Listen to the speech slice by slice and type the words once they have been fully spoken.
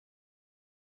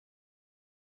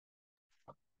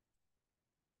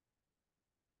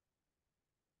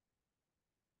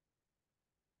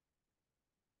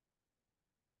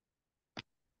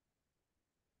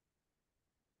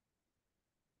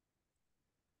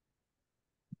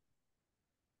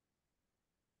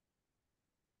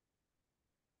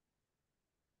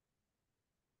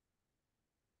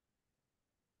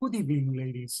Good evening,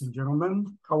 ladies and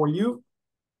gentlemen. How are you?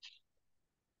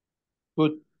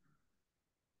 Good.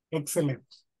 Excellent.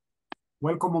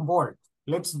 Welcome on board.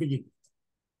 Let's begin.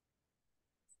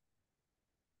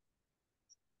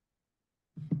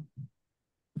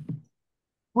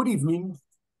 Good evening.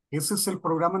 Ese es el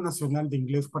Programa Nacional de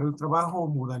Inglés para el Trabajo,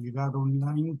 modalidad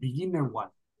online, Beginner 1.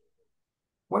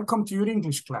 Welcome to your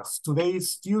English class. Today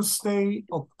is Tuesday,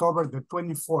 October the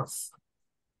 24th.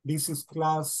 This is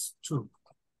class 2.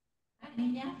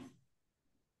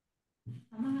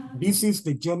 This is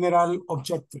the general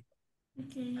objective.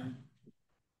 Okay.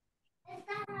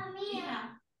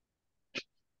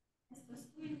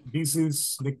 This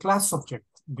is the class object,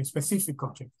 the specific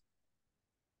object.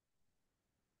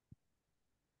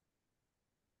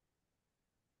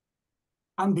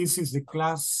 And this is the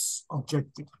class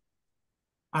objective.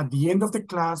 At the end of the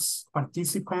class,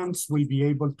 participants will be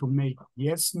able to make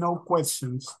yes, no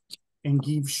questions and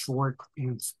give short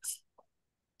answers.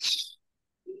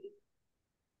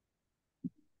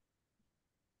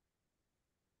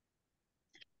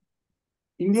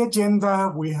 In the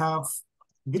agenda, we have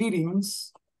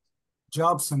greetings,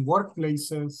 jobs and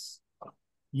workplaces,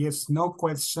 yes, no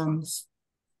questions,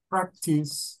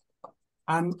 practice,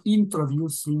 and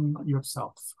introducing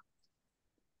yourself.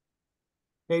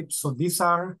 Okay, so these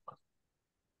are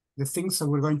the things that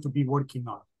we're going to be working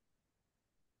on.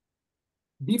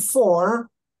 Before,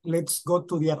 let's go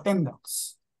to the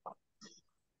attendance.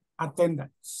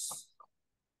 Attendance.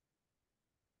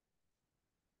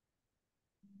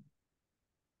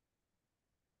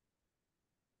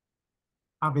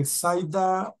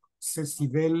 Abesaida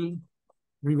Cecibel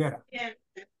Rivera.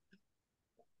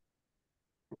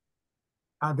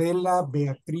 Adela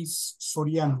Beatriz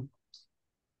Soriano.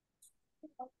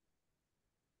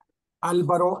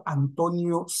 Álvaro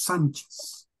Antonio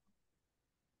Sánchez.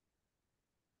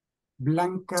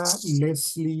 Blanca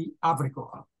Leslie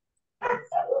Abrego.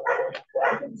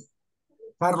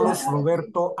 Carlos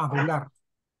Roberto Avelar.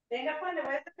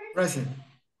 Present.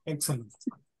 Excellent.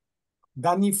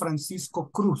 Dani Francisco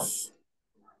Cruz.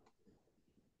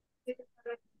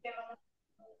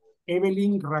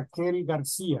 Evelyn Raquel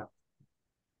García.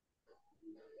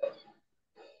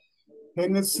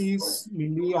 Génesis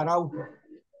Lili Araujo.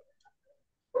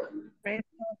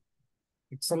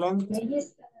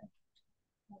 Excelente.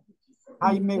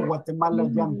 Jaime Guatemala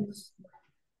Llanes.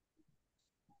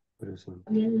 Present.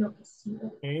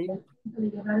 Okay.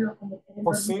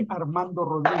 José Armando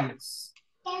Rodríguez.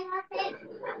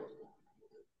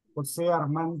 José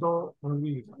Armando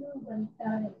Rodríguez.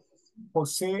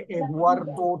 José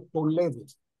Eduardo Toledo.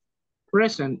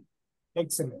 Present.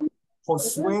 Excelente.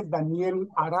 Josué Daniel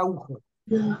Araujo.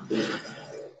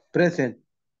 Present.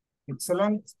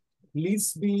 Excelente.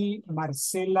 Lisby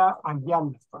Marcela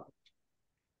Ayala.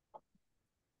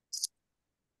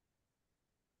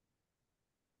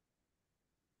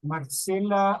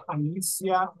 Marcela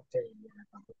Alicia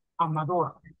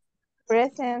Amador.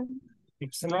 Present.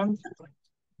 Excelente.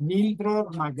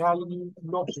 Mildred Magali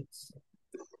López.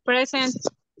 Present.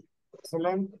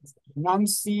 Excelente.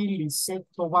 Nancy Lisette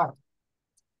Tobar.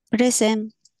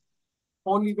 Present.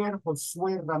 Oliver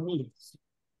Josué Ramírez.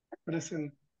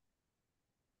 Present.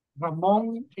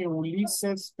 Ramón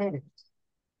Ulises Pérez.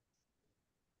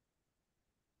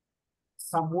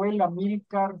 Samuel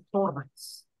Amílcar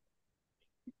Torres.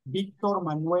 Víctor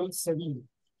Manuel Sevilla.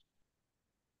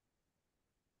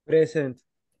 Present.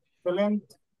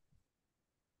 Excelente.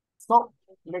 So,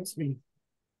 let's begin.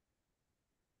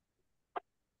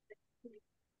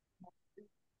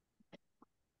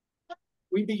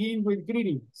 We begin with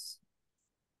greetings.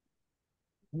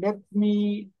 Let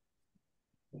me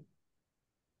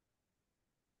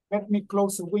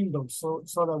close the window so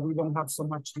that we don't have so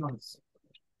much noise.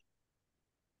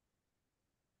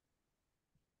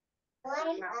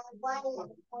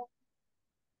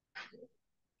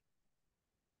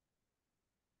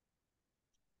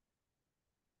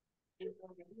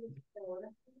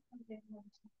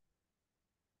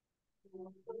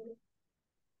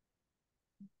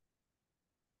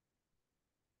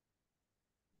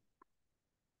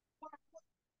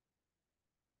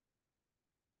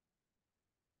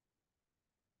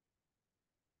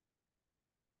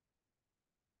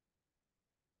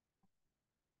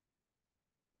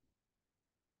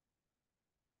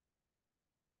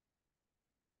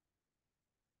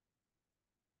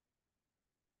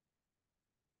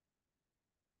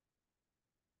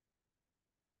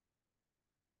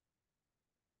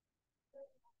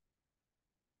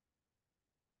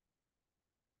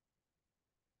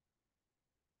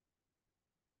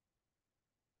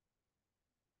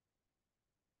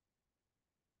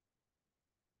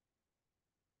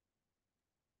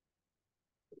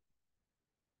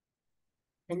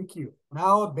 Thank you.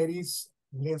 Now there is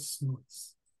less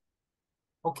noise.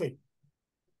 Okay.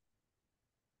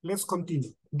 Let's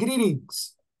continue.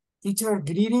 Greetings. Teacher,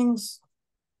 greetings.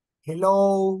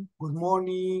 Hello, good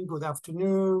morning, good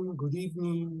afternoon, good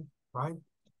evening, right?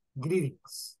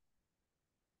 Greetings.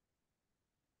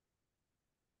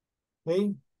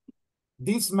 Okay.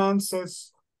 This man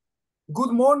says,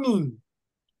 good morning,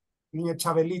 Niña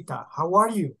Chabelita. How are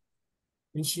you?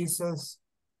 And she says,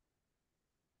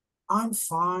 I'm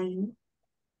fine.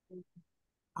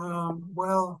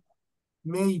 Well,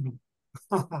 maybe.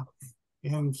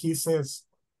 And he says,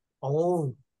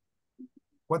 oh,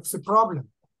 what's the problem?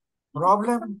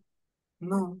 Problem?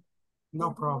 No,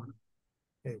 no problem.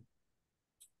 Okay.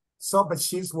 So, but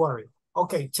she's worried.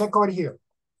 Okay, check over here.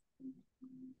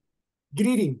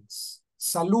 Greetings,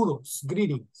 saludos,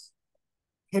 greetings.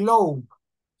 Hello,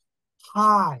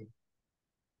 hi,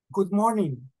 good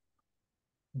morning,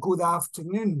 good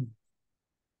afternoon,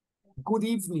 good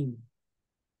evening.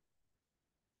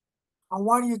 How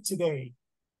are you today?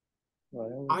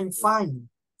 I'm fine,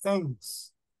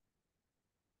 thanks.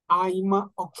 I'm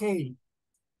okay.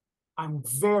 I'm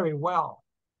very well.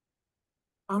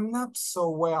 I'm not so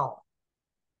well.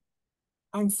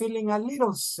 I'm feeling a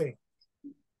little sick.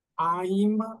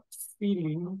 I'm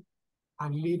feeling a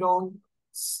little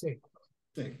sick.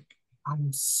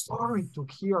 I'm sorry to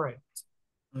hear it.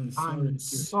 I'm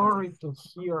sorry to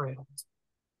hear it.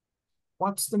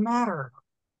 What's the matter?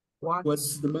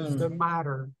 What's the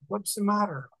matter? What's the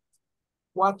matter?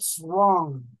 What's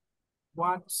wrong?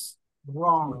 What's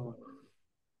wrong?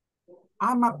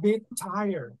 I'm a bit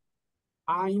tired.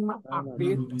 I'm a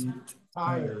bit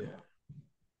tired.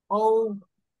 Oh,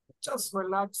 just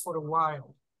relax for a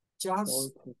while.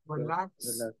 Just relax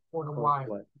for a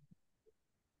while.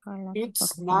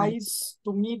 It's nice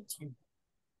to meet you.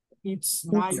 It's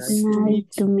nice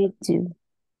to meet you.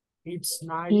 It's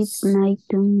nice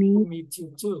to meet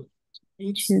you too.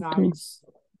 It's nice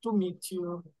to meet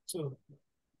you too.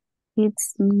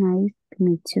 It's nice to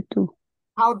meet you too.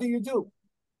 How do you do?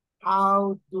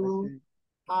 How do you do?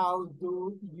 How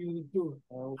do you do?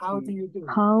 How do you do?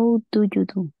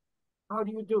 How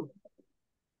do you do?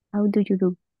 How do you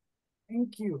do?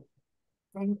 Thank you.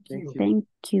 Thank you. Thank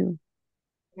you.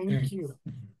 Thank you.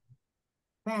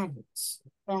 Thanks.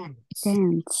 Thanks.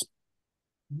 Thanks.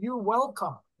 You're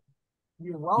welcome.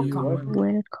 You're welcome.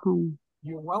 Welcome.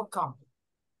 You're welcome.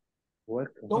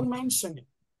 Don't mention it.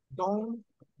 Don't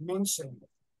mention it.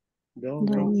 Don't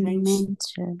mention.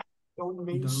 Don't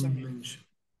mention it.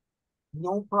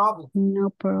 No problem. No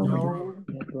problem.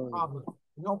 No problem.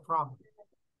 No problem.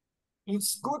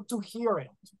 It's good to hear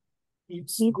it.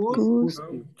 It's good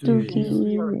to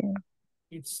hear it.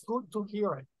 It's good to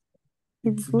hear it.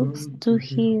 It's good to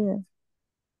hear.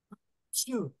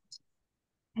 You.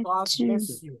 God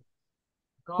bless you.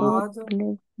 God God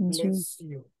bless bless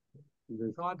you.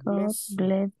 you. God God bless you.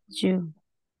 bless you.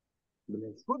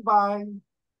 Goodbye.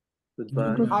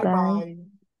 Goodbye. Bye-bye.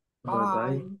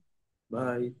 Bye.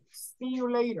 Bye. See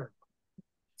you later.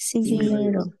 See you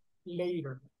later.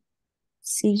 Later.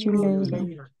 See you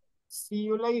later. See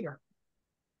you later.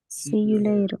 See you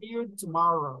later. See you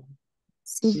tomorrow.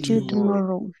 See you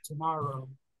tomorrow. Tomorrow.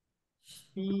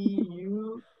 See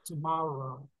you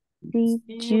tomorrow. See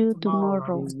you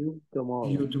tomorrow.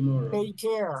 Take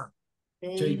care.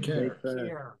 Take care.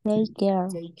 Take care.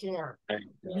 Take care.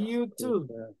 You too.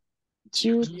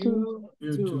 You too.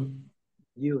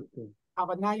 You too. Have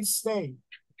a nice day.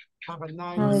 Have a Have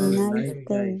nice a nice day.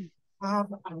 day.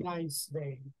 Have a nice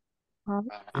day. Have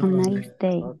a nice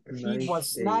day. It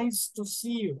was nice to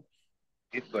see you.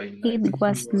 It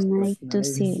was nice to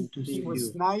see you. It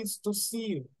was nice to see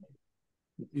you.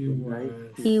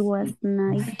 It was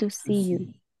nice to see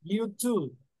you. You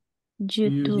too.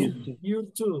 You too.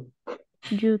 You too.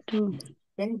 You too.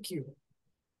 Thank you.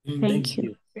 Thank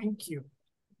you. Thank you.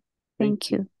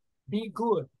 Thank you. Be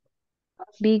good.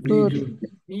 Be good.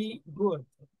 Be good.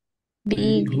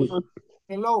 Be good.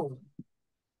 Hello.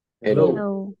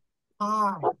 Hello.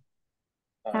 Hi.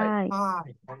 Hi. Hi.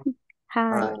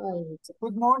 Hi.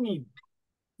 Good morning.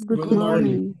 Good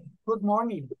morning. Good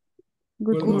morning.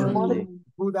 Good morning.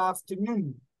 Good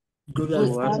afternoon. Good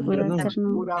afternoon.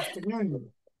 Good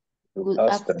afternoon. Good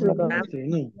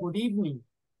afternoon. Good evening.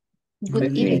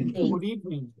 Good evening. Good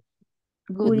evening.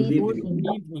 Good Good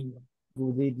evening.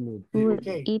 evening. Good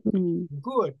Okay. evening.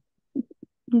 Good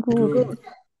Good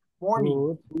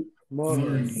morning.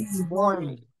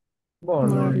 Morning.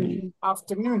 morning.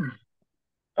 Afternoon.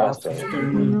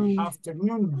 Afternoon. Afternoon.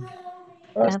 Afternoon.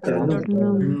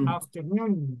 Afternoon.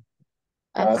 Afternoon.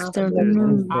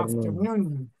 Afternoon.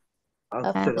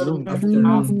 Afternoon.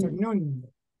 Afternoon.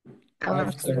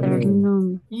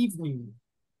 afternoon, evening,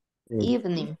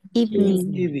 Evening. evening,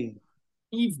 Evening. evening.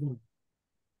 evening.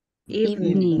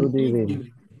 Good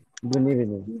evening. Good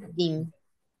evening. Evening.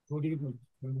 Good evening.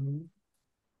 Mhm.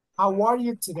 How are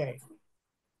you today?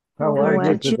 How How are you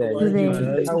are you today?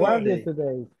 today? How are you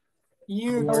today?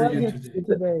 You How are today. you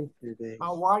Today. today?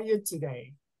 How are you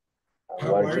today?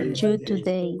 How are you You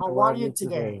today? How are you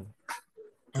today?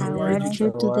 How are you How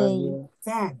are today? you?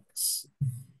 Thanks.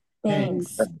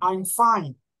 Thanks. I'm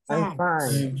fine. I'm Thanks.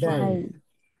 fine. Thanks. Fine.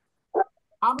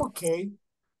 I'm okay.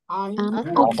 I'm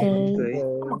I'm okay.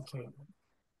 okay.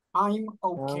 I'm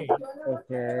okay.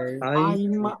 Okay. I'm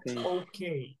okay.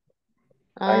 okay.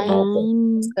 I'm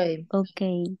Okay.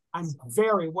 okay. I'm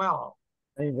very well.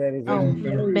 I'm very good.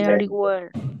 I'm very well.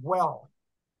 Well.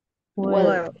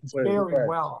 Well, Very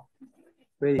well.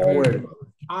 Very Well.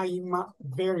 I'm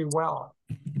very well.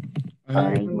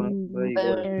 I'm very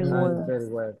very I'm well. very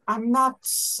well. I'm not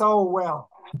so well.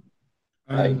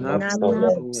 I'm not Not so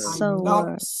well. so I'm well.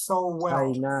 not so well.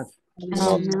 I'm not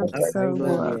I'm not so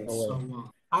well.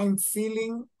 well. I'm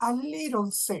feeling a little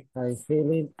sick. I'm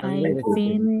feeling a I'm little sick.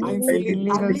 feeling I'm a feeling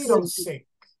a little little sick. sick.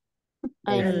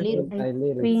 I'm I'm little. feeling a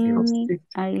little sick.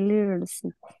 Feeling a little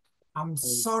sick. I'm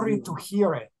sorry to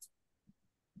hear it.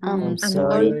 I'm I'm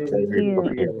sorry sorry to hear to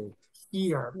hear it.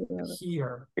 Hear,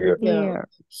 hear, Here.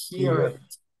 hear it,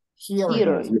 hear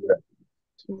Hero. it,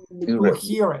 to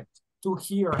hear it, to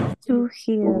hear it. To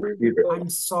hear. I'm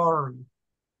sorry.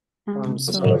 I'm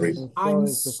sorry. I'm to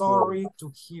sorry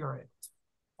to hear it.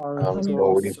 I'm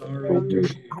sorry to hear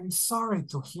it. I'm sorry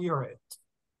to hear it.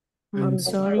 I'm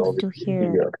sorry to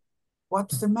hear.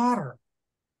 What's the matter?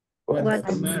 What's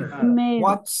the matter?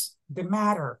 What's the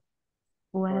matter?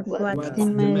 What's the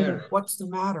matter? What's the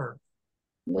matter?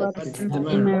 What's the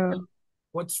matter?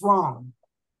 What's wrong?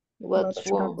 What's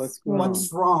wrong?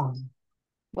 What's wrong?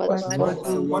 What's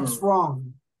wrong? What's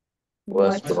wrong?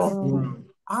 What's wrong?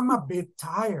 I'm a bit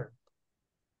tired.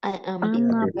 I am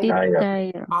I'm a bit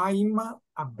tired. I'm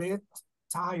a bit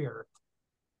tired.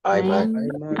 I'm a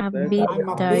bit I'm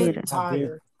a tired. bit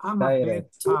tired. I'm a Tired.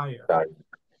 bit tired.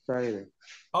 Tired.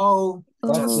 Oh,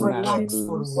 just Oh, relax jeez.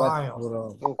 for a What's while.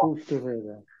 wrong? Oh, justo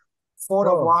verdad. For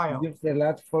a Oh, while. just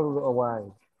relax for a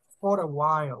while. For a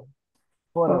while.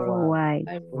 For For a a while.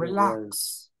 while.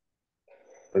 Relax.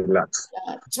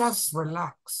 Just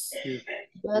relax. Just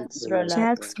Just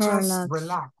relax. Just relax.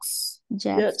 relax.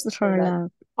 Just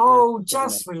relax. Oh,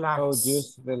 just Oh, relax.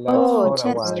 just relax Oh, for a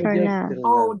just while. relax.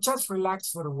 Oh, just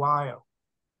relax for a while.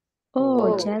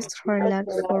 Oh, just relax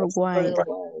for a while.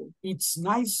 It's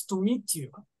nice to meet you.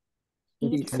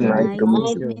 It's nice nice to to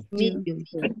meet meet Meet you.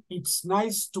 you. It's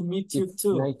nice to meet you It's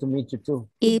too. nice to meet you too.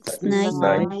 It's nice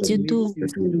to meet you too.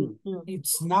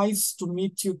 It's nice to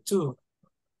meet you too.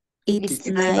 It's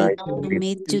nice to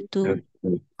meet you too.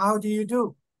 How do you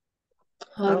do?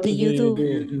 How do you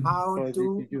do? How do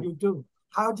you do?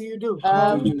 How do you do?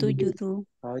 How do you do?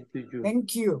 How do you?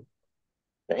 Thank you.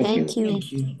 Thank you.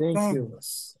 Thank you.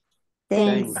 Thanks.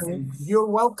 Thanks. You're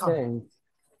welcome. Thanks.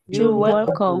 You're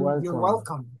welcome. You're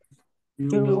welcome.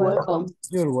 You're welcome.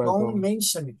 You're Don't welcome.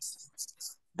 mention it.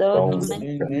 Don't Don't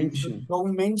mention.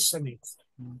 Don't mention it.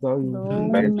 Don't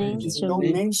Don't mention Don't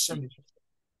it. mention it.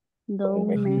 Don't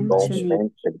mention it.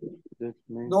 Don't mention.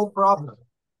 No problem.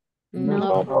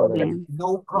 No problem. No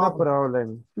No problem.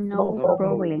 problem. No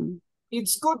problem.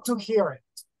 It's good to hear it.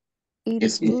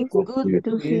 It's good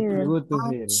to It's hear. good to I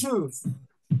hear. choose.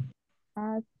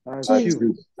 Cheers.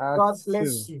 God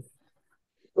bless you.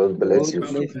 God bless you.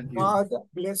 God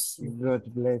bless you. God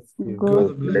bless you.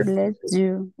 God bless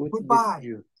you. Goodbye.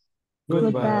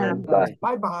 Goodbye. Goodbye.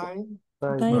 Bye-bye.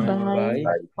 Bye. Bye-bye.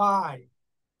 Bye.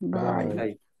 Bye.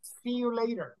 Bye. See you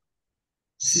later.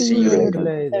 See you later.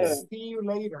 Later. See you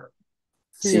later.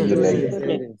 See you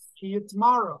later. See you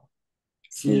tomorrow.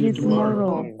 See you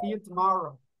tomorrow. See you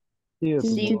tomorrow. See you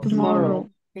See you tomorrow. tomorrow.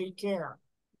 Take care.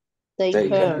 take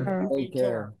care. Take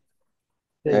care.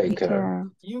 Take care.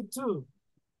 You too.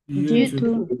 You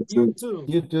too. You too.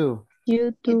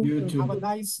 You too. You too. Have a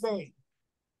nice day.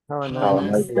 Have a Have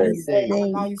nice a day. nice Have a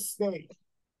day. nice day.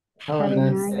 Have a Have a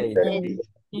nice nice day. day.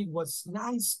 It was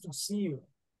nice to see you.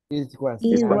 It was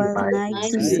It nice. was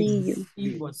nice to see you.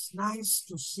 It was nice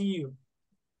to see you.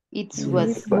 It It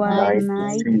was was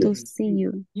nice to see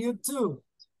you. You too.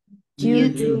 You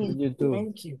You too. too.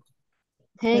 Thank you.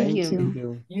 Thank Thank you.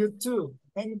 you. You too.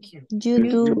 Thank you.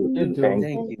 You too. You too.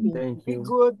 Thank you. Thank Be you.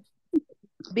 good.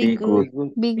 Be good.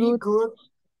 Be Be good. good.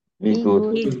 Be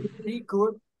good. Be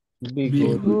good. Be Be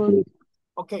good. good.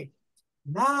 Okay.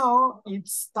 Now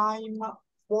it's time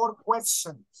for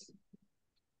questions.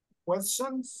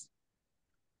 Questions?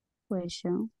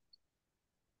 Question.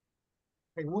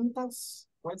 Preguntas?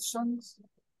 Questions?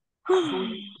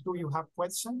 Do you have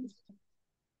questions?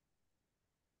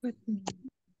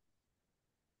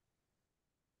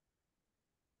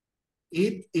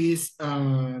 It is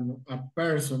a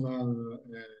personal,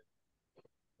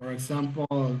 for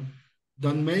example,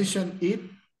 don't mention it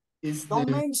is Don't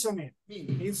the mention it.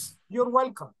 It's you're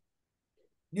welcome.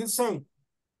 You say,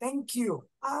 thank you.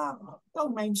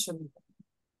 Don't mention it.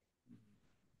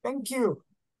 Thank you.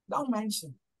 Don't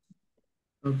mention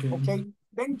it. okay. Okay.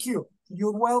 Thank you.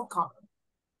 You're welcome.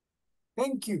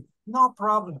 Thank you. No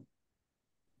problem.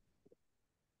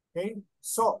 Okay.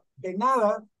 So, de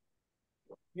nada,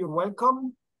 you're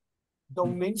welcome.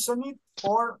 Don't mention it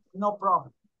or no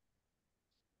problem.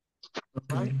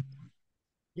 Okay. Right?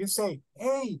 You say,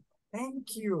 hey,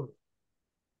 thank you.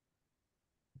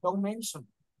 Don't mention.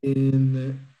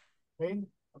 And Okay?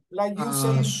 Like you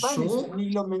say in Spanish, so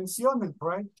ni lo mencionen,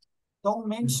 right? Don't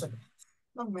mention.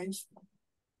 Don't mention.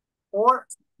 Or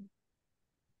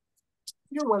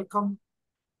you're welcome.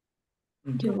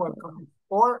 You're welcome.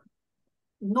 Or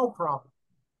no problem.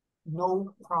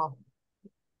 No problem.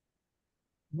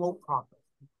 No problem.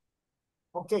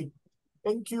 Okay.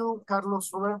 Thank you,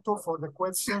 Carlos Roberto, for the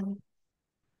question.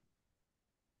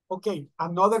 Okay,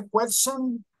 another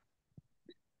question.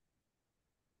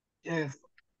 Yes.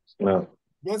 No.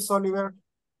 Yes, Oliver.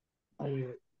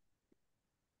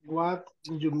 What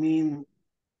do you mean?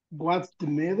 What's the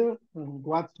matter and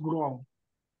what's wrong?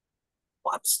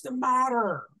 What's the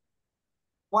matter?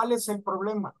 ¿Cuál es el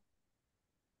problema?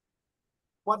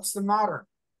 What's the matter?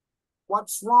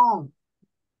 What's wrong?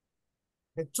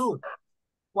 The two.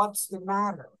 What's the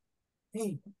matter?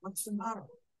 Hey, what's the matter?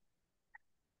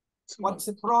 What's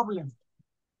the problem?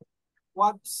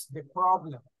 What's the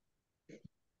problem?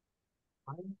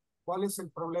 Right? ¿Cuál es el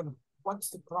problema? What's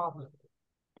the problem?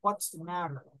 What's the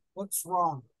matter? What's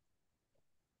wrong?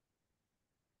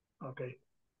 Okay.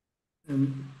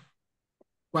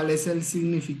 ¿cuál es el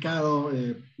significado?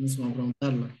 No sé cómo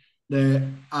preguntarlo. De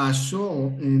a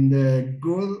show in the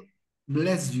God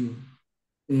bless you.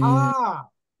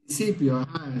 Principio,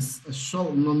 es a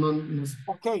show, no sé.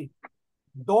 Okay.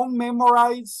 Don't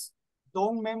memorize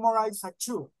a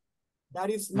two. That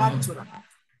is natural.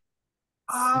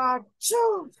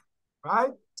 Two.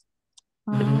 Right?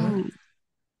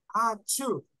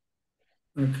 Two.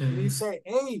 Okay. You say,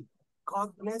 hey,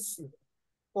 God bless you.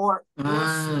 Or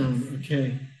bless you.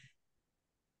 Okay.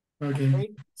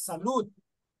 Okay. Salud.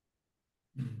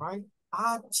 Right?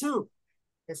 Two.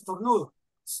 Estornudo.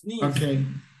 Sneeze. Okay.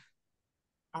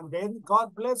 And then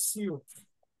God bless you.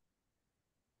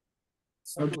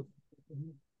 Salud.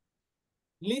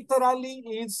 Literally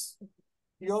is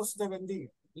Dios te bendiga.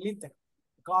 Literal.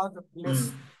 God bless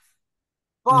you.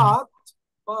 But,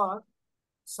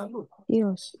 salud.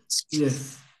 Dios.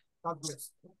 Yes. God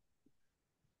bless you.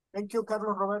 Thank you,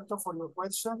 Carlos Roberto, for your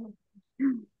question.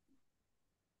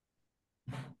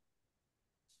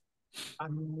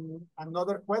 And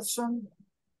another question.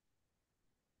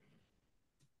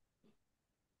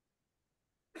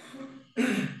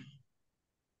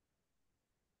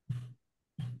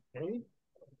 Okay.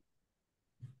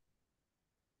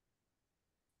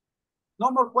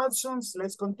 No more questions.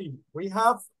 Let's continue.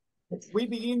 We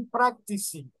begin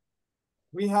practicing.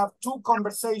 We have two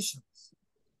conversations.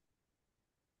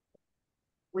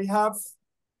 We have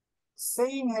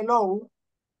saying hello,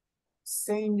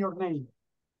 saying your name.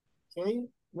 Okay.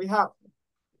 We have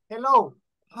hello,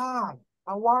 hi,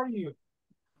 how are you?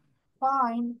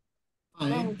 Fine.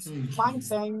 Thanks. Fine,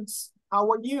 thanks. How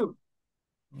are you?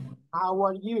 How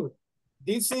are you?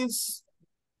 This is,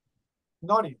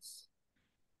 notice,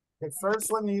 the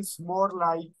first one is more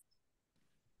like,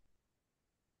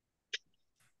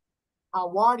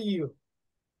 how are you?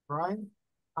 Right?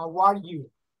 How are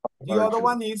you? The other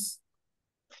one is,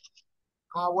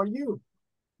 how are you?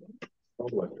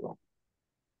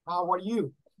 How are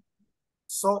you?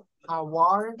 So, how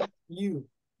are you?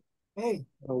 Hey,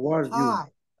 How are you? hi,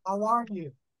 how are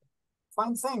you?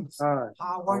 Fine, thanks. Hi,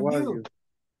 how are you?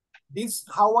 This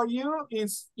how are you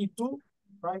is y tú,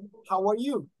 right? How are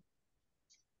you?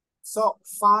 So,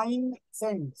 fine,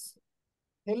 thanks.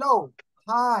 Hello,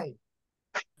 hi,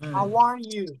 how are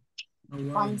you?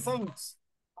 Fine, thanks.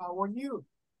 How are you?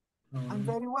 I'm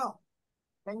very well.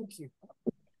 Thank you.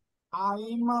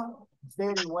 I'm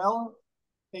very well.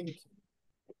 Thank you.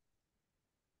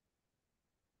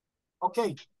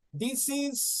 Okay, this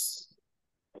is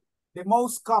the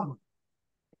most common.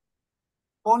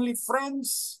 Only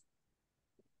friends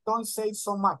don't say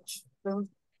so much.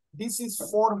 This is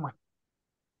formal.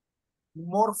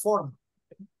 More formal.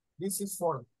 This is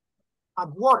formal.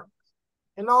 At work.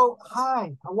 Hello,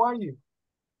 hi, how are you?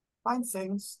 Fine,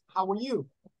 thanks. How are you?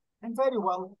 I'm very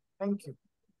well, thank you.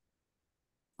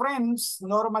 Friends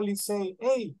normally say,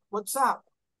 hey, what's up?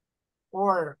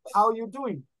 Or how are you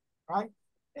doing, right?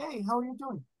 Hey, how are you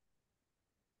doing?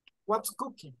 What's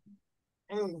cooking?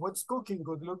 Hey, what's cooking?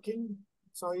 Good looking.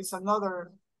 So it's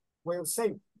another way of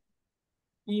saying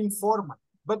informal.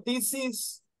 But this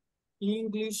is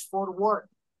English for work.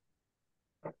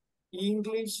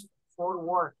 English for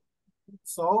work.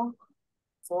 So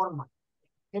formal.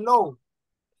 Hello.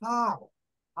 Hi.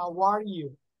 How are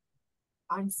you?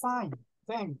 I'm fine.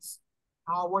 Thanks.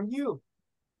 How are you?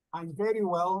 I'm very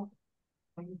well.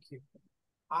 Thank you.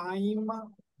 I'm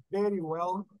very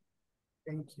well.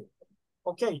 Thank you.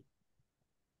 Okay.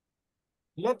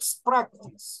 Let's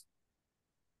practice.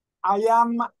 I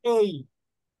am A.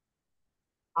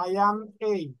 I am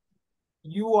A.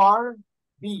 You are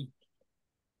B.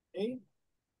 Okay.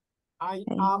 I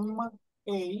am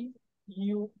A.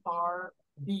 You are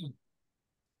B.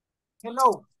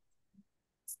 Hello.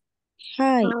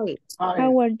 Hi, Hi.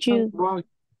 how are you?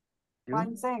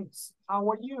 Fine, thanks. How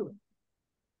are you?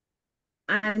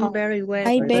 I'm very well.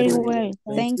 I'm very well,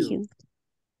 thank you.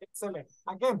 Excellent.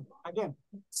 Again.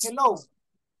 Hello.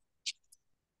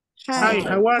 Hi,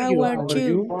 how are you?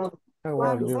 How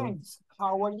are Fine, you? thanks.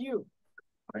 How are you?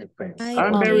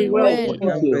 I'm very well,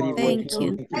 thank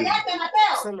you.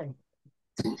 Excellent.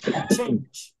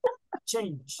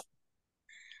 Change.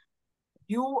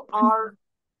 You are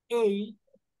A,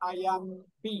 I am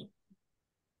B.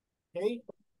 Okay,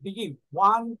 begin.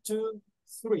 1, 2,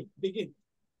 3, begin.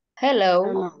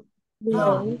 Hello.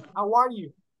 Hi, how are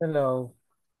you? Hello.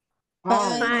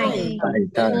 Fine, Thanks.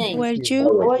 how are you?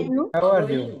 How are you? How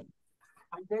are you?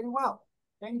 I'm very well,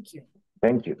 thank you.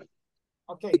 Thank you.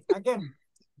 Okay, again.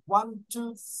 1,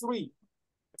 2, 3.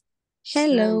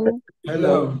 Hello,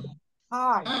 Hello.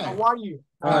 Hi, how are you?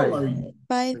 How are you?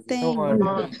 fine, How are you?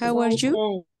 thanks. How are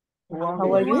you? I'm How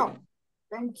are very you? well,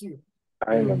 thank you.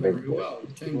 I'm a Very bit well,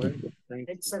 thank you.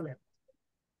 Excellent.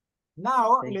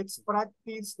 Now, let's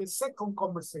practice the second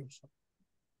conversation.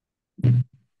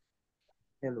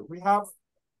 Hello. We have,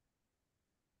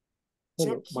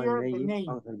 Hello, check my here the name is name.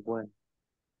 Angel Bueno.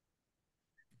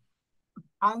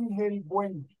 Ángel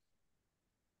Bueno.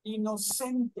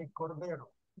 Inocente Cordero.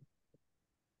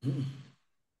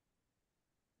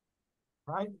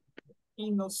 Right?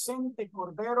 Inocente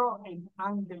Cordero and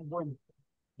Ángel Bueno.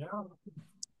 Yeah.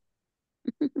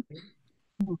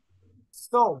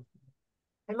 So,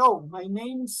 hello, my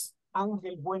name's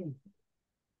Ángel Bueno.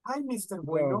 Hi, Mr. Hello,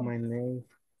 Bueno. my name.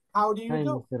 How do you Hi,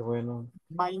 do? Mr. Bueno.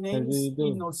 My How do name's you do?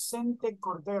 Inocente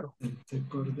Cordero.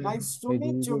 Nice to How do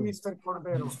meet you you, do? Mr.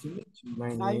 Cordero. My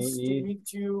name Nice to is.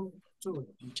 meet you too.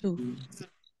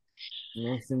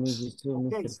 Nice to meet you too,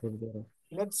 Okay. Mr. Cordero.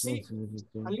 Let's see Nice to meet you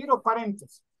too. a little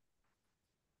parenthesis.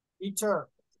 Teacher,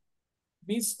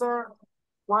 Mr.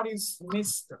 What is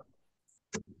Mr.?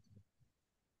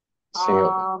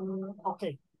 señor.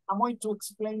 Okay, I'm going to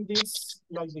explain this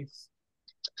like this.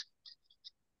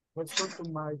 Let's go to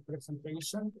my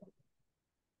presentation.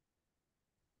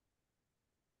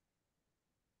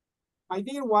 My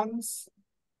dear ones,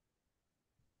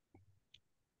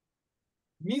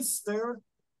 Mr.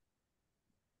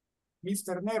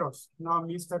 Neros. No,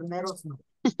 Mr. Neros, no.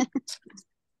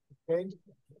 Okay.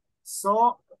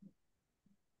 So,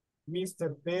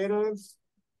 Mr. Perez,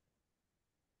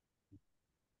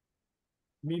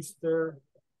 Mr.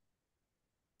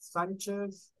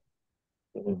 Sanchez,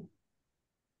 Mhm.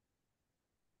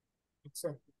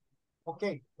 etc.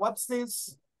 Okay, what's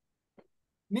this?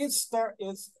 Mr.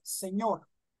 is señor.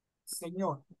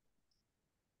 Señor.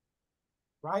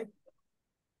 Right?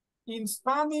 In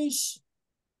Spanish,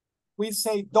 we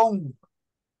say don,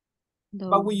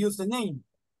 but we use the name,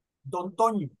 Don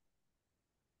Toño.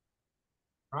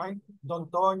 Right? Don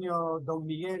Toño, Don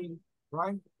Miguel,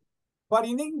 right? But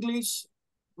in English,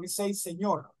 we say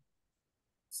señor.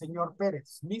 Señor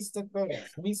Perez, Mr.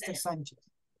 Perez, Mr. Sanchez.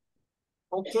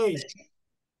 Okay,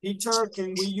 teacher,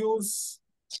 can we use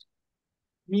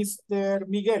Mr.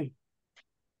 Miguel?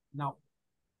 No.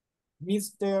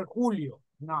 Mr. Julio?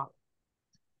 No.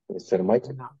 Mr.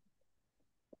 Michael. No.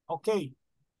 Okay,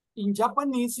 in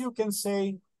Japanese, you can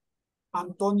say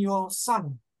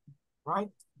Antonio-san,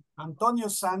 right?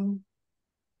 Antonio-san,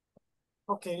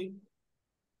 okay.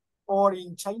 Or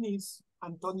in Chinese,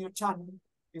 Antonio-chan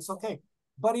is okay.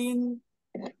 But in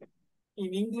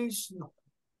English, no.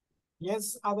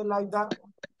 Yes, Adelaida?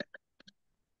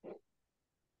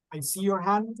 I see your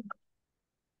hand.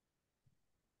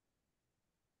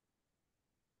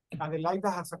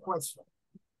 Adelaida has a question.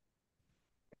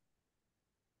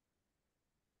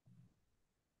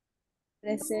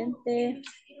 Presente.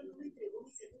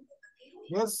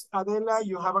 Yes, Adela,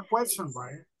 you have a question,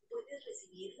 right?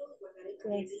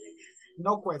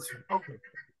 No question. Okay.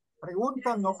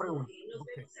 Pregunta, no pregunta.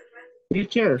 Okay.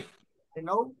 Teacher,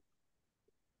 Hello?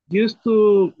 used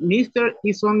to Mr.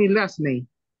 is only last name.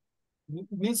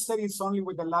 Mr. is only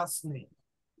with the last name.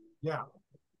 Yeah.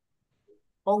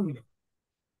 Only.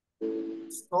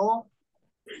 So,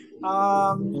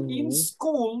 in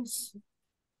schools,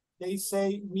 they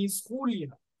say Miss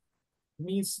Julia,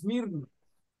 Miss Mirna.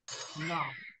 No.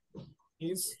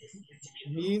 It's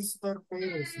Mr.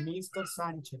 Perez, Mr.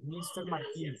 Sanchez, Mr.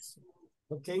 Martinez.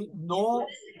 Okay, no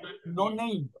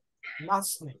name,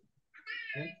 last name.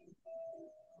 Okay?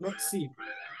 Let's see.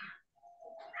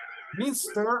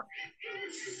 Mr.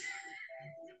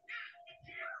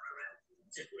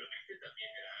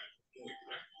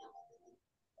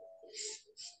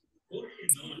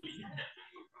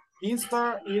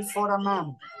 Mr. is for a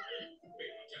man.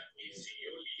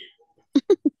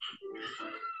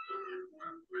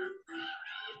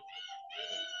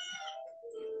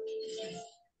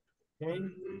 Okay,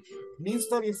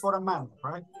 Mr. is for a man,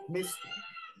 right? Mr.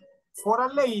 For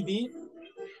a lady,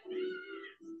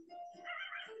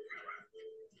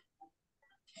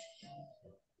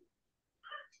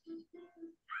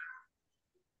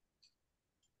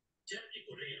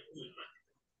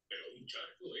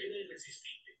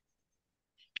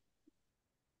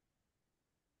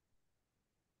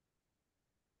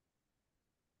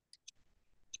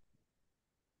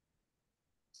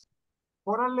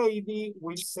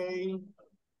 we say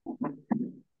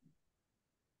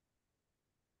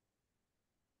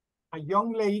a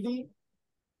young lady,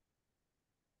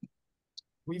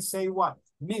 we say what?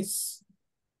 Miss.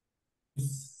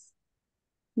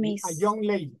 Miss. A young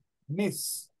lady,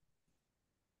 Miss.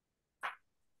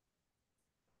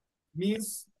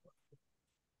 Miss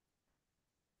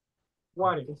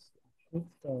Juarez.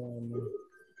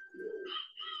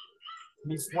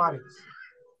 Miss Juarez.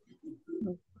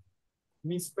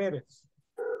 Miss Perez.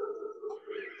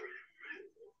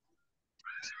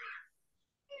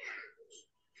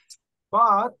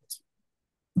 But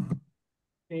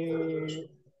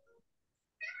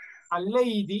a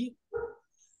lady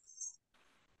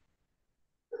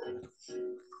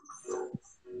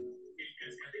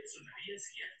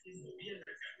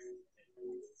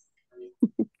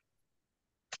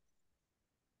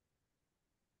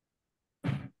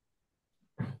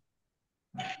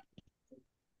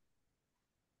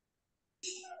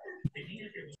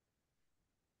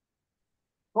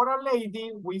for a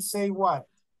lady, we say what?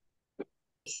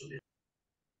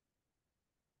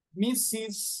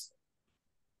 Mrs.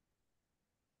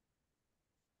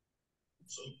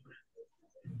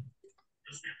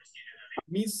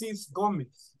 Mrs.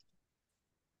 Gomez.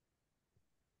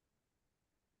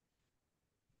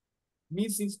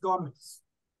 Mrs. Gomez.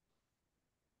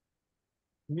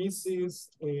 Mrs.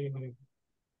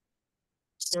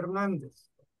 Hernandez.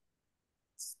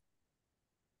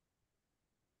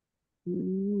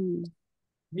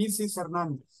 Mrs.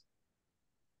 Hernandez.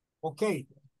 Okay.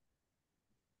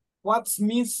 What's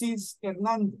Mrs.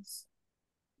 Hernandez?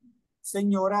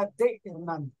 Señora de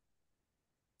Hernandez.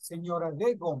 Señora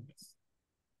de Gómez.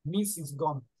 Mrs.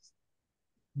 Gómez.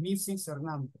 Mrs.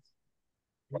 Hernandez.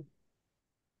 Okay.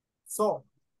 So,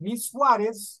 Miss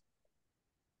Juarez,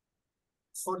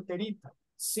 solterita,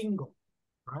 single,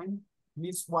 right?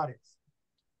 Miss Juarez.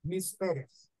 Miss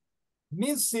Perez.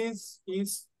 Mrs.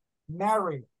 is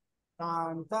married.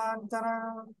 Tan, tan,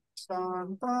 taran,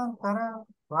 tan, tan, taran,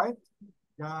 right?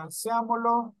 Ya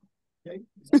seámoslo. Okay.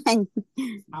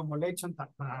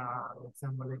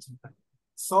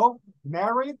 So,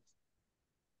 married.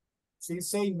 So you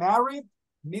say married,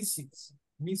 Mrs.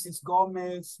 Mrs.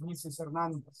 Gomez, Mrs.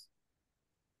 Hernandez.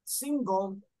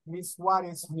 Single, Miss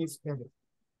Juarez, Miss Perez.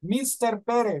 Mr.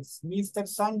 Perez, Mr.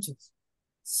 Sanchez.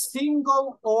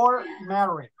 Single or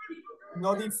married,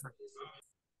 no difference.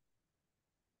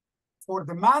 For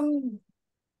the man,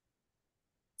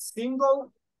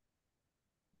 single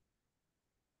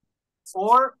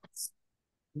or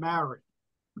married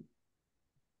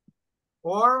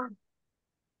or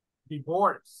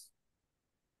divorced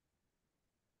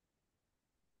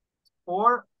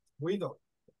or widow.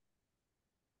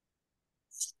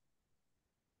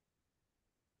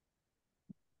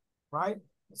 Right?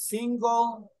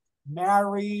 Single,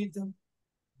 married,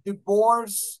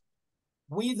 divorced,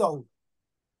 widow.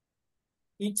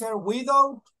 Either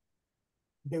widow,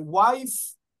 the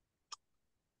wife,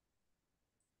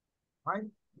 right?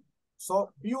 So,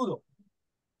 viudo,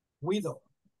 widow.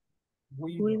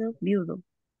 Widow, viudo.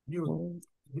 Viudo.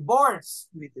 Divorce.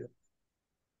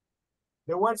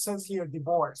 The word says here,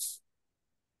 divorce.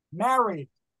 Married.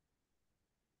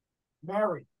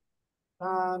 Married.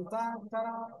 Tan, tan,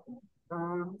 taran,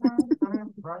 tan, tan,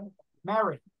 taran, right?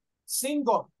 Married.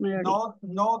 Single. Married. No,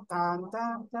 no, tan,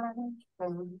 tan, taran,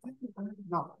 tan, tan, taran.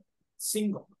 No,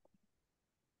 single.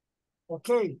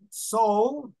 Okay,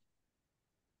 so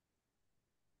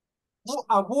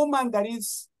a woman that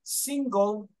is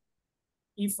single,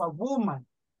 if a woman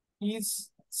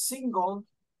is single,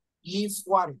 Miss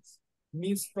Juarez,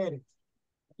 Miss Perez.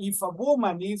 If a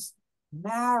woman is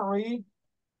married,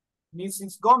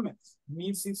 Mrs. Gomez,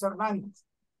 Mrs. Hernandez.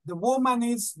 The woman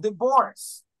is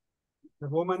divorced. The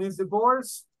woman is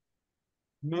divorced,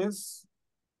 Miss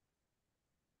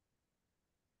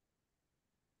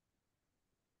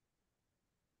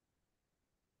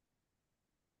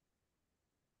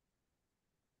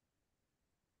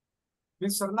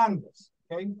Hernandez,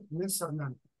 okay? Miss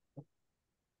Hernandez.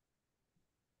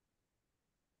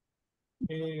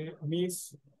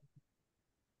 Miss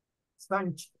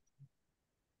Sanchez.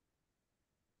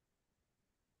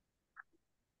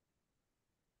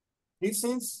 This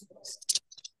is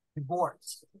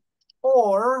divorce.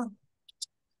 Or,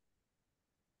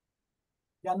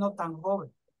 ya no tan joven,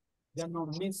 ya no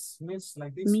Miss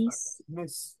like this.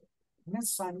 Miss.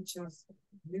 Miss Sanchez,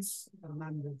 Miss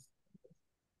Hernandez.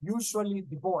 Usually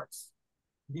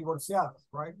divorciadas,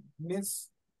 right?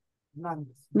 Miss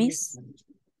Hernandez. Miss. Sanchez.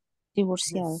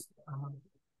 Divorciada. Miss,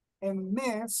 and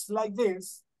Miss like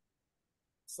this,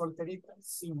 solterita,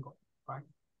 single, right?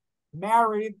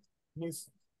 Married, Miss.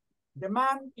 The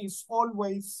man is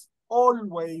always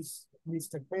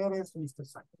Mr. Perez, Mr.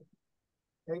 Sanchez.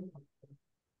 Okay?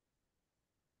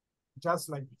 Just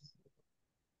like this.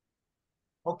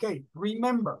 Okay,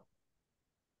 remember.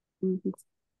 Mhm.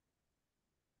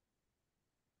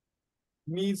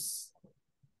 Miss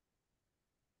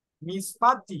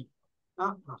Patty.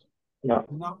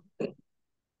 No.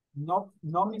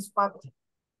 No, Miss Patty.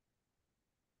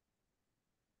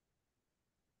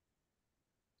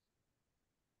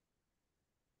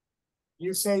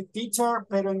 You say teacher,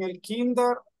 pero en el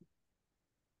kinder.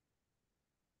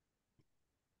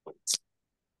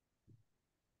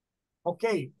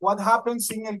 Okay, what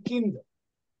happens in el kinder?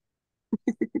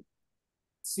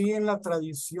 Sí, en la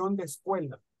tradición de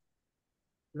escuela.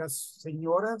 Las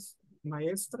señoras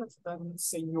maestras están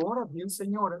señoras, bien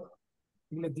señoras,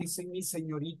 y les dicen mi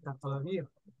señorita todavía.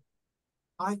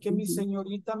 Ay, que mi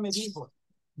señorita me dijo.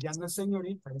 Ya no es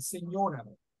señorita, es señora.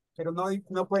 Pero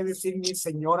no puede decir mi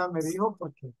señora me dijo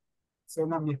porque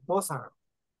suena mi esposa.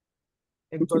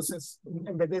 Entonces,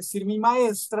 en vez de decir mi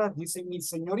maestra, dicen mi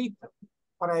señorita.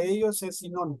 Para ellos es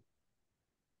sinónimo.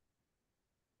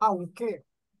 Aunque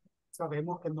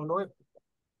sabemos que no lo es.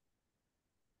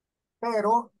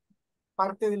 Pero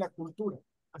parte de la cultura.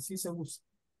 Así se usa.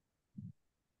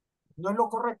 No es lo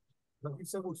correcto, pero así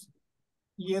se usa.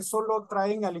 Y eso lo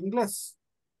traen al inglés.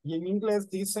 Y en inglés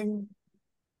dicen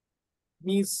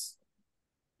Miss.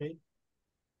 ¿Okay?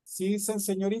 Si dicen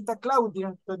señorita Claudia,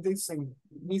 entonces dicen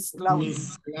Miss Claudia.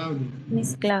 Miss Claudia.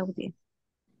 Miss Claudia.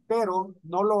 Pero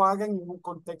no lo hagan en un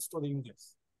contexto de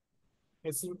inglés.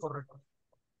 Es incorrecto.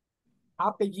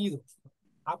 Apellido.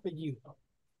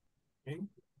 ¿Okay?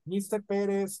 Mr.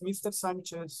 Pérez, Mr.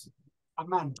 Sánchez,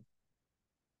 Amanda.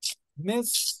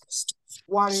 Miss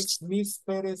Juárez, Miss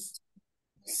Pérez,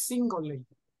 single lady.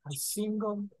 A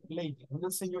single lady, una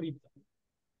señorita.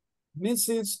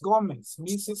 Mrs. Gómez,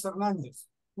 Mrs. Hernández,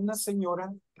 una señora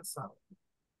casada.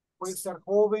 Puede ser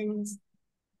joven,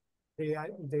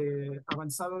 de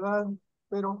avanzada edad,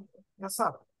 pero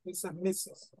casada. Esa es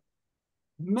Mrs.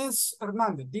 Miss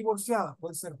Hernández, divorciada.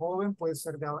 Puede ser joven, puede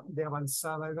ser de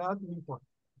avanzada edad, no importa.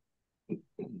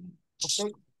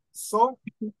 Okay, so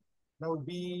that would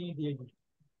be the idea.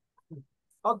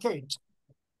 Okay,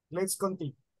 let's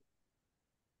continue.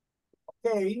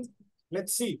 Okay,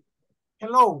 let's see.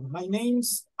 Hello, my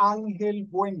name's Ángel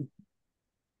Bueno.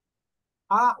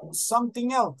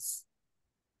 Something else.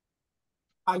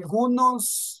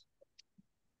 Algunos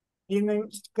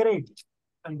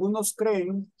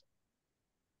creen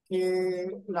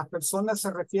que las personas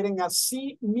se refieren a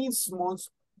sí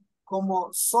mismos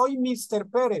como soy Mr.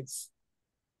 Pérez.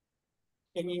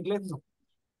 En inglés no.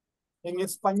 En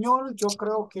español yo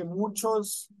creo que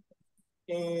muchos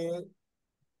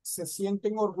se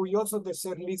sienten orgullosos de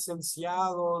ser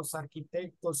licenciados,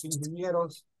 arquitectos,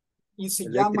 ingenieros y se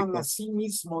llaman a sí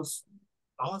mismos,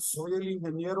 soy el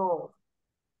ingeniero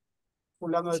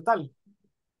fulano de tal.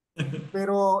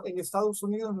 Pero en Estados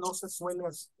Unidos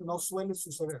no suele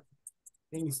suceder.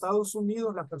 En Estados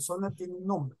Unidos la persona tiene un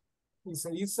nombre y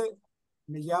se dice,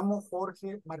 me llamo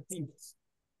Jorge Martínez.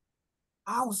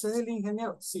 ¿Usted es el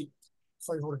ingeniero? Sí,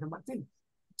 soy Jorge Martínez.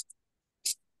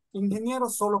 Ingeniero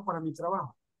solo para mi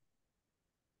trabajo.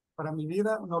 Para mi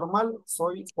vida normal,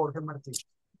 soy Jorge Martín.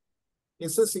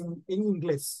 Eso es en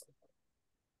inglés.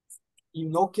 Y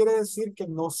no quiere decir que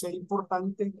no sea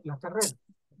importante la carrera,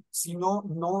 sino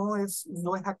no es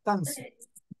jactancia,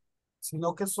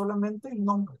 sino que es solamente el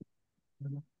nombre,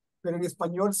 ¿verdad? Pero en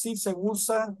español sí se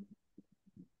usa,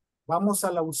 vamos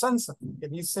a la usanza, que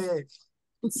dice,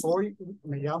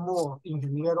 me llamo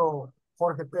ingeniero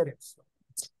Jorge Pérez.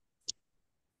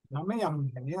 No me llamo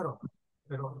ingeniero,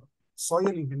 pero soy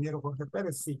el ingeniero Jorge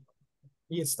Pérez, sí.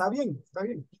 Y está bien,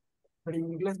 pero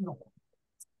en inglés no.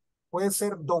 Puede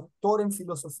ser doctor en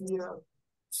filosofía,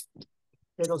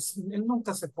 pero él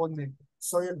nunca se pone,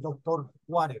 soy el doctor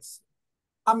Juárez,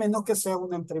 a menos que sea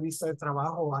una entrevista de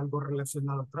trabajo o algo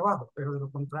relacionado al trabajo, pero de lo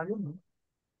contrario no.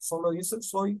 Solo dicen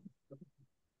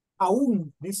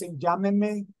aún dicen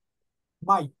llámeme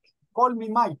Mike, call me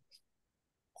Mike,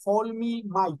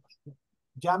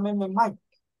 llámeme Mike,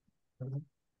 ¿verdad?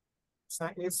 O sea,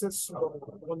 ese es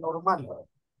lo normal.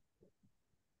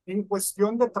 En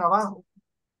cuestión de trabajo,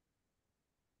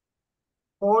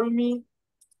 call me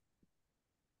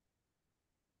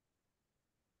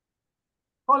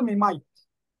Mike.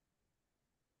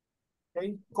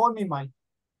 Okay? Call me Mike.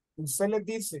 Usted le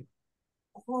dice,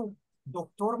 oh,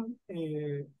 doctor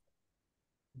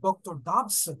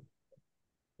Dobson,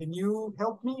 can you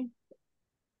help me?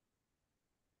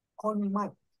 Call me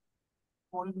Mike.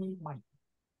 Call me Mike.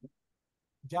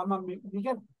 Llámame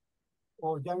Miguel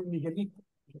o llame Miguelito.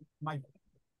 Mike.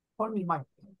 Call me Mike.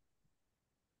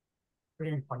 Pero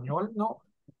en español no.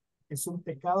 Es un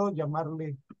pecado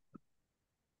llamarle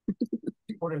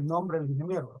por el nombre del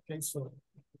ingeniero. Okay?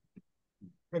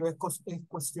 Pero es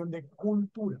cuestión de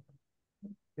cultura.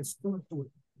 Es cultura.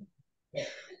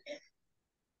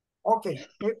 Ok,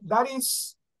 that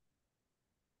is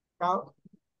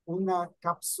una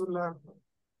cápsula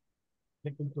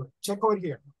de cultura. Check over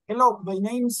here. Hello, my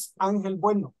name's Ángel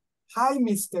Bueno. Hi,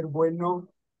 Mr. Bueno.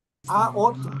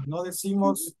 Otro. No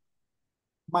decimos,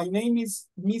 my name is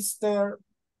Mr.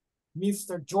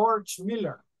 George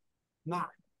Miller. Nah.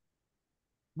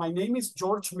 My name is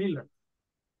George Miller.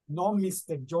 No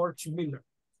Mr. George Miller.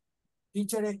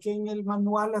 Teacher, es que en el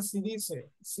manual así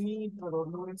dice. Sí, pero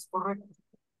no es correcto.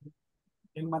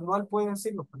 El manual puede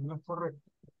decirlo, pero no es correcto.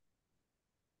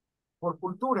 Por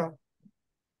cultura,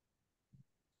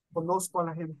 conozco a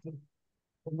la gente,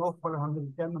 conozco a los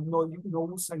americanos, no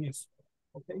usan eso.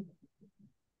 ¿Ok?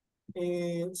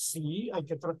 Sí, hay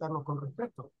que tratarlo con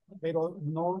respeto, pero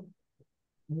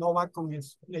no va con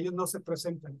eso. Ellos no se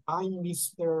presentan. I'm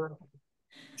Mr.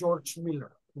 George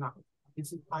Miller. No.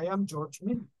 I am George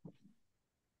Miller.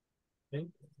 Okay?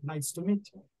 Nice to meet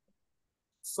you.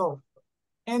 So,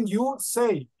 and you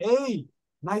say, hey,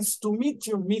 nice to meet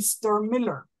you, Mr.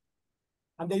 Miller.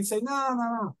 And they say,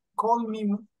 no, call me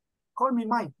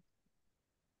Mike.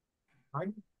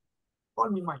 Right? Call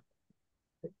me Mike.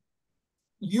 Okay?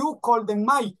 You call them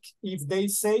Mike if they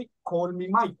say, call me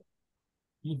Mike.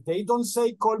 If they don't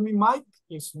say, call me Mike,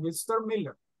 it's Mr.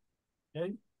 Miller.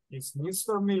 Okay? It's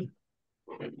Mr. Miller.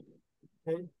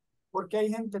 Okay? Porque hay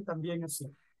gente también así.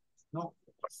 No,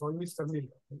 soy Mr.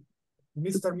 Miller. Okay?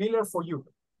 Mr. Miller for you.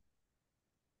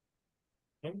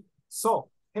 Okay? So,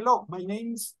 hello, my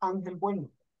name's Ángel Bueno.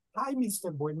 Hi,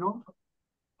 Mr. Bueno.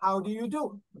 How do you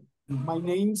do? My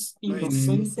name's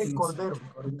Inocente Cordero.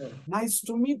 Nice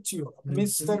to meet you,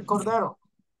 Mr. Cordero.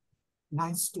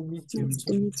 Nice to meet you. Nice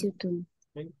to meet you too.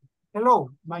 Okay.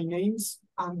 Hello, my name's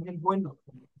Ángel Bueno.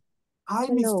 Hi,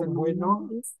 Hello, Mr. Bueno.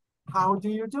 How do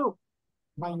you do?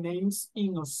 My name's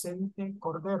Inocente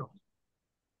Cordero.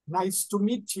 Nice to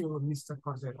meet you, Mr.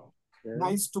 Cordero. Okay.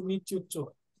 Nice to meet you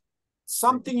too.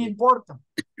 Something important.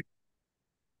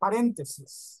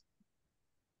 Parenthesis.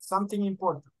 Something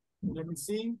important. Let me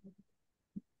see.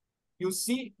 You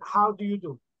see, how do you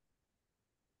do?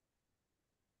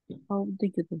 How do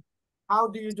you do? How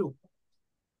do you do?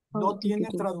 How No do tiene you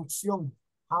do? traducción.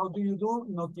 How do you do?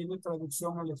 No tiene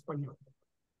traducción al español.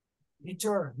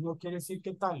 Teacher, no quiere decir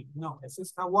qué tal. No, ese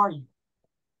es how are you.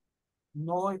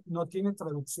 No tiene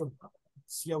traducción.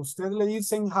 Si a usted le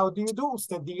dicen how do you do,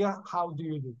 usted diga how do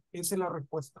you do. Esa es la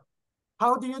respuesta.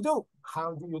 How do you do?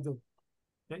 How do you do?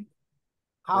 Okay?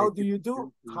 How do you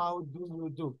do? How do you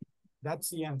do? That's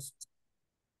the answer.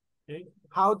 Okay?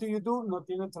 How do you do? No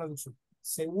tiene traducción.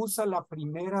 Se usa la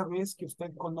primera vez que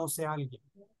usted conoce a alguien.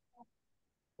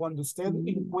 Cuando usted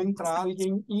encuentra a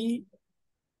alguien e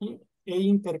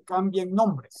intercambian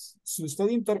nombres. Si usted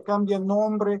intercambia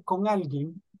nombre con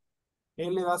alguien,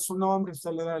 él le da su nombre,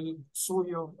 usted le da el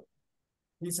suyo.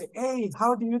 Dice, hey,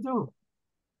 how do you do?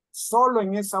 Solo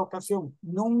en esa ocasión.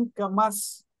 Nunca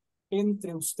más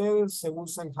entre ustedes se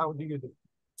usa el how do you do.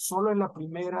 Solo en la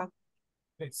primera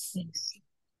This.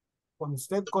 Cuando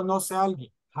usted conoce a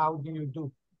alguien, how do you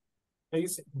do? Le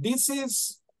dice,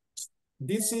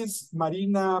 this is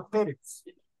Marina Perez.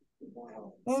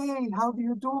 Hey, how do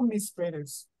you do, Miss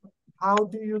Perez? How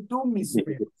do you do, Miss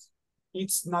Perez?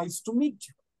 It's nice to meet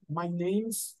you. My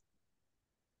name's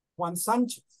Juan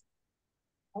Sanchez.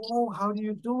 Oh, how do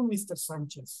you do, Mr.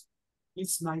 Sanchez?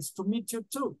 It's nice to meet you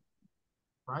too.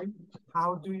 Right?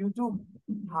 How do you do?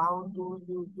 How do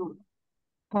you do?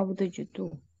 How do you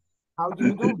do? How do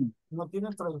you do? No tiene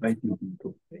traducción.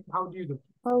 How do you do?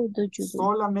 How do you do?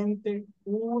 Solamente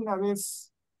una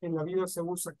vez en la vida se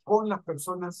usa con las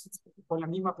personas, con la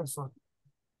misma persona.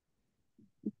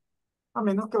 A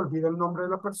menos que olvide el nombre de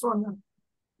la persona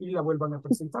y la vuelvan a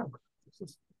presentar.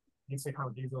 Entonces, dice how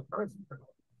do you do otra vez. Pero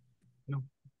no.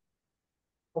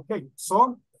 Okay,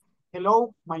 so,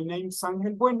 hello, my name's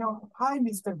Ángel Bueno. Hi,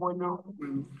 Mr. Bueno.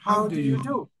 How do you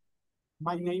do?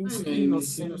 My name's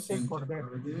Inocente Cordero.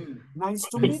 Nice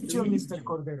to meet you, Mr.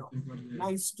 Cordero.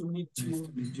 Nice to meet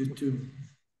you. You too.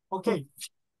 Okay,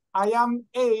 I am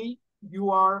A, you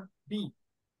are B.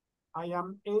 I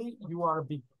am A, you are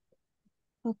B.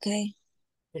 Okay.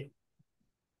 Okay.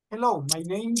 Hello, my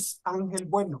name's Ángel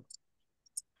Bueno.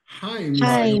 Hi,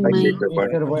 Hi, Mr.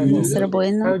 Bueno. Mr.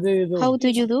 Bueno. How do you do? How do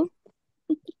you do?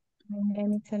 My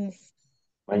name is Alice.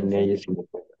 My name is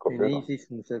Cordero.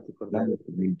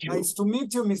 Nice to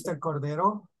meet you, Mr.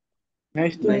 Cordero.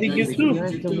 Nice to meet you too.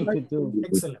 Nice to meet you too.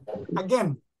 Excellent.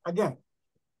 Again.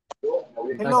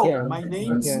 Hello, Again. my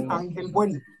name's Again. Ángel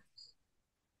Bueno.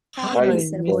 Hi,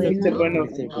 Mr. Bueno. Mr. Bueno, how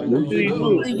do you How do?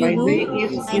 do you My do? name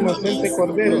is My name Inocente is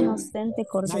Cordero. Inocente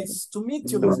Cordero. Nice to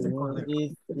meet you, My Mr. name Cordero.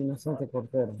 is Inocente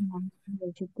Cordero. Nice to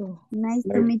meet you too. Nice to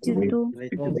Nice to meet you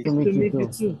meet you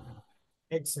too. too.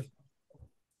 Excellent.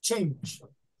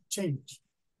 Change.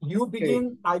 You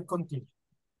begin, I continue.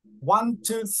 1,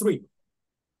 2, 3.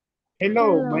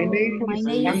 Hello, my Hello, name my is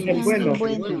name is Ángel Ángel Bueno.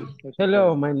 Bueno.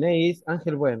 Hello, my name is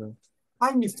Ángel Bueno.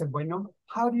 Hi, Mr. Bueno.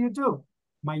 How do you do?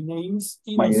 My name's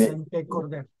My name- Inocente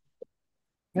Cordero.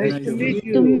 Nice to meet To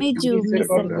you, meet you, Mr. Mr.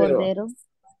 Cordero. Cordero.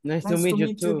 Nice to Nice meet to you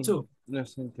meet you too. too.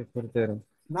 Inocente Cordero.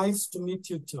 Nice to meet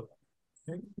you too.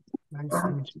 Okay? Nice to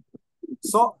meet you.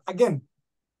 So, again,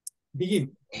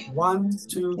 begin. 1,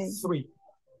 2, Okay. 3.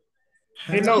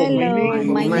 Hello, my Hello,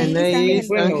 name my is My name name is is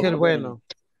Bueno. Ángel Bueno.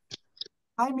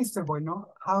 Hi, Mr. Bueno.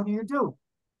 How do you do?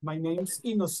 My name's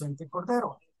Inocente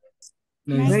Cordero.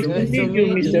 Nice to meet you,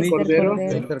 Mr. Cordero.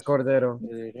 Mr. Cordero.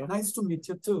 Nice to meet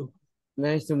you too.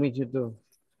 Nice to meet you too.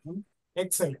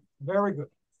 Excellent. Very good.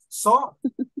 So,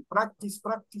 practice.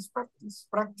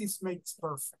 Practice makes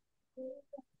perfect.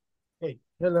 Okay,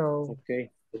 Hello. Okay.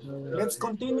 let's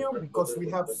continue because we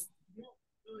have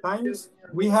times.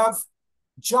 We have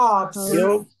jobs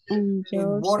Job And in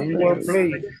yours and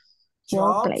workplace.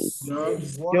 workplace. Jobs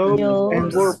in Job workplace.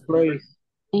 and workplace.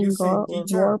 You in say,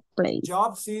 teacher, workplace.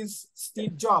 Jobs is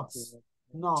Steve Jobs.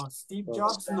 No, Steve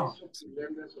Jobs, no.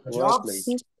 Jobs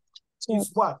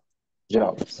is what?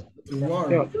 Jobs.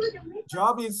 Job.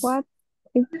 Job is What?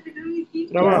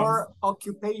 Trabajo. your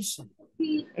occupation.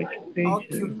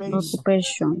 Occupation.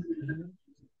 Occupation.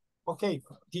 Okay,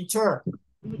 teacher,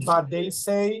 but they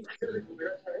say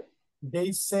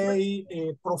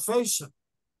profession.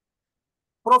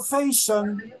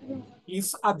 Profession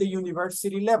is at the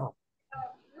university level.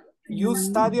 You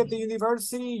study at the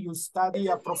university, you study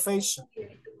a profession.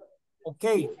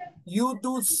 Okay, you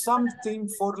do something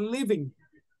for living.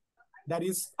 That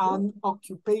is an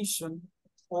occupation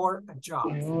or a job.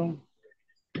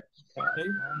 Okay.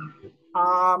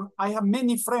 I have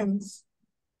many friends.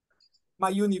 My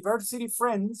university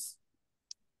friends,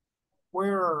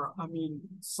 where,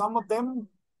 some of them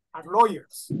are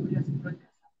lawyers.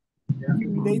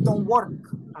 They don't work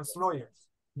as lawyers.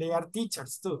 They are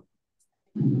teachers too.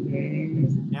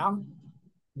 Yeah.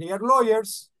 They are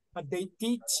lawyers, but they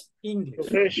teach English.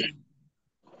 Profession.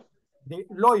 They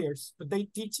lawyers, but they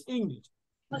teach English.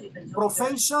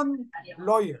 Profession,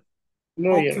 lawyer.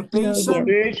 Lawyer. Occupation,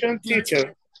 Occupation,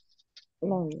 teacher.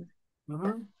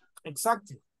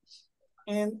 Exactly.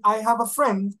 And I have a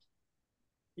friend,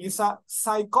 he's a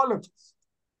psychologist.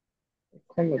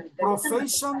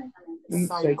 Profession,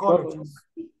 psychologist.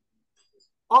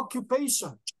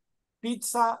 Occupation,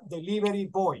 pizza delivery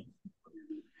boy.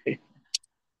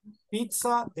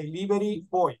 Pizza delivery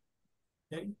boy.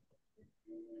 Okay.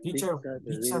 Teacher,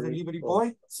 pizza delivery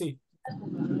boy. Sí.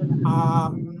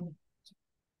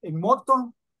 En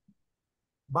moto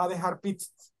va a dejar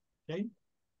pizzas. Okay.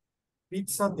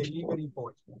 Pizza delivery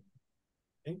boy.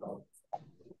 Okay.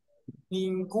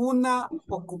 Ninguna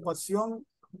ocupación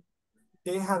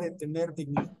deja de tener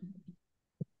dignidad.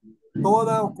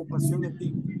 Toda ocupación es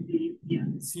digna.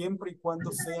 siempre y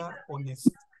cuando sea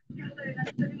honesta.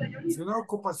 Si una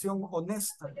ocupación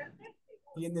honesta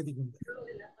tiene dignidad.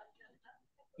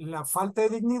 La falta de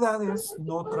dignidad es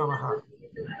no trabajar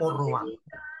o robar.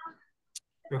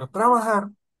 Pero trabajar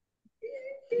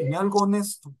en algo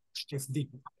honesto es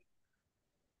digno.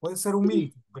 Puede ser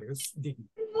humilde, pero es digno.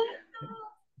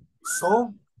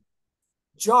 So,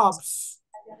 jobs,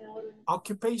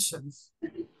 occupations,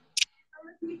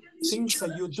 things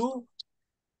that you do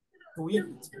to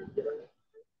eat.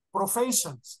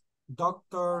 Professions,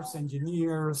 doctors,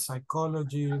 engineers,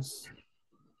 psychologists,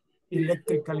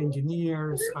 electrical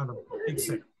engineers, I don't know,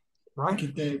 etc. Right?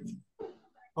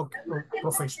 Okay,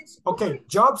 professions. Okay,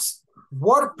 jobs,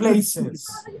 workplaces,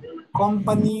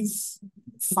 companies,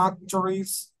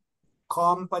 factories,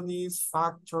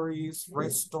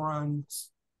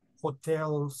 restaurants,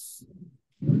 hotels,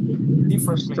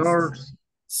 different places.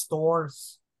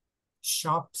 Stores,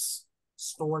 shops,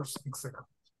 stores, etc.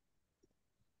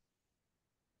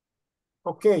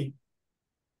 Okay,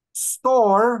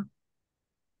 store,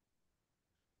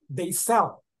 they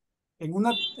sell. En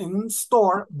un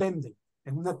store venden,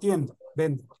 en una tienda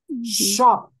venden.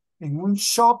 Shop, en un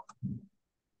shop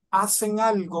hacen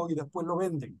algo y después lo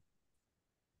venden.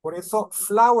 Por eso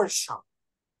flower shop.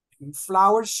 En un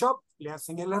flower shop le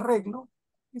hacen el arreglo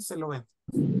y se lo venden.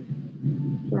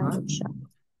 Flower shop.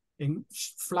 En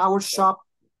flower shop,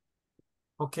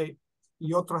 ok,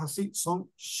 y otros así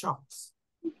son shops.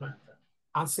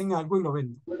 Hacen algo y lo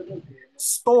venden.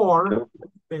 Store,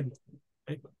 venden.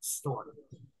 Store.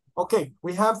 Okay,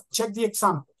 we have checked the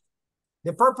example.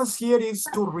 The purpose here is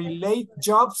to relate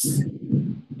jobs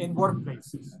and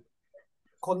workplaces.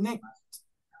 Connect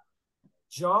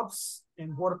jobs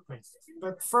and workplaces.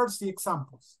 But first, the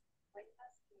examples.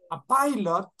 A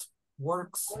pilot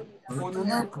works on an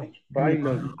airplane. A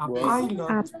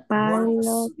pilot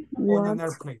works on an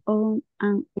airplane. On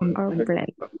an airplane.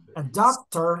 A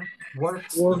doctor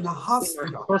works in a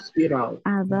hospital.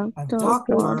 A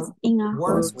doctor works in a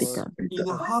hospital. In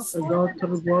a hospital. Doctor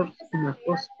works in a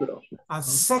hospital. A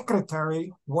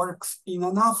secretary works in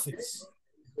an office.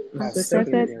 A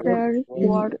secretary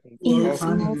works in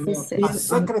an office. A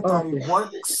secretary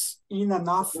works in an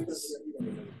office.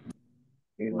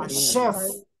 A chef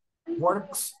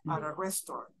works at a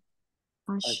restaurant.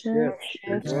 A chef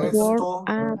works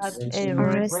at a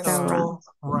restaurant.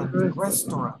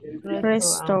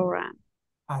 Restaurant.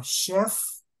 A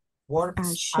chef works A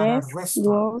at a chef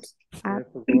restaurant. works at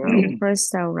a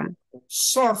restaurant.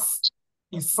 Chef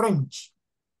is French.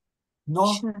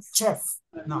 No Chef. chef.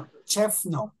 No, chef,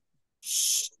 no.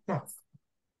 Chef.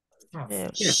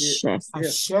 Chef. A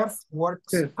chef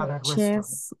works at a restaurant.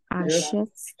 A chef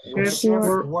A chef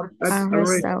works at a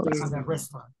restaurant. at a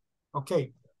restaurant.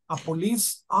 Okay. A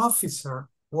police officer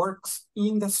works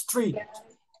in the street.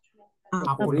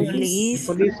 A police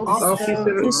officer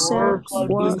works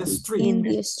in the street. In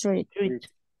the street.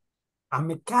 A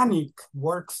mechanic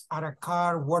works at a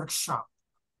car workshop.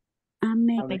 A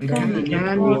mechanic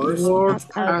Works works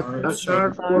at a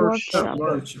car workshop.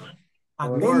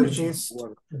 A dentist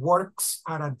works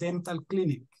at a dental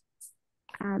clinic.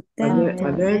 A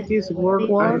A dentist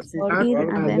works at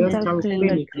a dental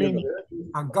clinic.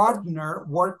 A gardener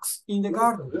works in the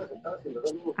garden.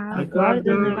 A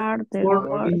gardener gardener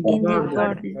works in the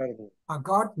garden. A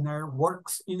gardener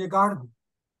works in the garden.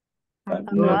 A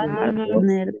gardener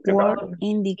works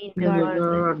in the garden.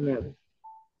 Gardener.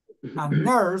 A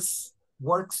nurse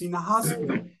works in a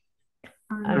hospital.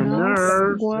 A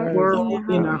nurse works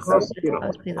in a hospital.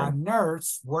 A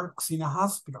nurse works in a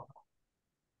hospital.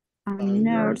 A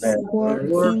nurse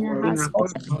works in a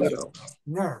hospital.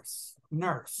 Nurse.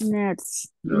 Nurse.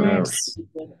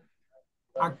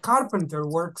 A carpenter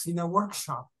works in a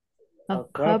workshop. A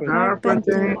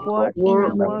carpenter works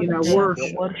in a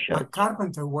workshop. A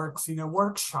carpenter works in a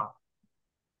workshop.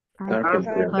 A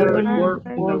Carpenter works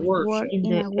in a works workshop. in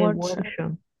a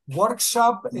workshop.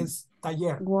 Workshop es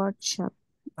taller. Workshop.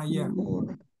 Taller.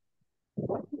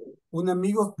 Un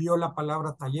amigo vio la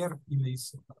palabra taller y me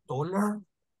dice, taller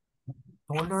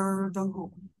than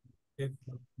who?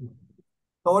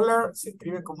 Taller se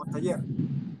escribe como taller.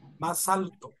 Más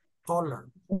alto, taller.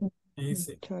 Y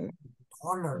dice, taller.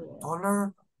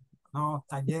 No,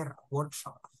 taller,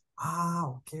 workshop. Ah,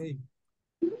 okay.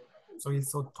 So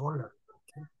it's so taller.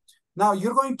 Okay. Now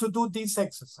you're going to do this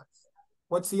exercise.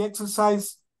 What's the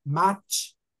exercise?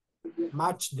 Match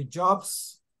the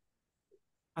jobs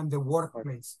and the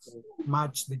workplaces.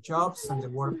 Match the jobs and the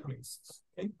workplaces.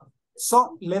 Okay.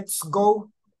 So let's go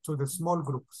to the small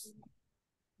groups.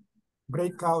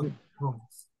 Breakout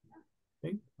rooms.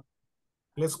 Okay.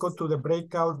 Let's go to the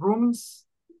breakout rooms.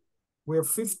 We have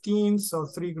 15, so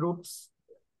 3 groups.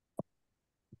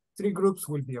 3 groups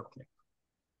will be okay.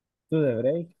 To the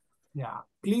break. Yeah,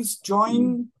 please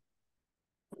join.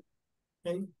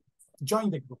 Okay, join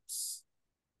the groups.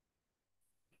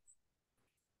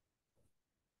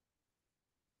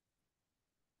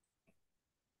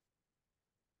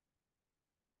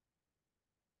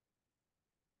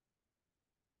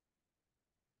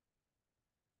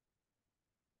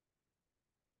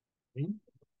 Okay.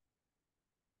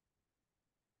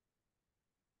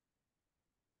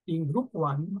 In group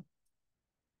 1,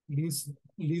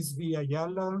 Lisby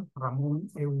Ayala, Ramón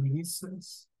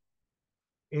Ulises,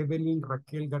 Evelyn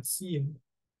Raquel García.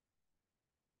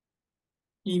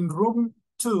 In room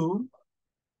 2,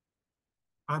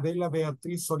 Adela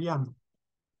Beatriz Soriano.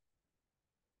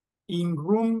 In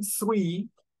room 3,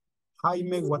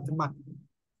 Jaime Guatemala.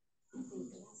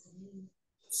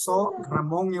 So,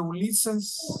 Ramón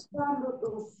Ulises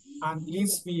and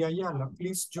Lisby Ayala,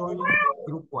 please join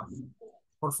group 1.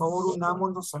 Por favor,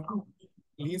 unámonos al grupo.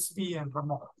 Lisby and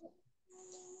Ramón.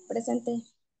 Presente.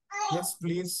 Yes,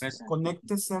 please,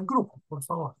 conéctese al grupo, por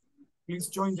favor. Please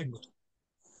join the group.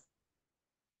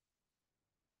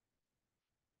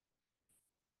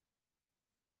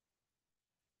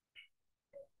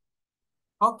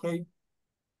 Okay.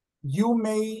 You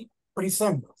may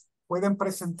present. Pueden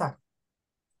presentar.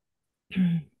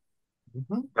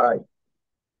 Hi,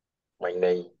 my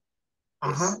name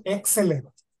Ajá, is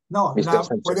excelente. No, Mr.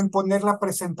 Sanchez. pueden poner la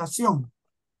presentación.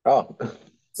 Oh,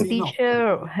 Sí, no.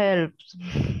 Teacher helps.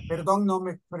 Perdón, no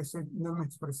me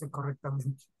expresé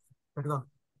correctamente. Perdón.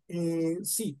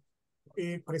 Sí,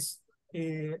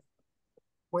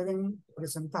 pueden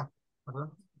presentar, ¿verdad?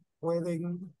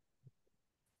 Pueden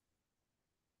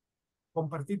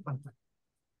compartir pantalla.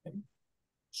 Okay.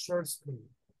 Share screen.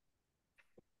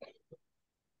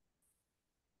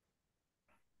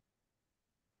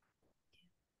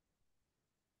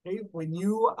 Okay, when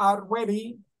you are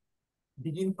ready,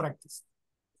 begin practice.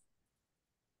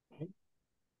 Okay.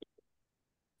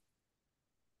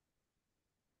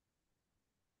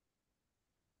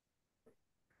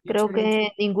 Creo Teacher,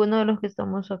 que ninguno de los que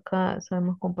estamos acá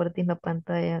sabemos compartir la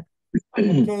pantalla.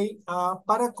 Ok,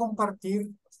 para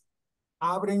compartir,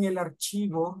 abren el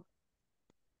archivo.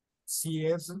 Si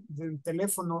es del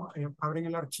teléfono, abren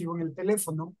el archivo en el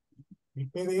teléfono,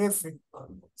 el PDF.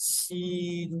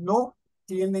 Si no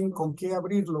tienen con qué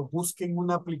abrirlo, busquen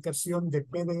una aplicación de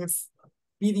PDF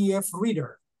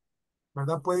Reader,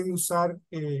 ¿verdad? Pueden usar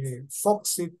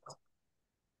Foxit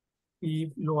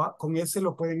y con ese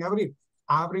lo pueden abrir.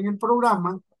 Abren el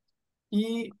programa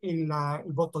y en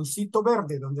el botoncito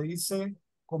verde donde dice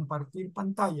compartir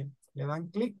pantalla, le dan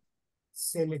clic,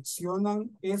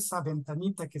 seleccionan esa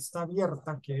ventanita que está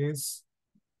abierta, que es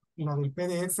la del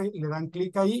PDF, le dan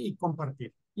clic ahí y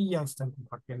compartir. Y ya están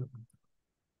compartiendo pantalla.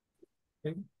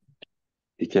 ¿Okay?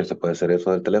 ¿y quién se puede hacer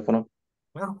eso del teléfono?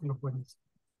 Claro que lo pueden hacer.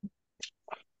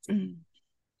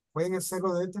 Pueden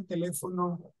hacerlo de este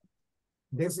teléfono,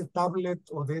 de ese tablet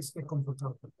o de este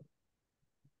computador.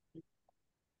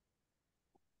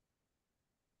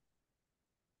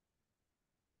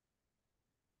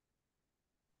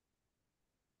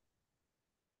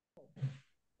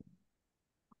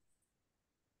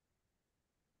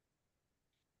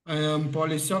 I am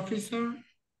police officer.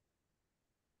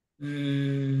 I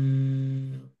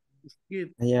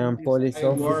am police I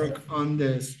officer. work on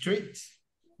the streets.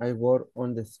 I work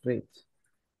on the street.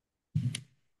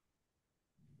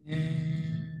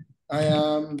 I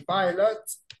am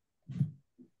pilot.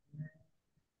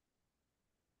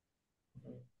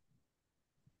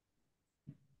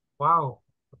 Wow.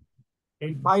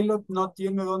 El pilot no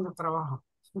tiene dónde trabajar.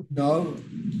 No.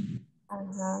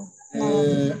 Ajá.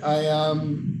 I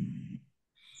am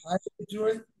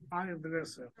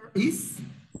Hairdresser. is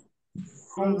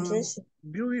Hairdresser.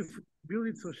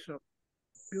 Beautiful shop.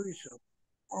 Beauty shop.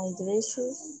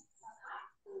 Hairdresser.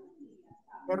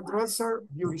 Hairdresser,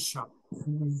 beauty shop.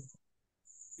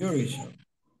 beauty shop.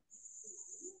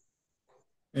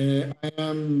 I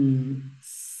am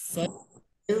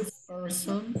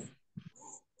salesperson.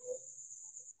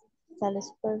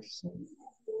 Salesperson.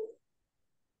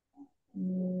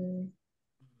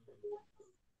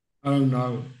 I don't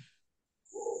know.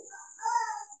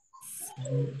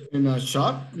 In a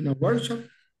shop, in a workshop.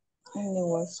 In the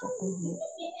workshop.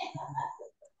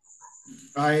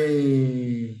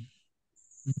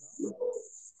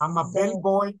 I'm a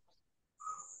bellboy. I'm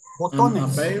Botones. a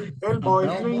Bellboy.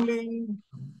 bellboy. Ring, ring.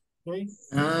 Okay.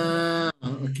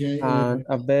 Okay. And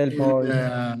a bellboy.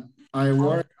 I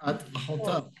work at a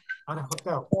hotel. At a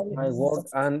hotel. I work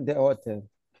at the hotel.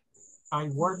 I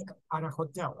work at a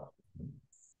hotel.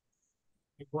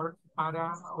 I work at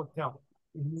a hotel.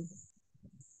 Mhm.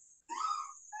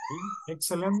 Okay,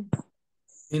 excellent.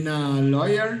 In a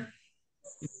lawyer.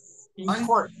 In Ay.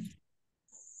 court.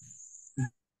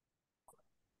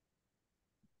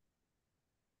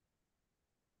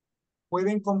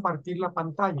 Pueden compartir la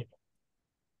pantalla.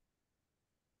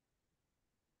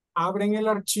 Abren el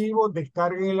archivo,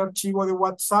 descarguen el archivo de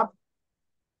WhatsApp.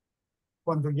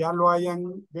 Cuando ya lo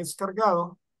hayan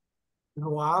descargado,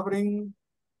 lo abren,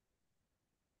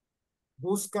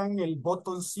 buscan el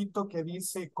botoncito que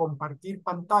dice compartir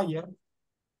pantalla,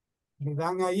 le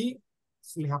dan ahí,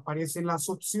 les aparecen las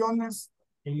opciones,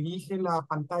 elige la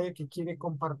pantalla que quiere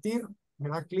compartir, le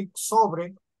da clic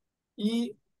sobre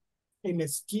y en la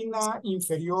esquina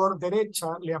inferior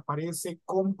derecha le aparece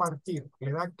compartir.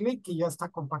 Le da clic y ya está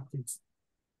compartido.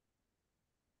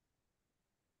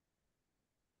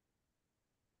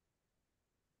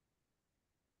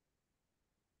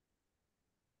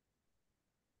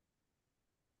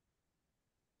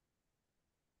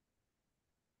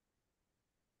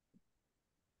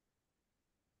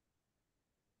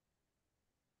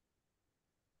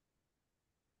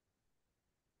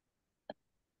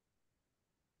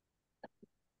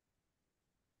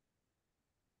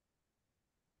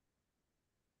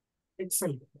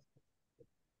 Excelente.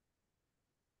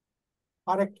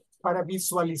 Para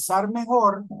visualizar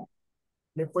mejor,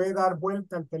 le puede dar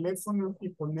vuelta al teléfono y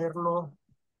ponerlo,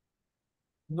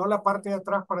 no la parte de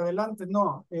atrás para adelante,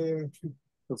 no,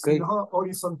 sino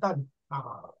horizontal.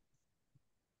 Ah,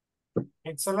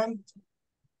 excelente.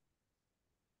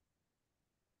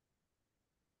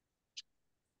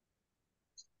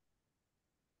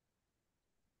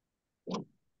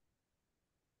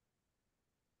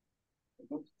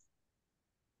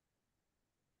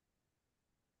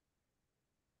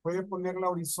 Puede ponerla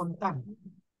horizontal,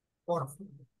 por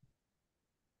favor.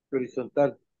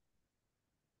 Horizontal.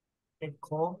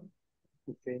 Echo.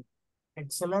 Okay.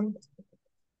 Excellent.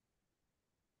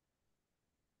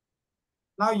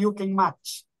 Now you can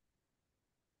match.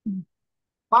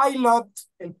 Pilot,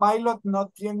 el pilot no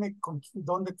tiene con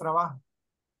dónde trabaja.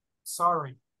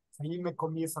 Sorry, ahí me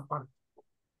comí esa parte.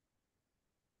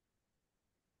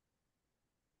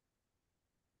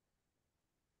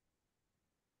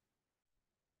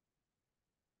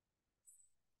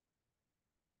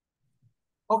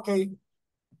 Okay.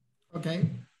 Okay.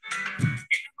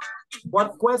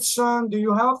 What question do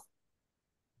you have?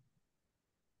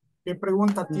 ¿Qué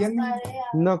pregunta tienen?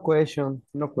 No question.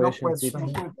 No No question.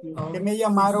 question. teacher. ¿Qué me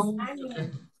llamaron?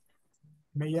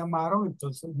 Me llamaron,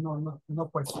 entonces no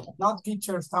question. No,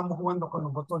 teacher, estamos jugando con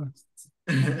los botones.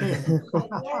 Okay.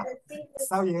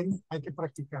 Está bien, hay que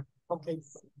practicar. Ok.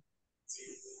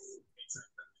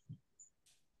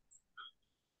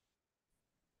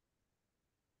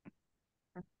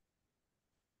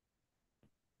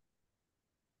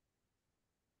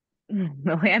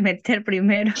 Me voy a meter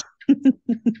primero.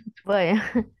 Vaya.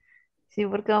 Sí,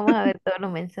 porque vamos a ver todos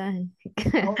los mensajes.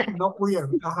 No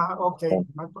pudieron. Ajá, ok,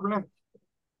 no hay problema.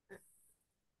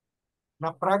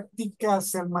 La práctica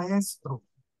hacia el maestro.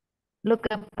 Lo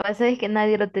que pasa es que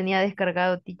nadie lo tenía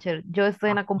descargado, teacher. Yo estoy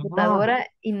en la Ah, computadora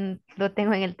y lo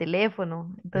tengo en el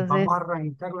teléfono. les Entonces, vamos a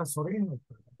arrancar las orejas.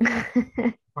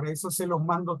 Por eso se los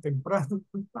mando temprano.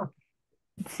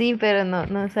 sí, pero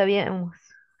no sabíamos.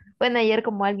 Bueno, ayer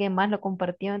como alguien más lo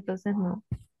compartió, entonces no.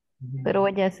 Pero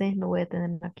ya sé, lo voy a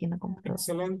tener aquí en la computadora.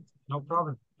 Excelente, no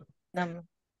problem. Dame.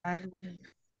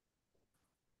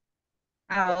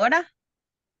 Ahora,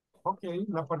 Ok,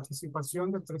 la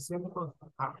participación de 300.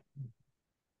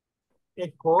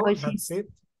 Echo, Hoy sí. that's it.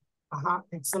 Ajá,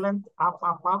 excelente.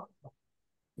 Up.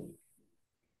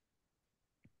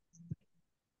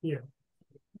 Here.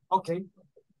 Ok.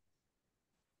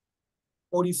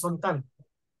 Horizontal.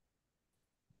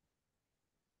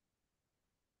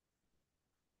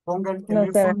 Ponga el no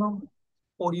sé, teléfono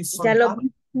ya lo horizontal.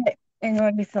 puse en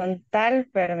horizontal,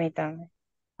 permítame.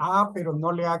 Pero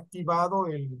no le ha activado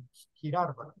el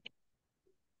girar, ¿verdad?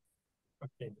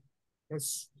 Ok.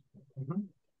 Ujú.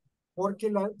 Porque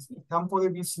el campo de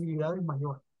visibilidad es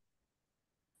mayor.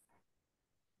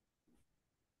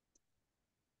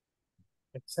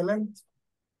 Excelente.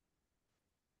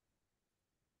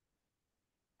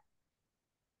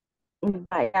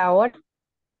 Vaya, ahora,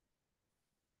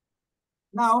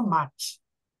 Now match.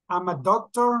 I'm a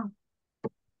doctor.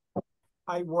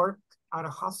 I work at a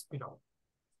hospital.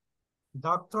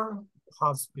 Doctor,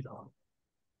 hospital.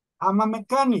 I'm a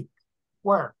mechanic.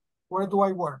 Where? Where do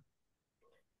I work?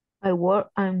 I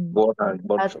work at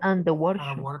Workshop. and the At a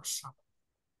workshop. workshop.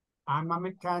 I'm a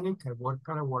mechanic. I work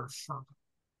at a workshop.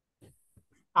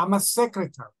 I'm a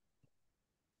secretary.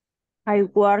 I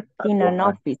work in an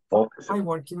office. I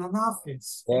work in an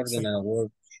office.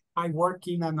 Excellent. I work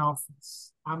in an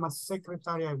office. I'm a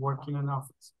secretary. I work in an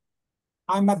office.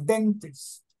 I'm a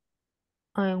dentist.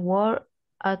 I work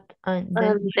at a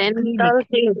Dental clinic.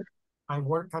 clinic. I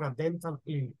work at a dental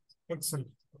clinic.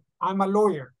 Excellent. I'm a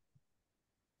lawyer.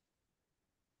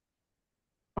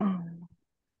 I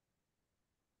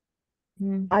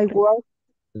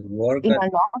work in at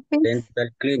an office. dental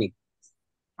clinic.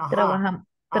 Ajá. I'm a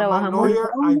Trabajamos,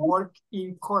 lawyer. I work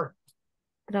in court.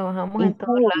 trabajamos en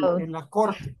todos lados. En la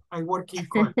corte. I work in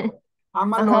court.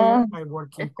 I'm a lawyer. I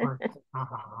work in court.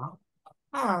 Ajá.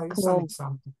 Ah, it's an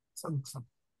example. It's an example.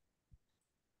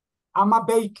 I'm a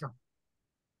baker.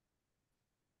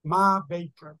 Ma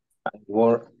baker. I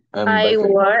work I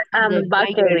work at The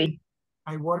bakery.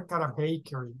 I work at a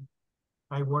bakery.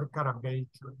 I work at a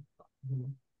bakery.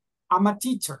 I'm a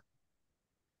teacher.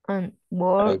 And I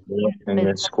work work in in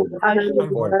a a school. I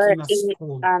work work in a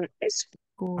school. in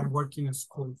school. I work in a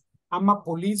school. I'm a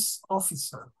police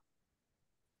officer.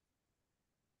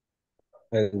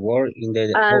 I work in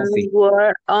the and office.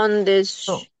 work on the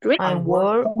street. I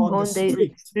work on the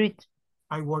street.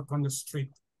 I work on the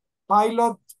street.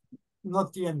 Pilot, no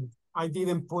tiene. I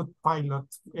didn't put pilot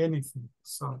anything.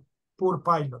 So, poor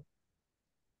pilot.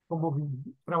 Como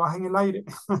trabaja en el aire.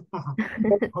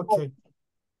 Okay.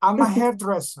 I'm a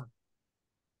hairdresser.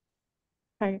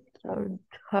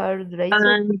 Hairdresser.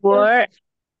 And work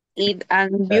in a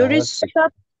beauty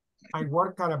shop. I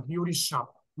work at a beauty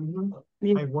shop.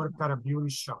 I work at a beauty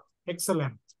shop.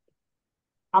 Excellent.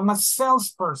 I'm a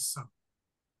salesperson.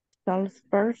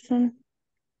 Salesperson.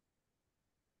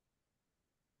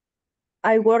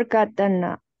 I work at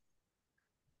a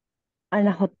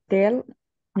hotel.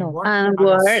 No. And at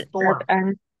work a store.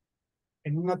 at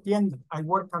En una tienda. I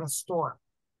work at a store.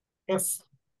 F.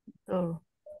 F.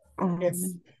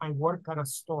 I work at a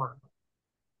store.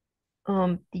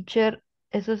 Teacher,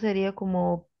 eso sería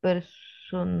como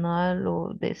personal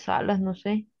o de salas, no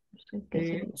sé. No sé qué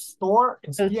sería. Store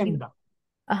es tienda.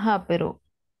 Ajá, pero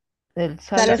el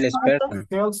salesperson.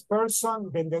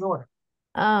 Salesperson, vendedor.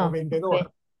 O vendedor.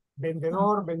 Ok.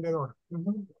 Vendedor, vendedor.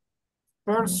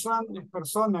 Person es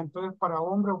persona, entonces para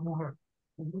hombre o mujer.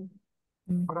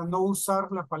 Para no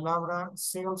usar la palabra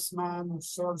salesman o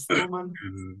saleswoman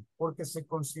porque se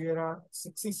considera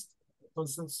sexista.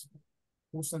 Entonces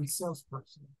usan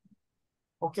salesperson.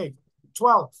 Ok,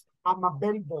 12. I'm a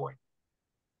bellboy.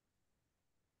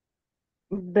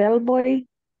 Bellboy.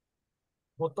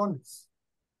 Botones.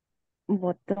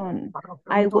 Button. Para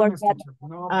I work botones, at teacher.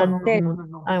 No, And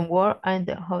I work at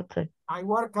the hotel. I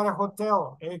work at a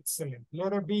hotel. Excellent.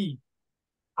 Letter B.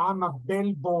 I'm a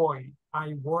bellboy.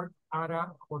 I work at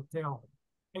a hotel.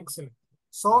 Excellent.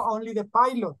 So only the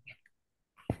pilot.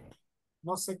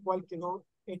 No sé cuál quedó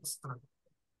extra.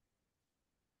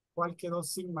 ¿Cuál quedó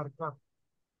sin marcar?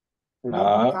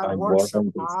 I work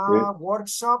on the street.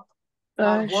 Workshop.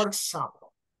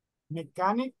 Workshop.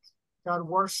 Mechanic, car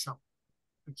workshop.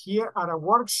 Here at a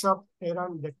workshop era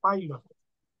the pilot.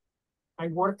 I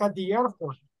work at the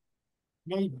airport.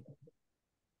 Maybe.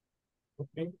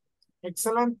 Okay.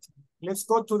 Excellent. Let's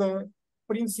go to the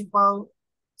principal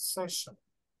session,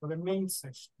 to the main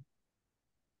session.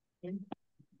 Okay.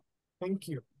 Thank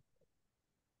you.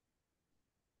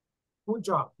 Good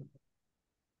job.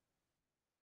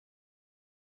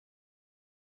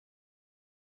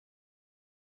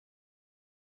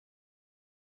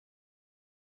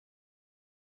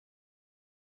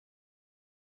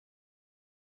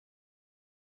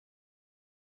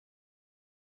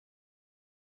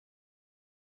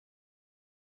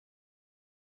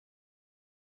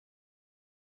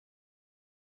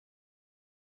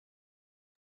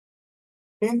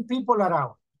 Ten people are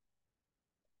out.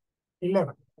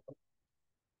 11.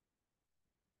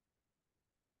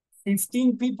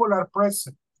 15 people are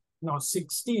present. No,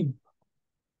 16.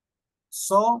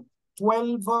 So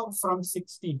 12 from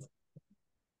 16.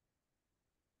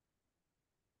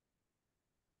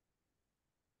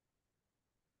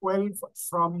 12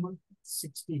 from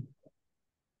 16.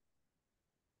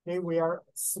 Okay, we are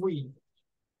 13.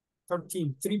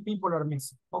 3 people are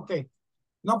missing. Okay,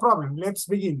 no problem. Let's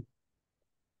begin.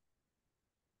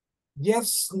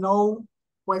 Yes, no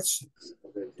questions.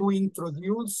 To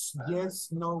introduce, yes,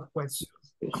 no questions.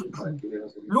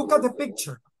 Look at the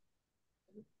picture.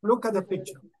 Look at the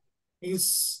picture.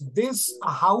 Is this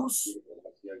a house?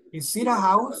 Is it a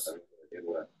house?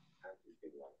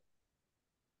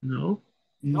 No.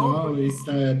 No, it's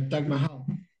a Taj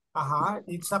Mahal.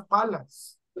 It's a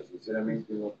palace.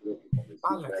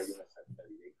 Palace.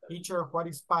 Teacher, what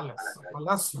is palace?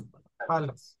 Palacio.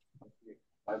 Palace.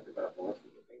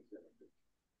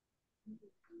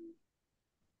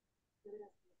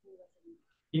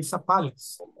 It's a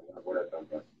palace.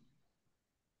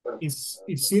 Is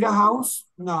it a house?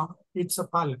 No, it's a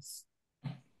palace.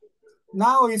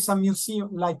 Now it's a museum,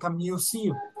 like a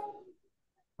museum,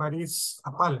 but it's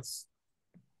a palace.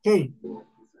 Okay.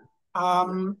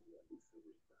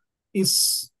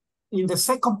 Is in the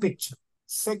second picture.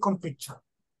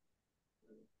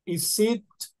 Is it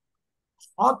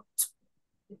hot?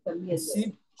 Is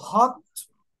it hot?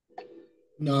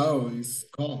 No, it's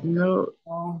cold. No,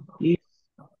 Oh, it's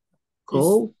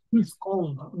cold. it's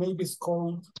cold. Maybe it's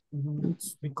cold.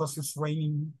 It's because it's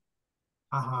raining.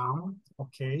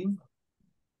 Okay.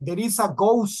 There is a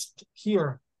ghost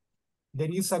here.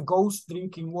 There is a ghost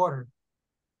drinking water.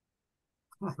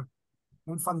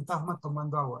 Un fantasma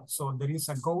tomando agua. So there is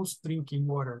a ghost drinking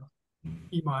water.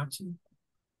 Imagine.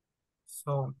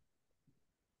 So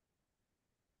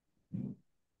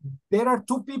there are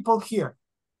two people here.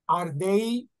 Are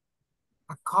they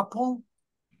a couple?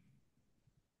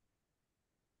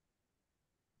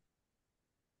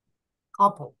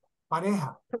 Couple,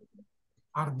 pareja.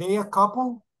 Are they a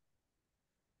couple?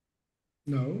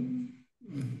 No.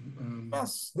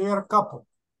 Yes, they are a couple.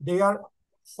 They are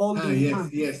holding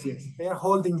hands. Yes. They are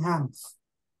holding hands.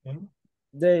 Okay?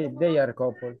 They are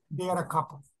couple. They are a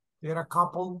couple. They are a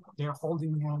couple. They are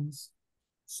holding hands.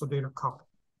 So they're a couple.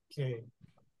 Okay.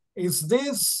 Is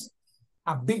this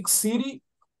a big city?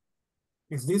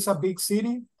 Is this a big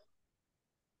city?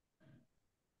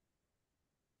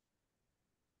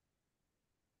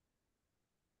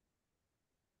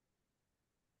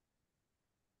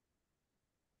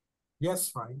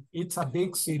 Yes, right. It's a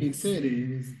big city. Big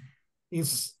city.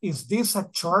 Is this a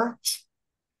church?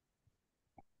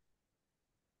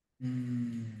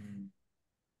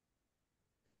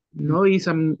 No, it's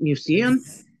a museum.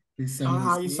 It's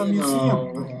a museum.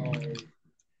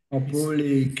 A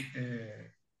public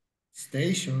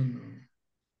station.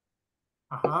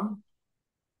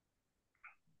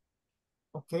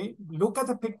 Okay, look at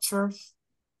the pictures.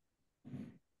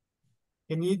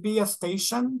 Can it be a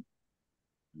station?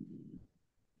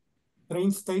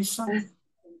 Train station?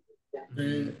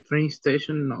 Train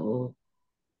station, no.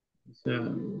 It's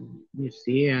a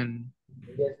museum.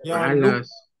 Yeah,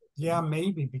 Palace. yeah,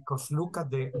 maybe, because look at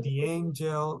the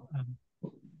angel. And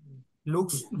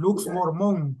looks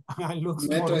Mormon. Looks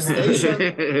Metro Mormon.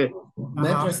 station.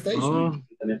 Metro station.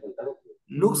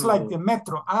 Looks like the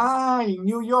metro. In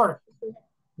New York.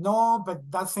 No, but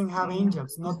doesn't have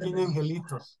angels. No tiene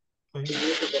angelitos.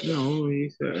 Okay. No,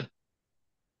 it's a...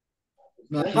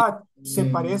 But se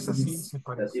parece, sí, se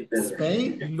parece.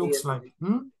 Spain. It looks like.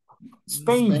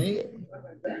 Spain.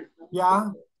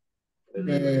 Yeah.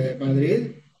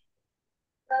 Madrid.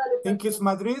 Think it's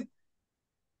Madrid?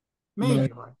 Maybe,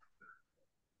 right?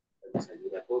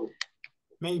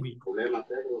 Maybe.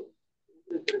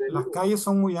 Las calles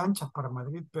son muy anchas para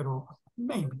Madrid, pero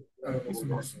maybe. It's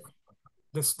possible.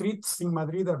 The streets in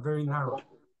Madrid are very narrow.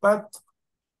 But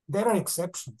there are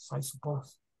exceptions, I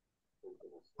suppose.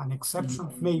 An exception,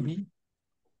 maybe.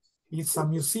 It's a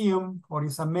museum, or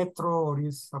it's a metro, or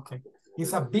it's, okay.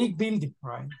 It's a big building,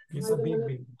 right? It's a big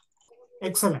building.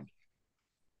 Excellent.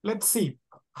 Let's see.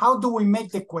 How do we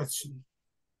make the question?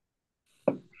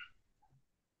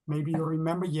 Maybe you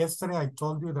remember yesterday I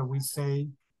told you that we say,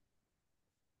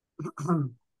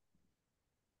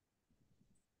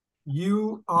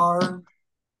 you are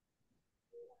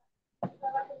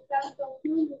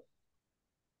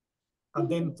a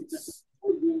dentist.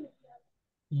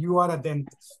 You are a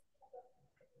dentist.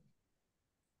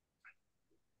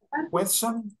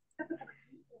 Question?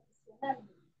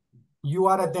 You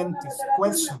are a dentist.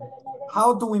 Question.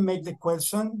 How do we make the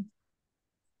question?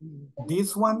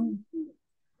 This one,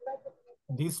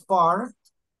 this part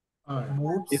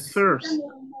moves It's first.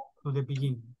 to the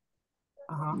beginning.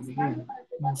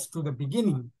 Moves to the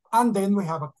beginning. And then we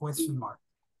have a question mark.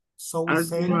 So we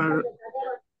say,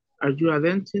 are you a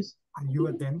dentist? Are you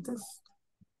a dentist?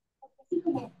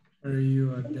 Are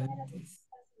you a dentist?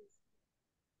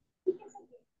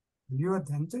 Are you a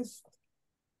dentist?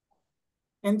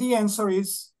 And the answer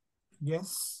is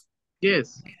yes.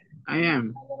 Yes, I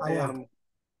am. I am.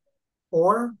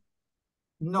 Or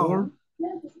no, Or,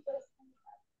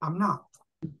 I'm not.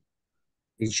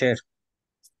 Teacher,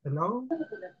 Hello?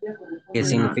 ¿qué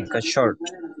significa short?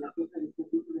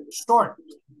 Short,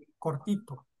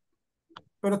 cortito,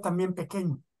 pero también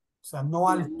pequeño, o sea, no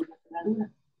alto.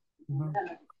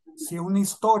 Si es una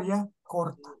historia,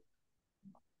 corta.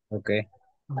 Okay.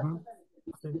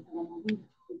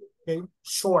 Okay.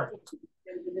 Short.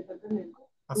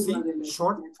 Así,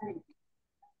 short.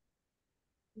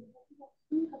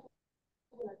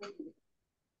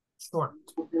 Short,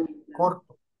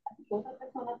 corto.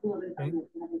 Okay.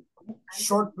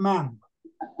 short man.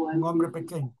 Un hombre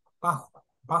pequeño,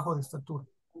 bajo de estatura.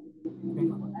 Okay.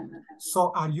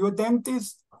 So, are you a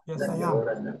dentist? Yes, I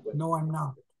am. No, I'm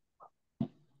not.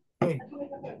 Okay.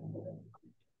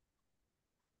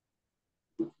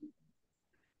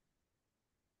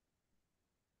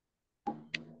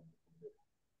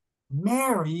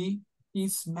 Mary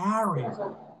is married.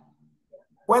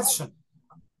 Question.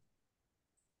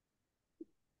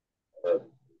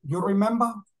 You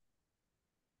remember?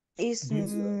 Is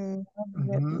This?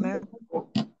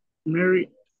 Mary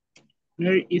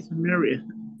is married.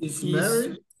 Is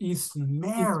married? Is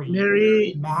Mary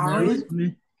Mary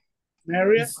married?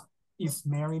 Mary Is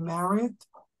Mary married?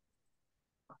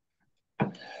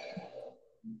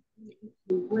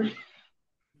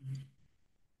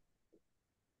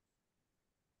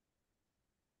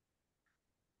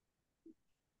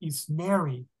 Is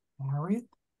Mary married?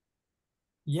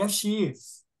 Yes, she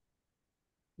is.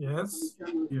 Yes.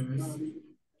 Yes.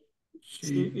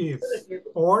 She is.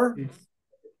 Or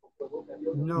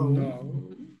no,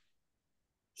 No.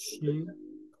 she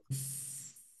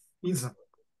isn't.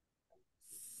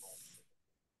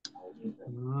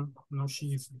 No,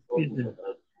 she isn't.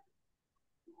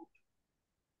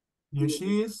 Yes,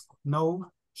 she is.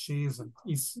 No, she isn't.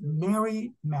 Is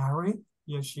Mary married?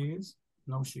 Yes, she is.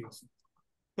 No, she isn't.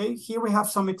 Okay, here we have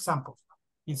some examples.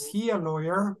 Is he a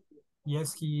lawyer?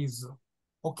 Yes, he is.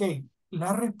 Ok,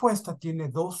 la respuesta tiene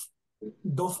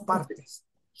dos partes.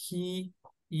 He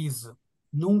is.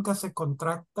 Nunca se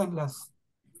contractan las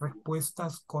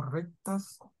respuestas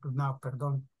correctas. No,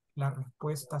 perdón. Las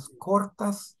respuestas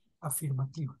cortas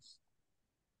afirmativas.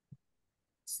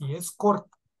 Si es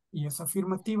corta y es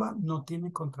afirmativa, no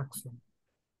tiene contracción.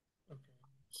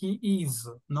 He is,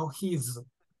 no his.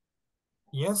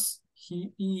 Yes,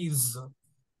 he is.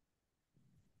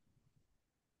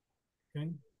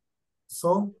 Okay.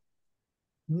 So,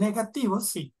 negativo,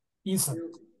 sí. Isn't.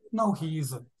 No, he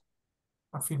isn't.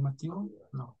 Afirmativo,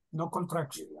 no. No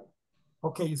contraction.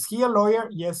 Okay, is he a lawyer?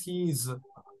 Yes, he is.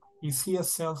 Is he a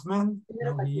salesman?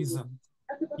 No, he isn't.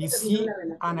 Is he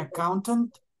an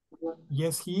accountant?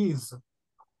 Yes, he is.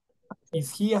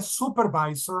 Is he a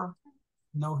supervisor?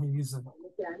 No, he isn't.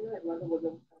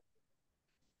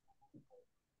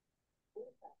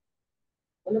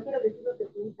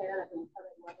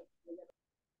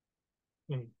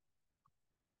 Okay.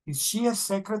 Is she a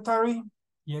secretary?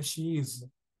 Yes, she is.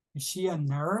 Is she a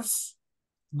nurse?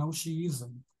 No, she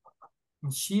isn't.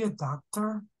 Is she a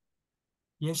doctor?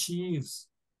 Yes, she is.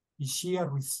 Is she a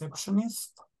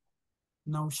receptionist?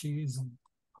 No, she isn't.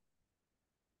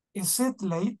 Is it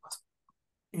late?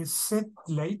 Is it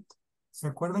late? ¿Se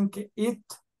acuerdan que it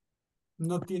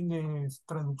no tiene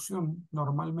traducción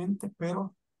normalmente,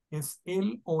 pero es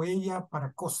él o ella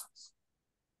para cosas?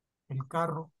 El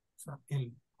carro, o sea,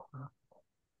 él.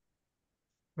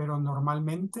 Pero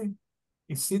normalmente,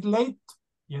 is it late?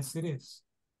 Yes, it is.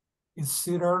 Is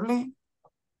it early?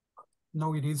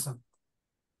 No, it isn't.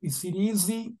 Is it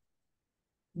easy?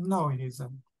 No, it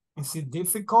isn't. Is it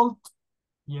difficult?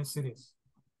 Yes, it is.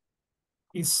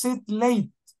 Is it late?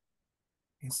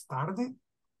 ¿Es tarde?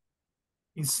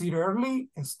 Is it early?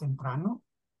 ¿Es temprano?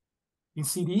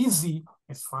 Is it easy?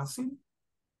 ¿Es fácil?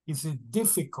 Is it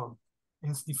difficult?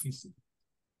 ¿Es difícil?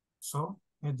 So,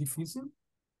 ¿es difícil?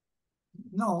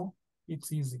 No,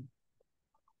 it's easy.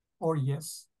 Or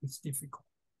yes, it's difficult.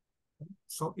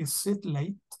 So, is it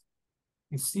late?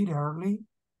 Is it early?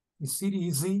 Is it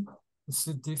easy? Is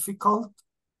it difficult?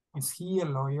 Is he a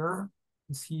lawyer?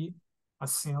 Is he a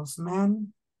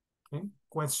salesman? Okay,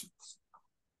 questions.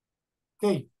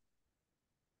 Okay.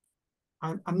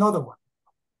 And another one.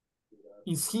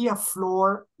 Is he a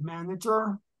floor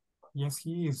manager? Yes,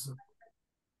 he is.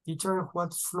 Teacher,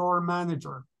 what's floor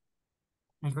manager?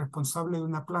 El responsable de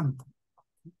una planta.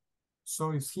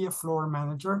 So, is he a floor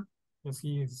manager? Yes,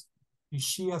 he is. Is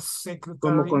she a secretary?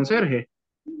 Como conserje.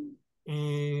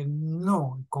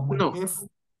 No, como No.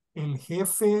 el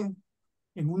jefe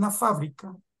en una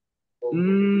fábrica,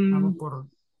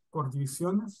 por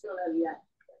divisiones,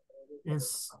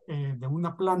 es de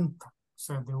una planta, o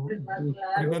sea, de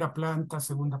primera planta,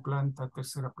 segunda planta,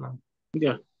 tercera planta.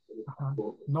 Ya. Ajá.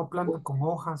 No planta con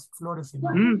hojas, flores, sino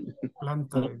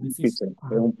planta de Un edificio. piso,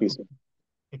 es un piso.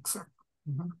 Exacto.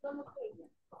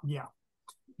 Yeah.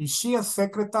 Is she a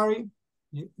secretary?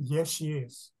 Yes, she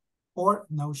is. Or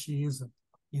no, she isn't.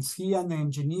 Is he an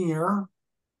engineer?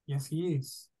 Yes, he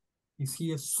is. Is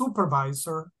he a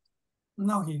supervisor?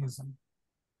 No, he isn't.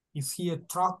 Is he a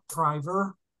truck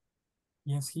driver?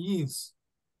 Yes, he is.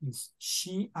 Is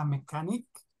she a mechanic?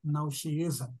 No, she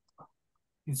isn't.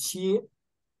 Is she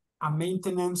a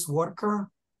maintenance worker?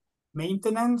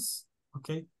 Maintenance?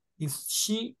 Okay. Is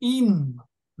she in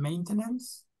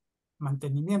maintenance?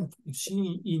 Mantenimiento. Is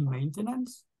she in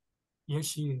maintenance? Yes,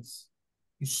 she is.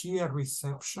 Is she a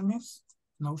receptionist?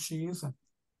 No, she isn't.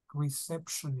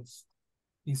 Receptionist.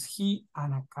 Is he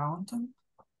an accountant?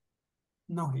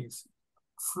 No, he isn't.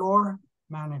 Floor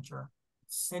manager,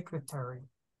 secretary,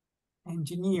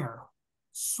 engineer,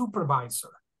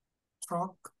 supervisor,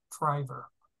 truck driver,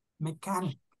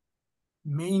 mechanic,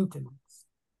 maintenance,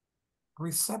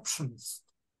 receptionist,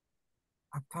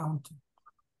 accountant.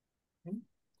 Okay?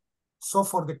 So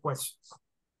for the questions.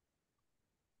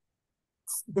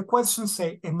 The questions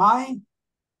say, am I?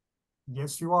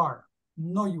 Yes, you are.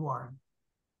 No, you aren't.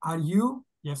 Are you?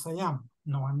 Yes, I am.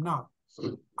 No, I'm not.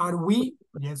 Are we?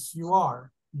 Yes, you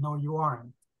are. No, you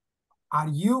aren't. Are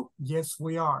you? Yes,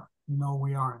 we are. No,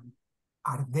 we aren't.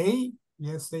 Are they?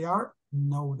 Yes, they are.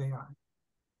 No, they aren't.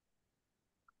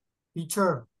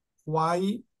 Teacher,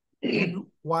 why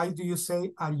do you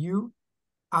say are you?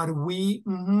 Are we?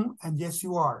 And yes,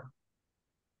 you are.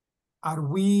 Are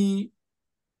we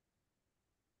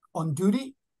on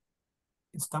duty?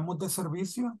 ¿Estamos de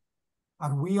servicio?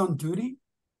 Are we on duty?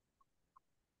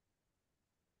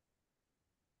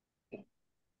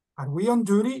 Are we on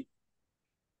duty?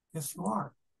 Yes, you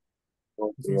are.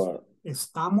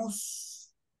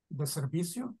 ¿Estamos de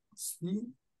servicio?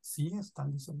 Sí, sí,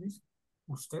 están de servicio.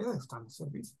 Ustedes están de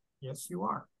servicio. Yes, you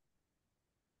are.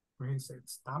 Dice,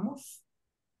 ¿estamos?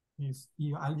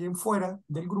 Y alguien fuera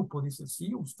del grupo dice,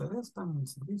 sí, ustedes están en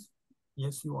servicio.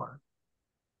 Yes, you are.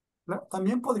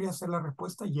 También podría ser la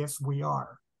respuesta, yes, we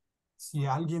are. Si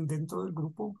alguien dentro del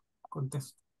grupo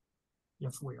contesta,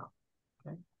 yes, we are.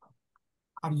 Okay.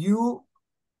 Are you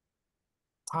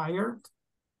tired?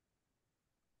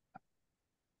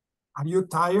 Are you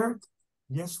tired?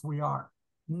 Yes, we are.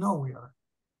 No, we are.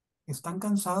 ¿Están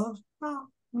cansados?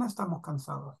 No, no estamos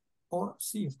cansados. O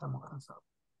sí estamos cansados.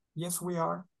 Yes, we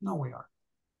are. No, we are.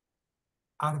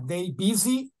 Are they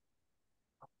busy?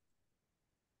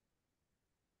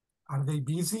 Are they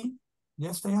busy?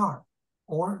 Yes, they are.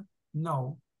 Or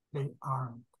no, they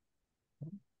aren't.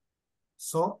 Okay.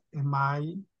 So, am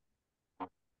I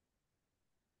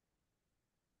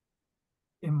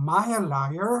a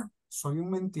liar? ¿Soy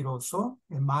un mentiroso?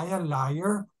 Am I a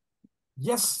liar?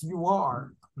 Yes, you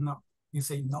are. No. You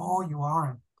say, no, you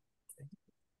aren't. Okay.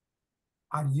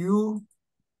 Are you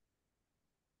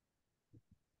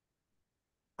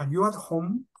at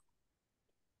home?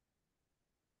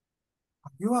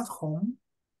 Are you at home?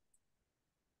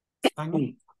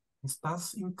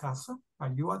 ¿Estás en casa?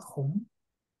 Are you at home?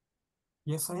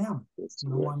 Yes, I am.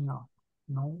 No, I'm not.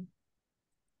 No,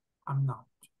 I'm not.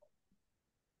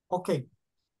 Okay,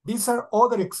 these are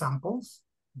other examples,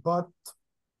 but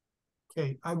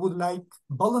okay, I would like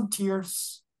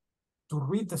volunteers to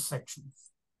read the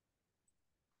sections.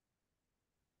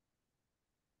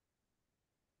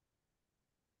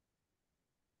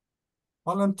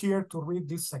 Volunteer to read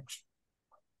this section.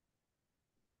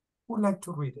 Who would like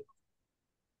to read it?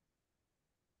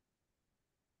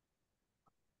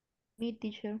 Me,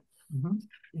 teacher.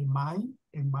 Am I?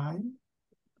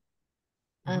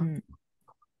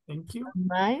 Thank you.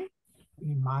 Am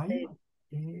I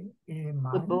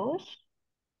the boss?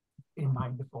 Am I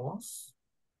the boss?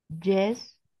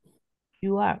 Yes,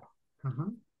 you are.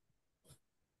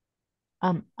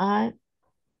 Am I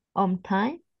on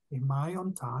time? Am I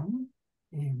on time?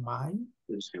 Am I?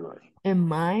 Yes, you are.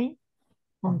 Am I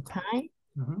on time?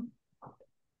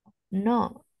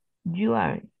 No, you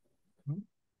aren't.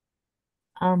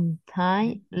 Am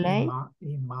I late?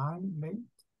 Am I late?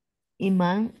 Am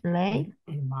I late?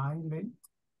 Am I late?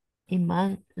 Am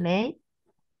I late?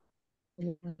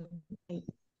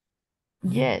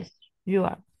 Yes, you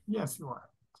are. Yes, you are.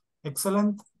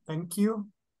 Excellent. Thank you.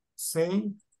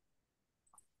 Say,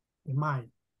 am I?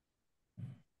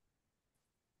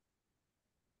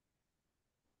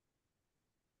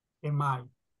 Am I?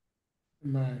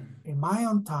 Am I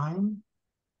on time?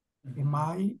 Am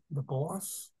I the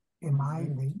boss? Am I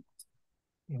late?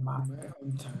 Am I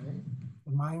on time?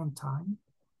 Am I on time?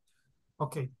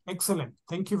 Okay, excellent.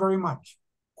 Thank you very much.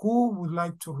 Who would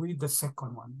like to read the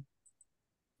second one?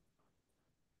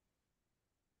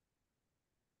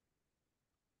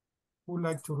 Who would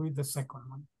like to read the second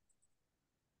one?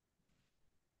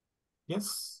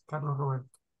 Yes, Carlos Roberto.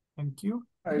 Thank you.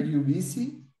 Are you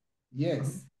busy?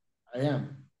 Yes, I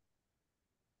am.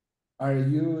 Are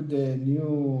you the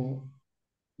new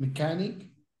mechanic?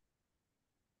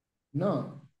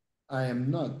 No, I am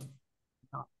not.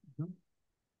 No.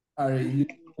 Are you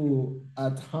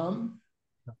at home?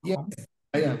 Yes,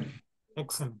 I am.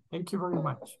 Excellent. Thank you very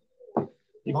much.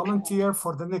 Volunteer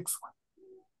for the next one.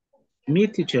 Me,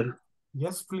 teacher.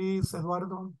 Yes, please,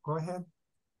 Eduardo, go ahead.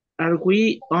 Are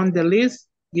we on the list?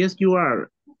 Yes, you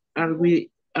are. Are we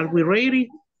ready?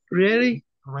 Ready?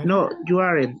 Ready? No, you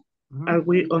aren't. Mhm. Are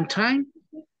we on time?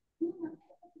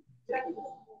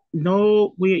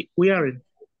 No, we aren't.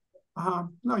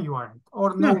 No, you aren't.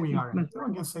 Or No, no, we aren't. no.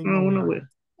 I can say No, no, we no, we aren't.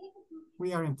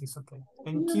 We aren't is okay.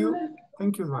 Thank you.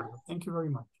 Thank you, Eduardo. Thank you very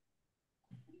much.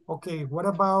 Okay, what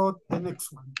about the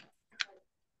next one?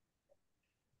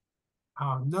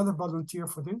 Another volunteer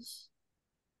for this?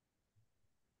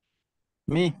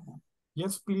 Me.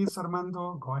 Yes, please,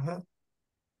 Armando, go ahead.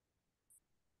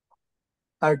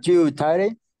 Are you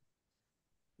tired?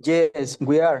 Yes,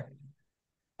 we are.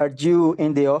 Are you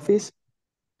in the office?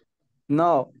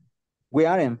 No, we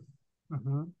aren't.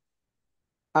 Mhm.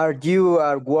 Are you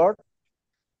at work?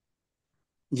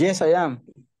 Yes, I am.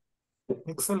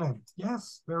 Excellent.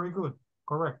 Yes, very good.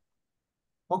 Correct.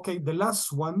 Okay, the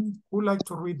last one. Who like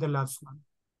to read the last one?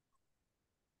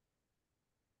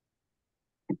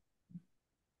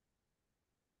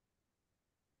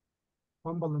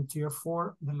 One volunteer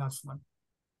for the last one.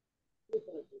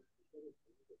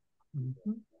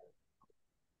 Mhm.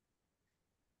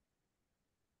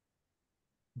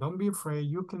 Don't be afraid,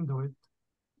 you can do it.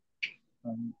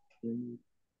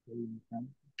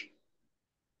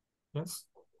 Yes?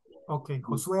 Okay,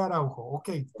 Josué Araujo.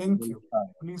 Okay, thank you.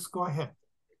 Please go ahead.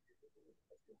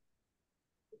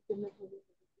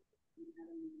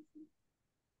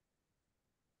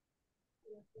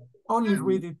 Only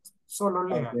read it, solo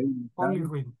lea. Only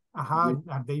read it.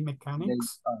 Are they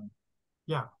mechanics?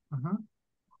 Yeah.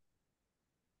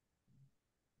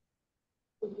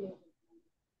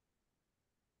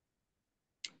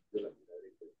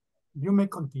 You may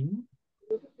continue.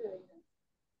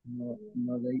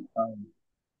 No, they aren't.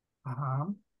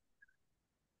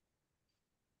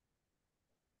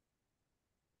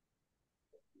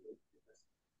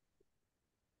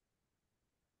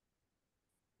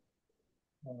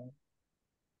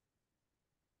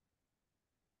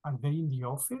 Are they in the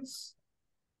office?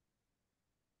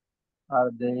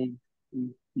 Are they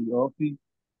in the office?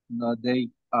 No, they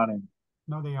aren't.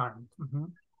 No, they aren't.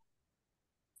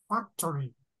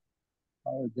 Factory.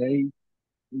 Are they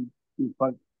in the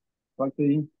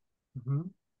factory?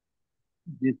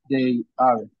 Yes, they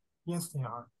are. Yes, they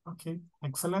are. Okay,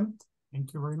 excellent.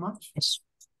 Thank you very much.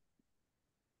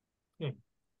 Okay,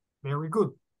 very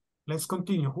good. Let's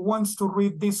continue. Who wants to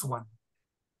read this one?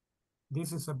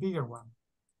 This is a bigger one.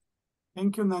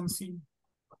 Thank you, Nancy.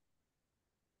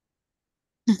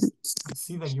 I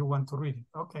see that you want to read it.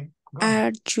 Okay. Go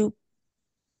ahead. Are you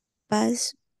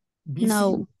busy? Busy?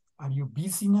 No. Are you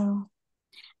busy now?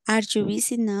 Are you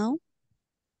busy now?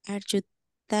 Are you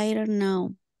tired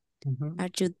now? Are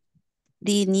you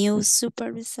the new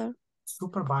supervisor?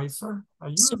 Supervisor? Are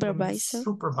you Supervisor? the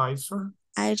supervisor?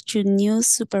 Are you new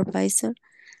supervisor?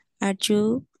 Are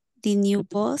you the new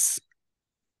boss?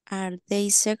 Are they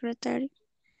secretary?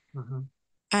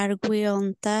 Are we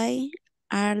on time?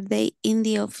 Are they in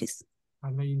the office?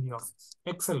 Are they in the office?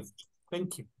 Excellent.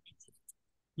 Thank you.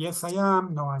 Yes, I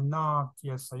am. No, I'm not.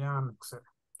 Yes, I am, etc.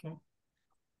 Okay.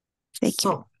 Thank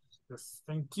you. Yes,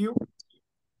 thank you.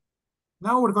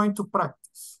 Now we're going to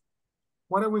practice.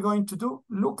 What are we going to do?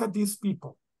 Look at these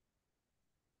people.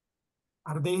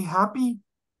 Are they happy?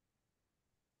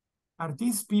 Are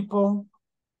these people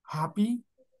happy?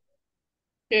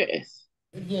 Yes.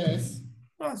 Yes.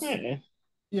 Yes. Yes.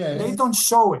 Yes. They don't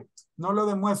show it. No lo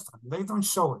demuestran. They don't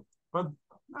show it. But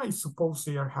I suppose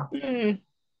they are happy.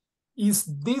 Is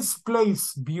this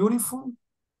place beautiful?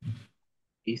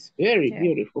 It's very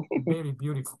beautiful. Very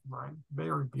beautiful, right?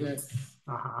 Very beautiful.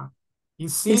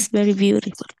 Yes. Is It's it? very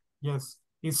beautiful. Yes.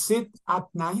 Is it at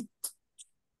night?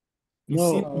 Is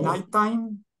No. it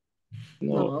nighttime?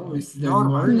 No, it's the No, right?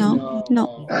 morning.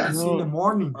 No. It's in the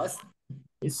morning.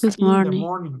 It's Good in the morning.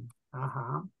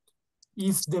 morning.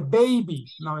 Is the baby,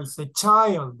 no, it's the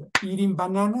child eating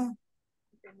banana?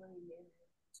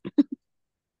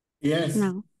 Yes.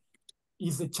 No.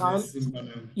 Is the child Yes, in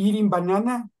banana. eating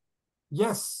banana?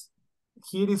 Yes.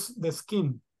 Here is the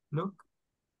skin. Look.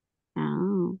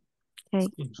 Oh, okay.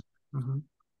 Skin.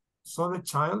 So the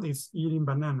child is eating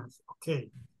bananas. Okay.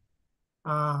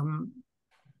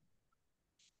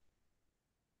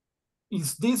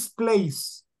 Is this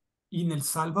place in El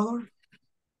Salvador?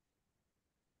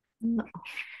 No.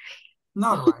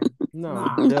 Not right. No,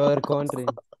 Nah. the other country.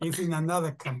 It's in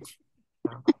another country.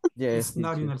 Yes, It's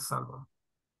not in teacher. El Salvador.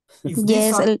 Is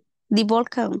Yes, this the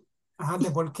volcano. the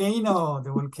volcano?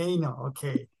 The volcano.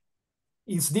 Okay.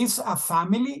 Is this a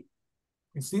family?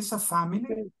 Is this a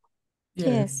family?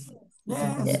 Yes.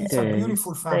 Yes, it's a Yes.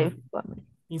 beautiful family. Safe family.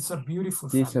 It's a beautiful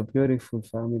It's a family. beautiful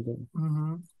family.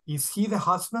 Is he the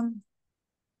husband?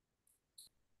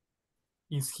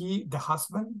 Is he the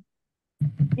husband?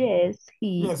 Yes,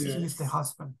 he. Yes, he is the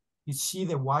husband. Is she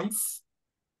the wife?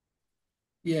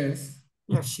 Yes.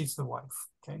 Yes, she's the wife.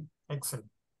 Okay, excellent.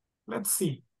 Let's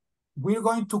see. We're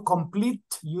going to complete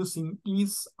using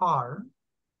is, are,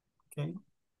 okay,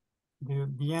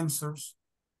 the answers.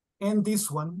 And this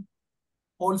one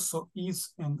also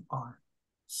is and are.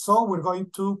 So we're going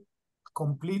to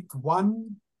complete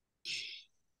 1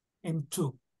 and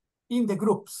 2 in the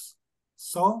groups.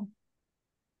 So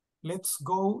let's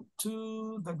go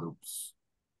to the groups.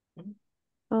 Okay.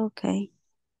 Okay.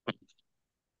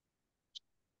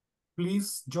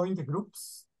 Please join the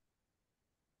groups.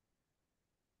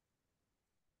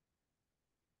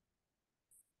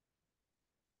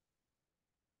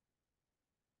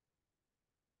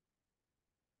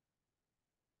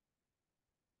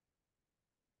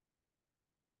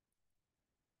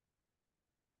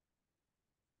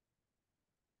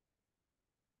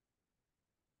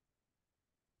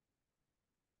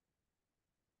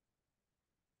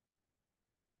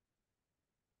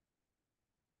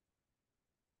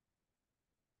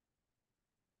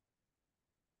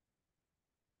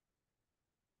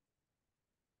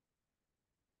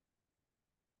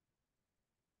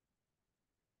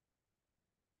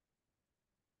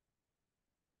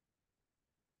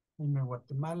 Jaime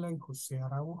Guatemala and José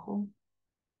Araujo.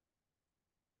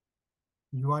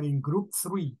 You are in group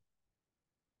 3.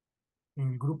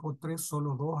 En el grupo 3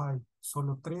 solo 2 hay,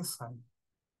 solo 3 hay.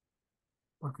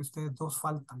 Porque ustedes 2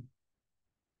 faltan.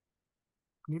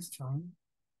 Please join.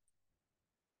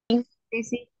 Sí,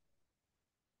 sí.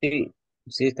 Sí,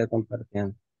 sí está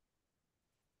compartiendo.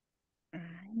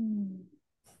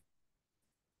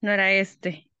 No era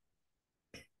este.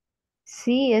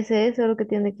 Sí, ese es lo que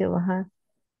tiene que bajar.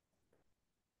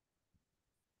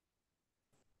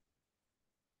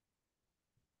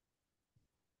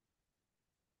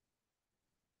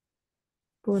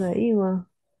 Por ahí va.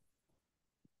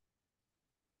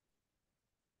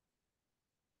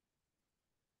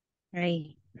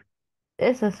 Ahí.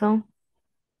 Esas son.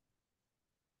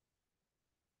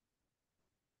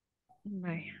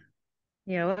 Vaya.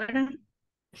 ¿Y ahora?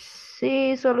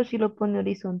 Sí, solo si lo pone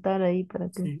horizontal ahí para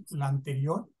que. Sí, la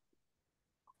anterior.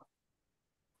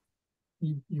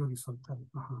 Y horizontal.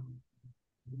 Ajá.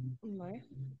 Vaya.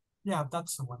 Yeah,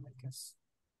 that's the one, I guess.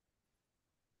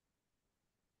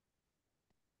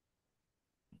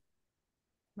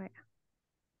 Vaya.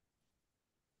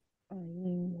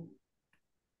 Ahí.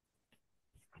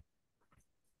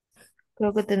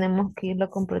 Creo que tenemos que irla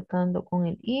completando con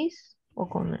el is o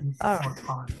con el are. Or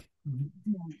are. Mhm.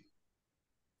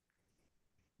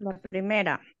 La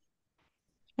primera.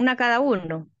 Una cada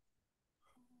uno.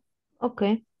 Ok.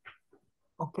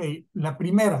 Ok, la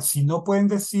primera, si no pueden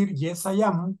decir yes I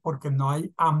am, porque no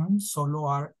hay am, solo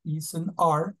are, is and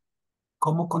are,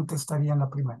 ¿cómo contestarían la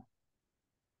primera?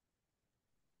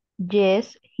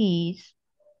 Yes, he's.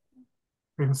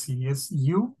 Pero si es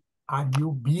you, are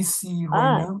you busy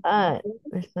right now?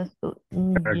 Estás tú.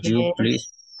 Are you please?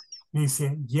 Yes.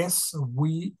 Dice, yes,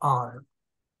 we are.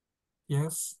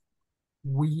 Yes,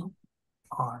 we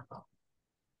are.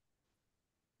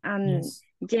 Yes,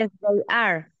 Yes, they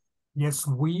are. yes,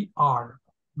 we are.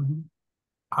 Mhm.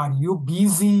 Are you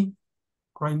busy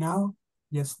right now?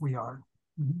 Yes, we are.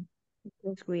 Mhm.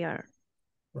 Yes, we are.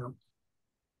 Yeah.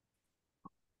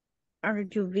 Are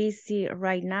you busy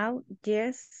right now?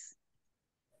 Yes,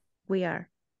 we are.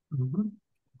 Mhm.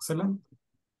 Excelente.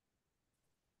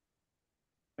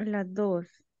 Las dos.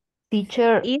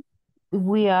 Teacher, Y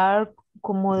we are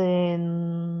como de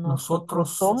nosotros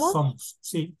Nosotros somos. somos,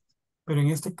 sí, pero en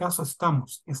este caso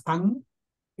estamos.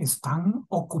 ¿Están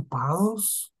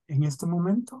ocupados en este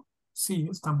momento? Sí,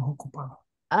 estamos ocupados.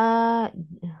 Ah,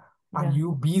 Are ya.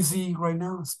 you busy right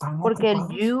now? ¿Están Porque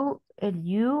ocupados? el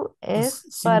you ¿Es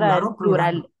es para singular el o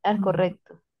plural? plural. Es correcto.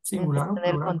 Tiene que Singular o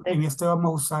tener plural. En contexto. este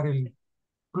vamos a usar el El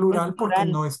plural porque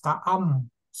plural. no está am,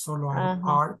 solo hay Ajá.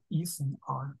 are, is and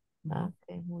are. Ah,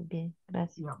 ok, muy bien.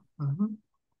 Gracias. Yeah. Ujú.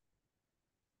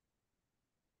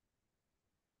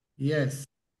 Yes.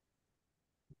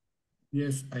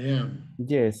 Yes, I am.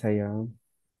 Yes, I am.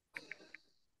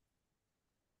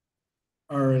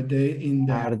 Are they in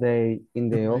the Are they in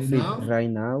the right office now? right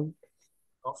now?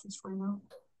 Office right now?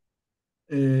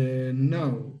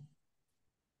 No.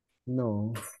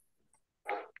 No.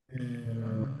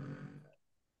 Uh,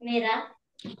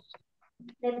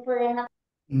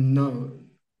 no.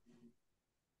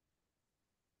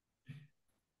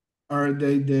 Are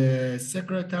they the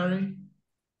secretary?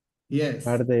 Yes.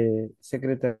 Are the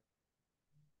secretary?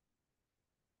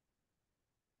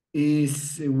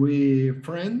 Is we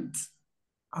friends?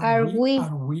 Are we?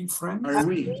 Are we friends? Are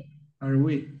we? Are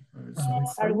we? Are we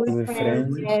Are we With friends?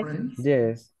 friends? We Yes, friends?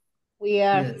 Yes, we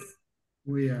are. Yes,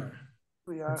 we are.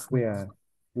 We are. we are.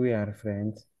 We are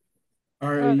friends.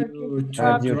 Are Are you you Are truck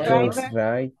truck you driver? trucks driver?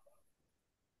 right?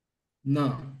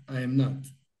 No, I am not.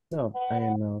 No, I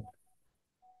am not.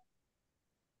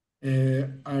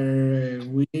 Are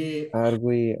we? Are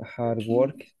we hard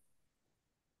work?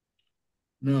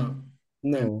 No.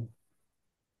 No,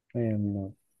 I am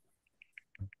not.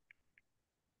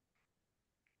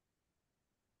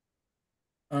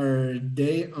 Are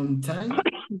they on time?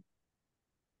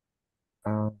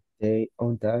 Are they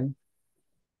on time?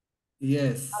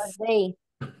 Yes. Are they?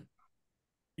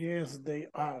 Yes, they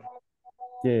are.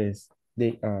 Yes,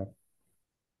 they are.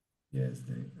 Yes,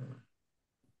 they are.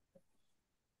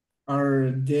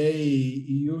 Are they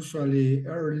usually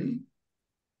early?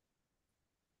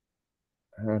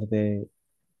 Are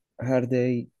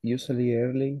they usually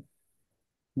early?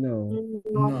 No,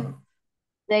 No, No,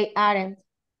 they aren't.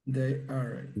 they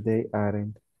aren't. they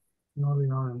aren't. No, they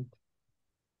aren't.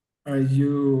 Are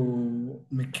you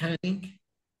mechanic?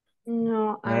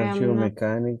 No, I Are you a am not.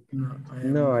 mechanic? No, I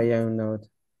am No, I not. am not. I'm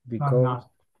Because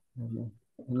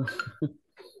not.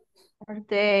 Are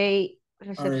they Are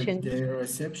reception? they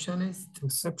receptionist? Are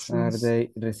Receptionist. they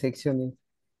receptionist?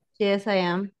 Yes, I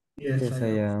am. Yes, Yes, I I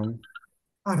am. am.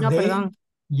 Are No, they? perdón.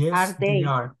 Yes, Are they they?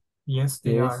 are. Yes,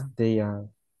 they Yes, are. they are.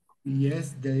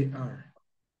 Yes, they are.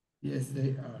 Yes,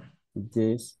 they are.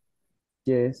 Yes,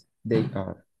 yes, they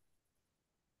are.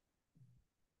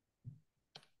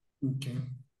 Okay.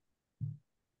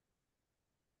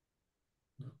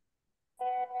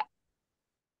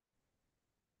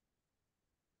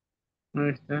 Ahí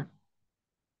está.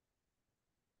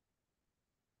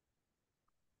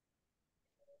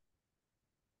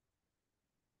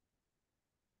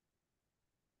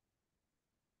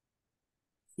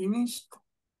 Finished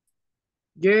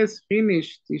Yes,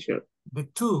 finish, teacher. the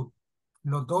two.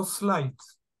 Los dos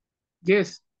slides.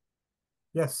 Yes.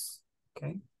 Yes.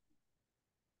 Okay.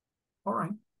 All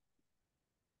right.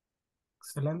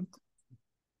 Excellent.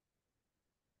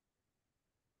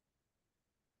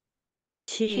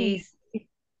 Cheese.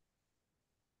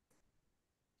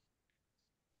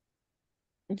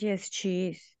 Yes,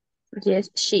 cheese. Yes,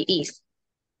 she is.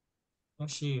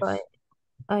 Yes, she Hay, is.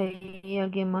 hay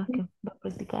alguien más que va a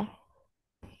practicar.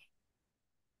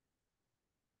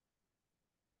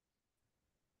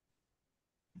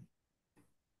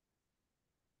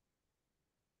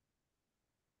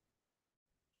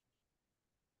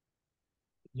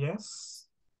 Yes.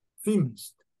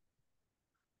 Finished.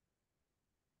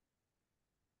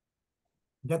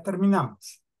 Ya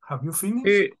terminamos. Have you finished?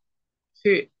 Sí,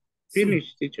 sí. Sí.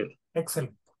 Finish, teacher.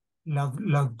 Excellent.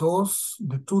 Las dos,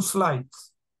 the two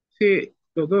slides. Sí,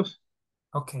 los dos.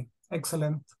 Okay,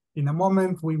 excellent. In a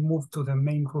moment, we move to the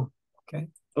main group. Okay.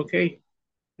 Okay.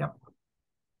 Yep.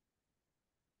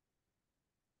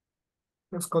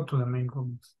 Let's go to the main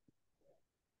room.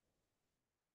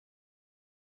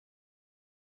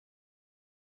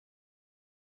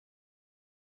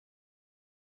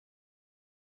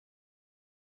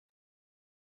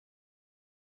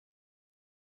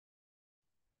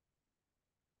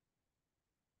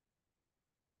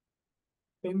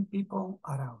 Ten people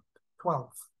are out.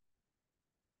 12.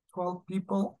 12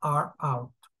 people are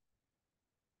out.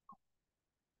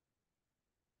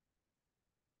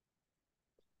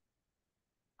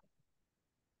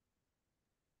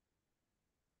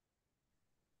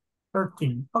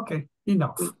 Okay,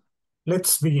 enough.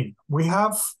 Let's begin. We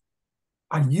have,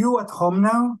 are you at home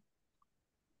now?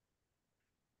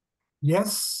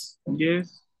 Yes.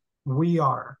 Yes, We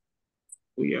are.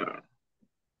 we are.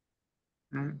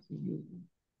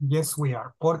 Yes, we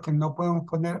are. Porque no podemos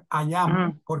poner I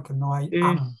am, porque no hay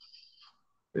am.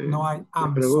 No hay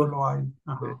am, solo hay.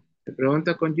 Ajá. Se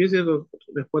pregunta con yes y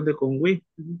responde con we.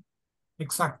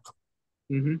 Exacto.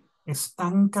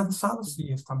 ¿Están cansados?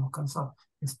 Sí, estamos cansados.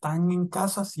 ¿Están en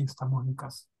casa? Sí, estamos en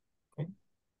casa. Okay.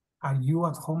 Are you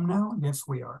at home now? Yes,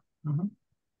 we are.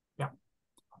 Yeah.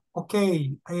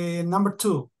 Okay, number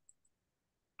 2.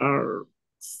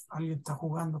 Alguien está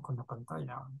jugando con la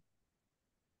pantalla.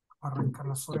 Arrancar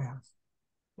las orejas.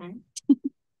 Okay.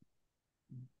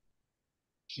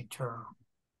 Teacher.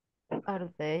 Are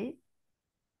they?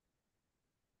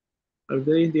 Are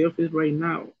they in the office right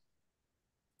now?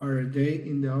 Are they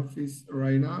in the office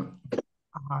right now?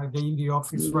 Are they in the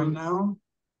office right now?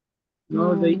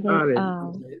 No, they aren't.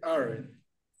 No, they aren't.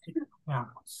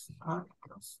 Veamos.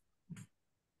 Dios.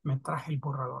 Me traje el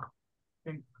borrador.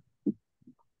 Okay.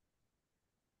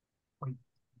 Wait.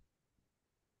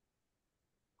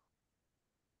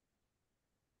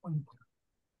 Wait.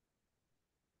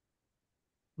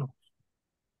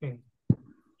 Okay.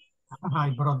 I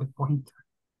brought the pointer.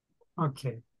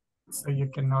 Okay. So you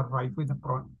cannot write with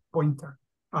the pointer.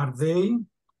 Are they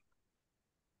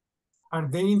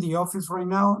in the office right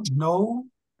now? No.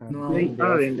 No, They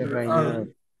aren't. right now.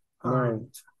 No,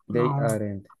 they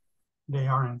aren't. They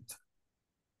aren't.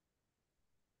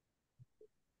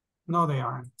 No, they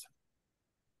aren't.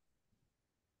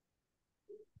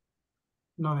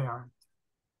 No, they aren't.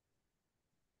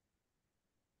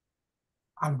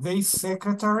 Are they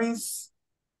secretaries?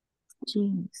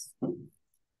 Yes.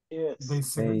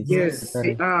 Yes. Yes,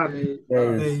 they are.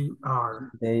 They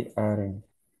are. They aren't.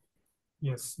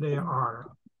 Yes, they are.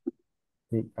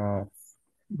 They are.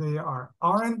 They are.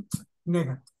 Aren't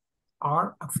negative.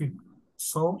 Are affirmative.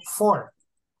 So 4.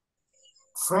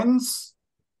 Friends.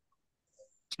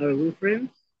 Are we friends?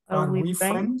 Are we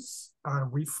friends? Are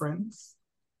we friends?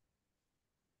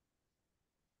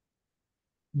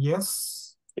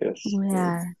 Yes. Yes. We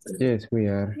are. Yes, we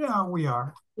are. Yeah, we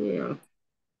are. Yeah.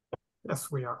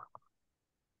 Yes, we are.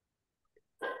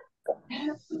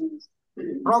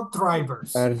 Truck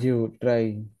drivers. Are you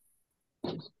trying?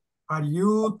 Are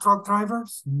you truck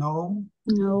drivers? No.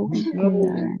 No, we No,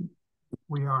 aren't.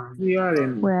 We aren't. we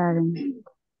aren't. We aren't.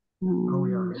 No,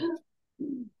 we aren't.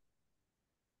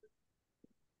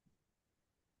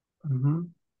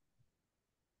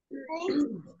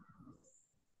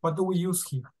 What do we use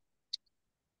here?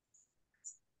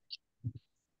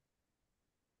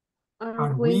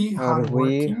 Are we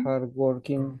hardworking?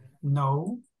 Hardworking?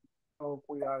 No. No,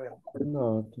 we aren't.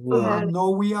 No, we aren't. No,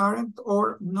 we aren't,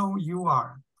 or no, you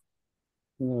are.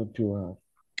 No, you are.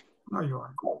 No, you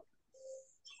aren't.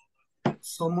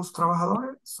 ¿Somos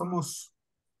trabajadores? ¿Somos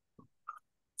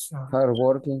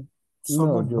Hardworking?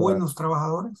 ¿somos No, you buenos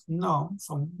trabajadores? No, no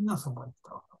son buenos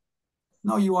trabajadores.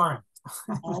 No, you aren't.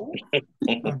 Okay.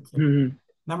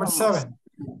 Number 7.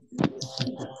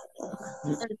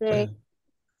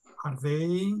 Are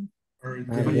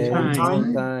they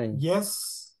on time?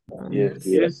 Yes. Yes.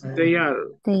 Yes, they are.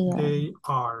 They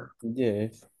are.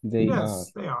 Yes, they are.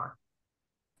 Yes, they are.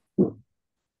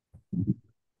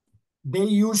 They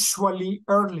usually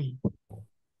early.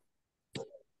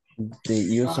 They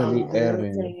usually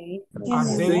early.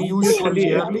 Are they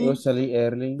usually early? Usually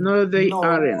early. No, they No,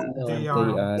 aren't. No, they they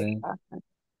aren't. aren't.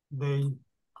 They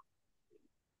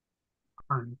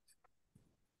aren't.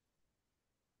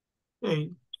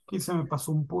 Okay. Aquí se me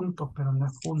pasó un punto, pero no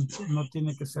es punto. No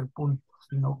tiene que ser punto,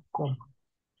 sino coma.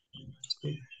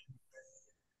 Okay.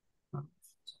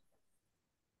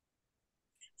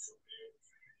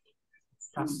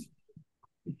 Casi.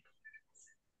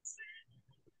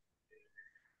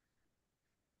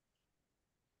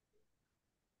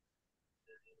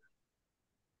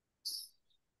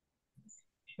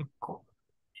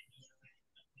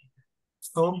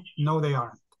 So, no, they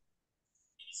aren't.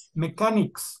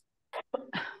 Mechanics.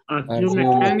 Are you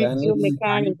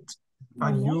mechanics?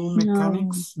 Are you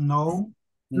mechanics? No.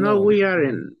 No, we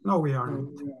aren't. No, we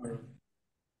aren't.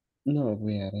 No,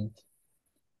 we aren't.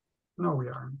 No, we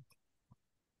aren't.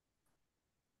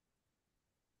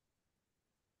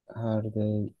 Are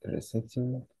they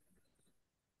reception?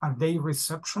 Are they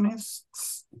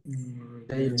receptionists?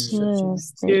 Yes,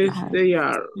 Yes, they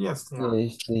are. Yes, they are.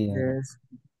 Yes, they are.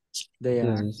 They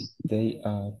are. Yes, they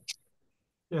are.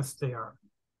 Yes, they are.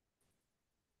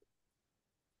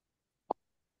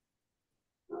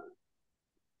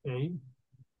 Okay.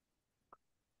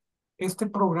 Este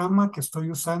programa que estoy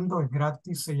usando es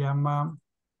gratis, se llama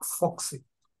Foxit.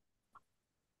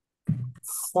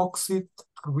 Foxit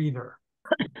Reader.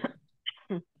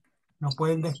 Lo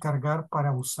pueden descargar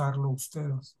para usarlo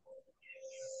ustedes.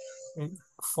 Okay.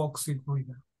 Foxit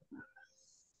Reader.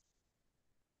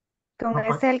 Con ese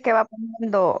es el que va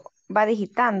poniendo, va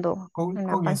digitando en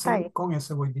la pantalla. Con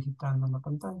ese voy digitando en la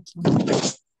pantalla.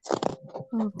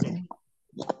 Okay.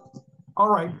 All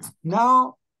right.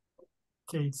 Now,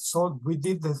 okay, so we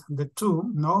did the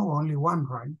 2. No, only 1,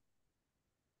 right?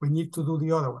 We need to do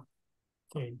the other one.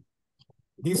 Okay.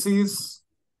 This is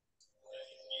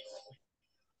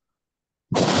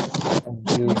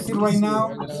busy right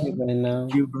now.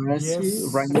 You busy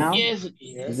right now? Yes,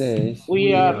 Yes,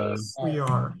 we are. We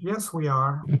are. Yes, we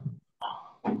are.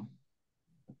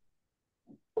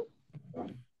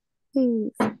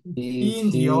 Is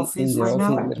In the he office in the right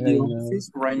now? office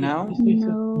right now?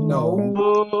 No.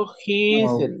 No, he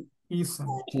isn't.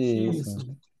 Isn't. She She isn't.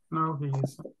 isn't. No, he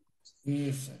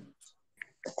isn't.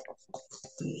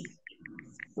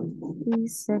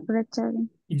 Is secretary?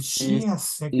 Is she a Is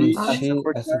secretary? she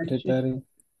a secretary?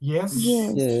 Yes.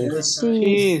 Yes. Yes,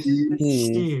 She is. He is.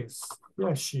 She is.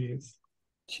 Yes, she is.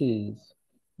 she is.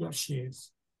 Yes, she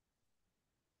is.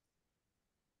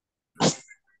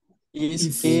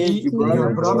 Is he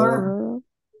your brother?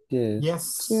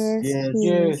 Yes. Yes.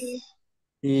 Yes.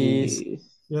 Is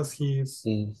Yes, he is.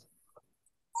 Is.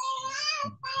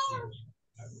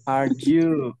 are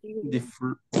you the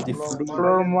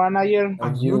Floor manager.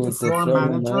 Are you the floor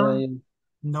manager?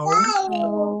 No.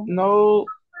 No,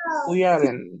 we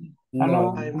aren't.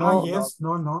 No. No, yes,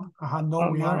 no. No,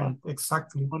 we no. aren't.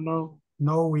 Exactly. Oh, no.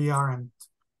 No, we aren't.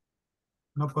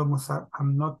 No podemos usar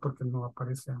I'm not porque no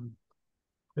aparece.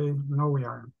 Okay, no, we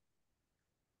aren't.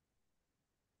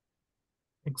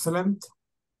 Excellent.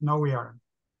 No, we aren't.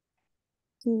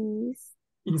 Is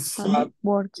he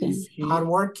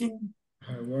Hardworking.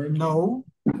 hardworking? No.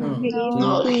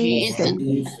 No, he isn't.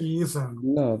 He isn't.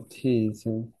 No, he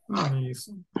isn't. No, he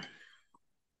isn't.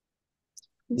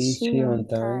 Is she on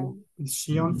time? Is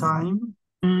she on time?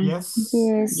 Yes.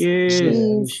 Yes,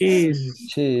 Yes, she is.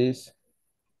 She is.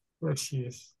 Yes, she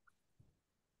is.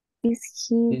 Is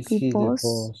he Is the he the boss?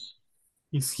 boss?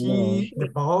 Is he the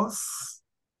boss?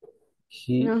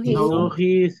 He No, is. he no,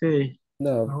 he isn't.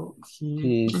 No, No, he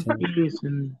he isn't. He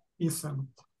isn't. isn't.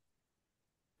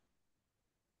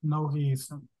 No, he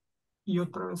isn't. Y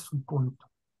otra vez un punto.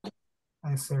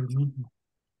 Es el mismo.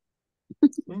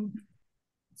 Okay.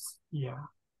 Yeah.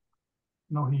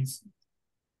 No, he isn't.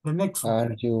 The next one.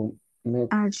 Are you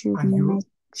Are you Are you,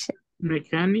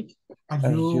 Mechanic.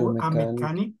 are you a mechanic?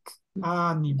 mechanic?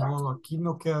 Ah, ni modo, aquí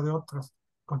no queda de otras.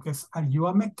 Porque es, are you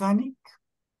a mechanic?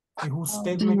 ¿Es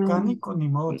usted mecánico? Ni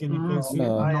modo, tiene que decir,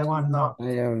 No. no, I'm not.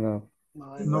 I am not.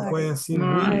 No puede decir No,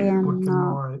 we I am porque not.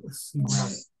 no es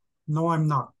singular. No, I'm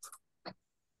not.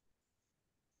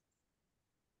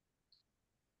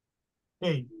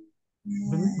 Okay.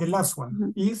 The last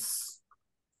one is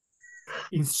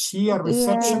she a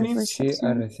receptionist? Is she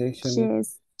a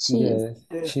receptionist? Yes, she is.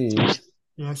 Yes, she is.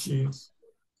 Yes, she is.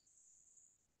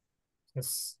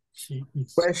 Yes, she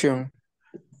is. question?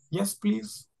 Yes,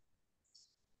 please.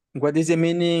 What is the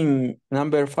meaning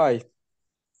number 5?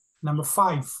 Number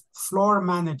 5, floor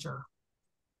manager.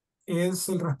 Es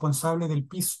el responsable del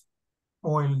piso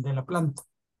o el de la planta.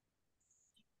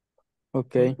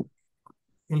 Okay.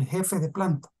 El jefe de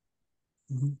planta.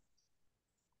 Ujú.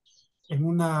 En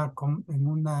una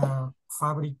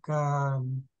fábrica,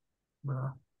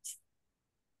 ¿verdad?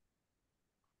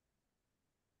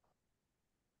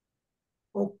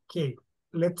 Okay,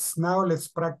 let's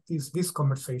practice this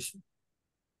conversation.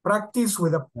 Practice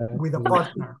with a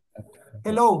partner.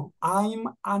 Hello, I'm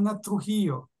Ana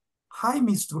Trujillo. Hi,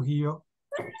 Miss Trujillo.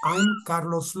 I'm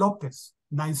Carlos Lopez.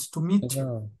 Nice to meet you.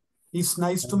 Hello. It's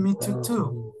nice to meet you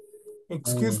too.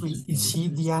 Excuse me, is she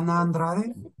Diana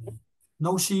Andrade?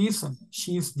 No, she isn't.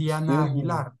 She's Diana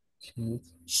Aguilar.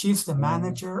 She's the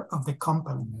manager of the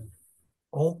company.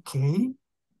 Okay.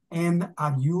 And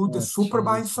are you the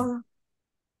supervisor?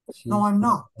 No, I'm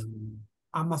not.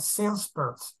 I'm a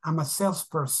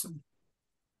salesperson.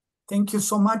 Thank you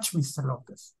so much, Mr.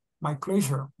 Lopez. My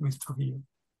pleasure, Mr. Trujillo.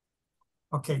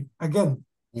 Okay, again.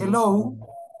 Hello,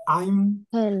 I'm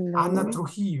Ana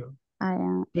Trujillo. I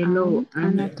am Hello,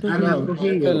 Ana Trujillo.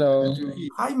 Hello.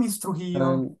 Hi, Miss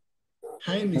Trujillo.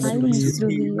 Hi, Miss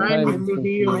Trujillo. Hi, Miss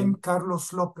Trujillo. I'm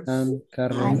Carlos Lopez. I'm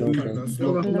Carlos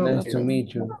Lopez. Nice to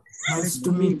meet you. Nice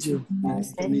to meet you.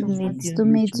 Nice to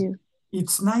meet you.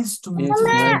 It's nice to meet It's you.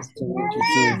 nice to meet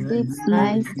you too. It's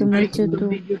nice to meet you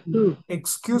too.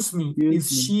 Excuse me, is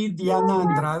she Diana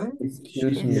Andrade?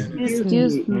 Excuse me.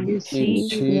 Excuse me, Is she's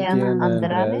she Diana Diana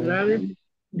Andrade. Andrade?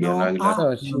 No,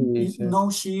 No, she isn't. no,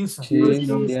 she isn't. She is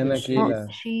Diana Aguilar.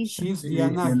 She's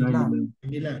Diana Aguilar. No,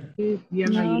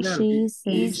 she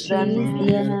isn't. She's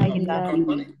Diana Aguilar.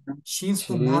 She's the She is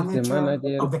the manager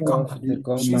manager of the of company. the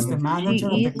company. She's the manager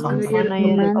of the company. The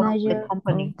manager of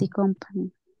the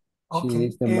company. She Okay,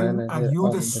 is the and manager are you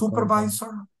of the the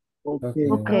supervisor? Okay.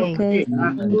 Okay,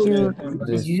 you're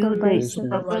The supervisor.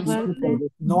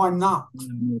 No, I'm not.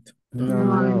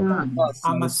 No.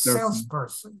 I'm a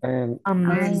salesperson. And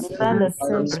I'm a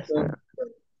salesperson.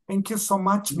 Thank you so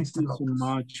much, Mr.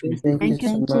 Lopez. thank you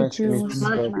so much, you Mr.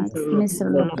 so much, Mr.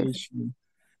 Lopez.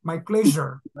 My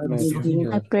pleasure, Mr.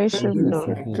 My pleasure,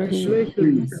 Mr. Trujillo.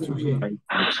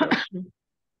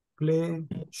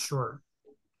 Pleasure.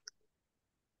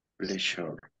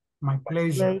 Pleasure. My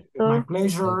pleasure. My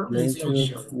pleasure, Mr. Pleasure,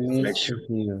 Trujillo. Mr.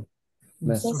 Hero.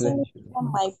 My Mr. pleasure.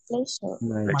 My pleasure.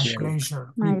 My pleasure.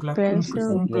 My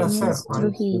pleasure, Un placer, Miss right?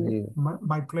 Trujillo.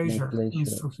 My pleasure, pleasure.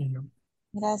 Ms. Trujillo.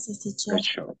 Gracias, teacher.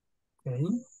 Pleasure. Okay,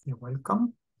 you're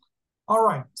welcome. All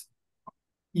right.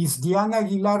 Is Diana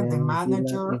Aguilar the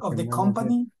manager of the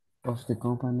company? Of the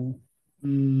company?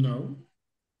 No.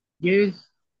 Yes,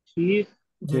 she is.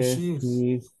 Yes, she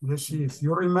is. Yes, she is.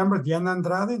 You remember Diana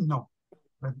Andrade? No.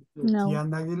 But No.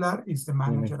 Diana Aguilar is the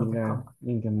manager of the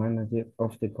company. is the manager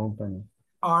of the company.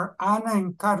 Are Ana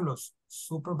and Carlos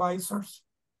supervisors?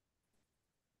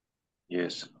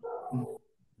 Yes.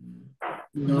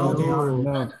 No, they aren't.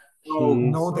 No,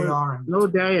 No, they aren't. No,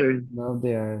 they aren't. no,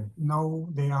 they are. No,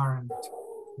 they aren't.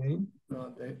 Okay.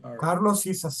 No, they are. Carlos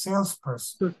is a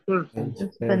salesperson.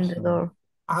 Salesperson. Vendedor.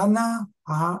 Ana,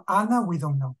 Ana, we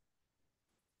don't know.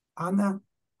 Ana,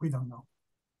 we don't know.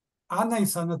 Ana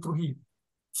is Ana Trujillo.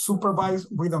 Supervise,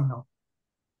 we don't know.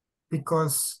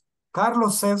 Because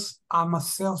Carlos says, I'm a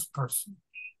salesperson.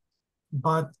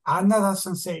 But Ana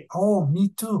doesn't say, oh, me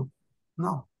too.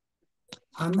 No.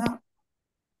 Ana,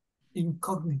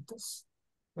 incognitus.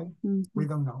 Okay? We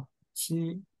don't know.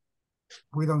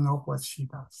 We don't know what she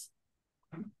does.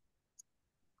 Okay?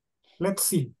 Let's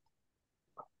see.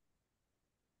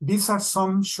 These are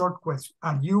some short questions.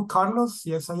 Are you Carlos?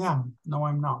 Yes, I am. No,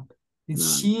 I'm not.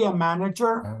 Is she a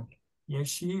manager? Yes,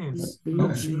 she is.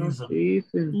 No, she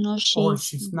isn't. No, Or she's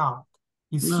she's not.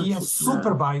 Is he a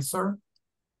supervisor?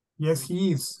 Yes,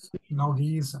 he is. No,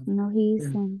 he isn't. no, he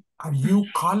isn't. Are you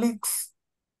colleagues?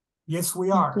 Yes,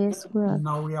 we are. Yes, we are.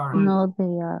 No, we aren't. No, they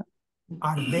are.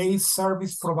 Are they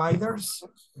service providers?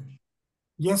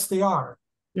 Yes, they are.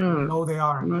 Yeah. No, they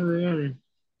aren't. No, they aren't.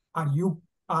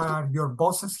 Are your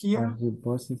bosses here? Are your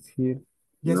bosses here?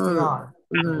 Yes, No, they are.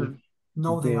 no.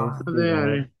 No, they Yes, are. No, they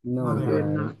aren't. No, they they are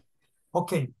are. not.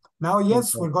 Okay. Now,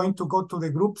 yes, Okay. we're going to go to the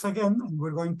groups again, and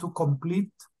we're going to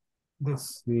complete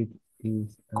this. With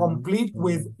is Complete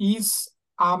with is,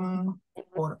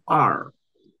 or are.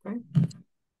 Okay.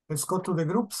 Let's go to the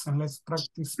groups and let's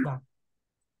practice that.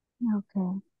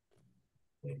 Okay.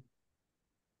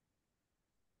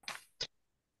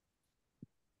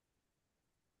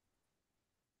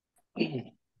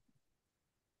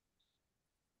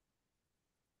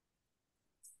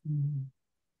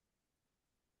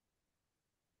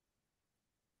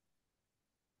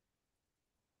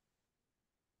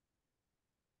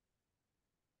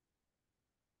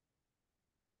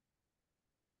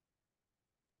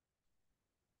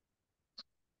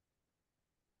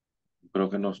 Creo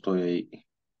que no estoy ahí.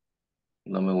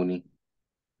 No me uní.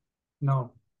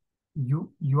 No,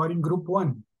 you are in group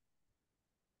 1.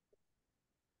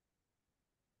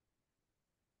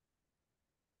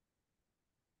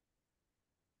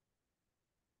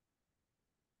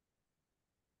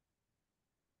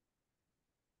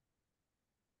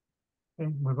 Okay,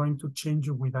 we're going to change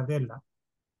you with Adela.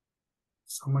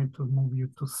 So I'm going to move you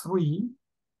to 3.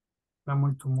 I'm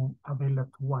going to move Adela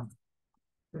to 1.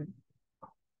 Okay.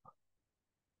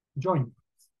 Join.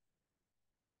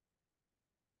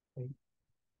 Okay.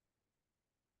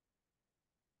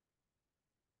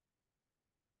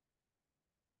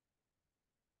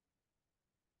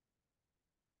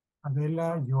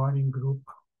 Adela, you are in group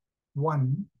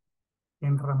 1,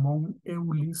 and Ramon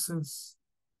Ulises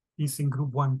is in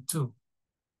group 1 too.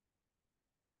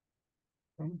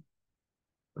 Okay.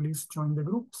 Please join the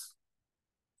groups.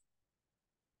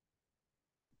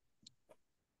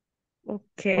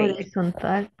 Ok.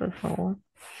 Horizontal, por favor.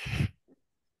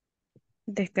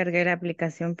 Descargué la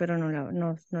aplicación, pero no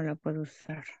la puedo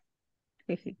usar.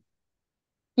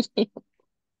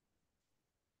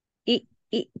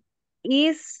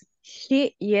 Is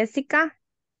she Jessica?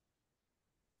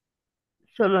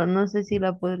 Solo no sé si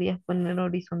la podrías poner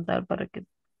horizontal para que...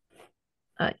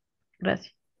 Ay,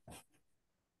 gracias.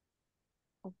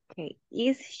 Ok.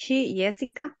 Is she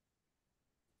Jessica?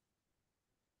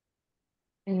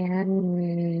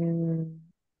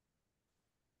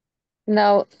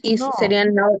 No, is No. sería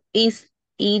no, is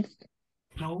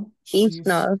No, is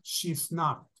not. she's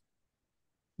not.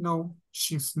 No,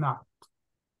 she's not.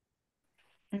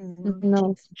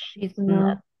 No, She's no.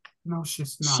 not. No,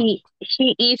 she's not.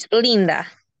 She is Linda.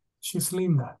 She's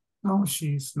Linda. No,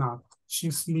 she's not.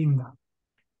 She's Linda.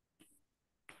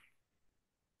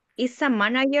 Is a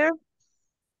manager?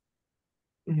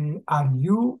 Are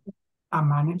you a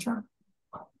manager?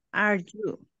 Are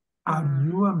you? Are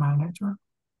you a manager?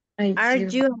 Are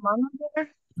you a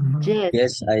manager? Mhm.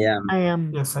 Yes, I am. I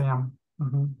am. Yes, I am.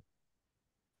 Mhm.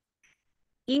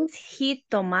 Is he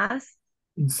Thomas?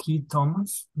 Is he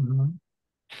Thomas? Mhm.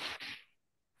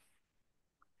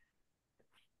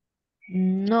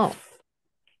 No.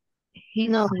 He's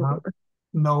No.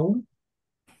 No,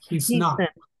 he's not. not.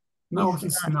 No, He's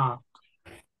he's not. not.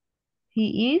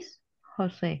 He is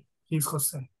Jose. He's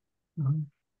Jose. Mhm.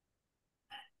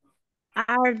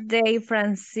 Are they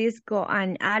Francisco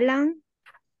and Alan?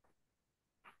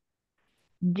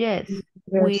 Yes,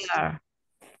 we Yes. are.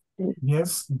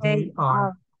 Yes, they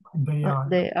are. They are.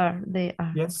 They are. They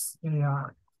are. Yes, they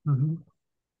are. Mhm.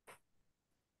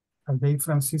 Are they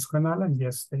Francisco and Alan?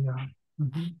 Yes, they are.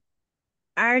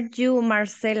 Are you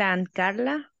Marcela and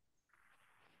Carla?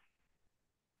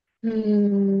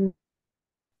 Mm,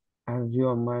 Are you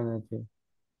a manager?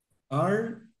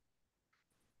 Are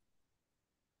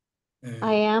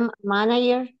I am a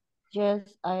manager. Yes,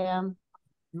 I am.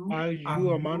 Are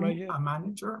you a manager? A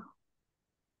manager?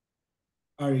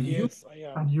 are you Yes, I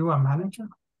Are am. you a manager?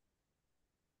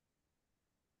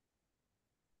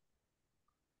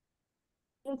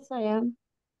 Yes, I am.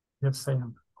 Yes, I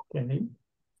am. Okay.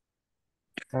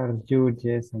 Are you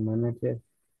just a manager?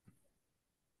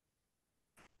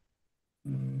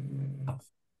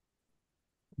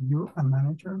 You a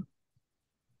manager?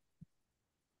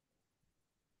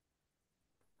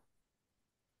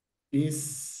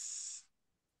 is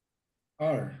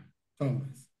are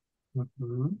Thomas?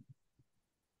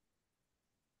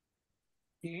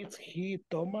 Is he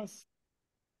Thomas?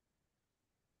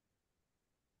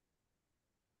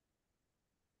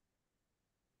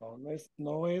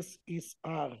 No es, is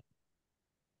are.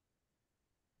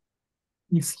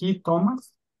 Is he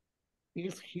Thomas?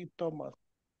 Is he Thomas?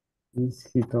 Is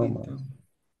he Thomas?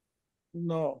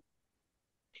 No,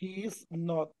 he is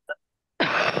not.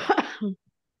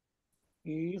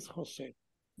 He is Jose.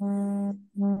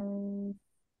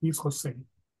 He's Jose.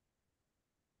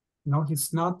 No,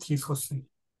 he's not. He's Jose.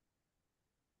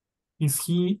 Is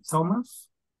he Thomas?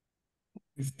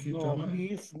 Is he No, Thomas? he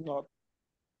is not.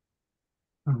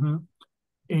 Ujú.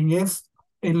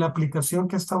 En la aplicación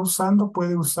que está usando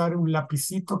puede usar un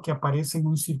lapicito que aparece en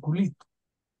un circulito.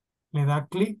 Le da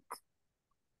clic.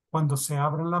 Cuando se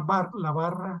abre la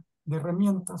barra de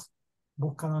herramientas,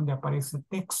 busca donde aparece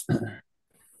texto.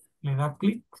 Le da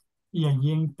clic y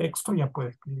allí en texto ya puede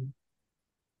escribir.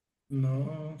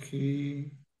 No,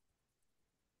 he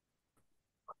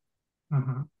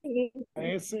Ujú.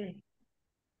 Ese.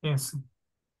 Ese.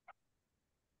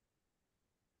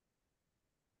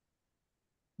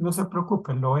 No se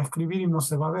preocupe, lo va a escribir y no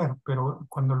se va a ver, pero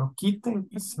cuando lo quite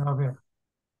se va a ver.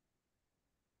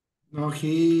 no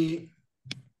he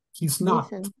He's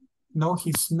not. Listen. No,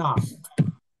 he's not.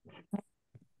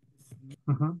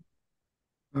 Ujú.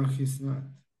 no he's not.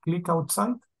 Click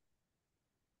outside.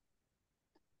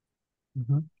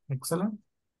 Ujú. Excellent.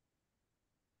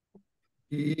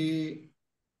 He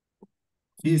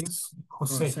He is is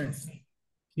Jose. Jose.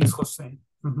 He's Jose.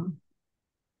 Ujú.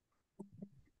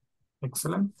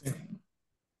 Excellent.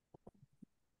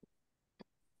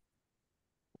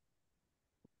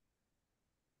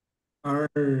 Are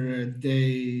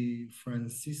they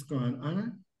Francisco and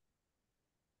Ana?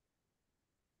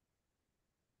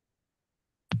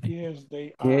 Yes,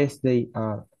 they are. Yes, they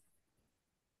are.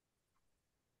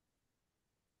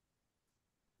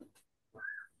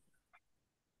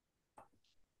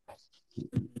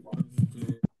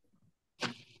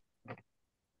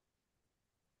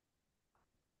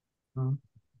 Ujú.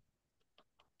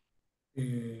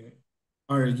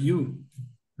 Are you?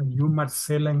 Are you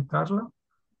Marcela and Carla?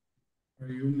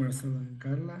 Are you Marcela and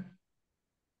Carla?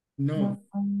 No.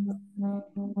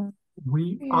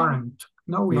 We aren't.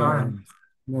 No, we We aren't. aren't.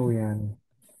 No, we aren't.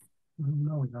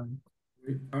 No, we aren't.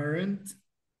 We aren't.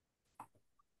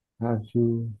 Are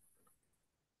you?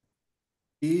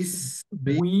 Is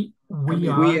We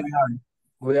Camila. are.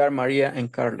 We are Maria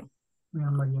and Carlo. We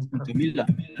are Maria and Carla. Camila.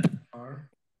 Are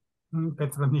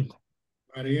Petronila.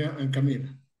 Maria and Camila.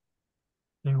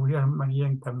 And we are Maria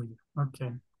and Camila.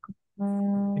 Okay.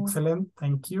 Excellent.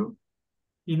 Thank you.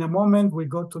 In a moment, we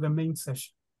go to the main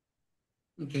session.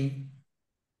 Okay.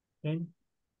 Okay.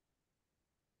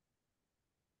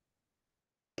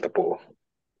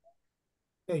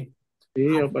 Okay.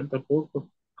 Sí, falta poco.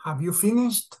 Have you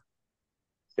finished?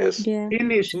 Yes. Yeah.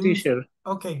 Finish, Finished? teacher.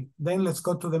 Okay. Then let's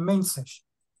go to the main session.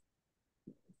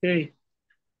 Okay.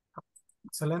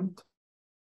 Excellent.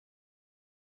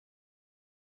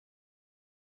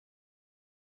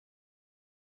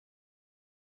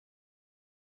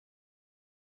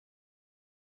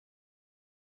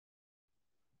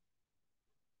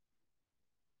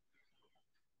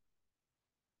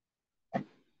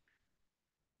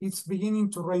 It's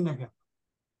beginning to rain again.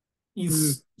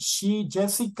 Is she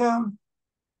Jessica?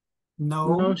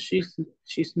 No. No, she's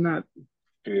not.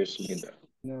 Yes, Linda.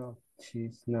 No,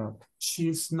 she's not.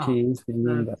 She's not. She is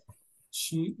Linda.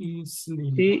 She is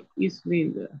Linda. She is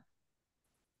Linda.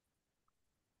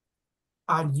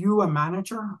 Are you a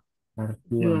manager? Are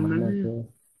you You a are manager?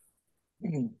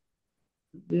 manager?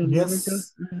 You are manager?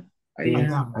 Yes, I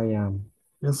Yes, am. I am.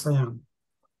 yes, I am.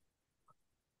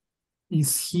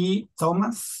 Is he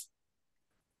Thomas?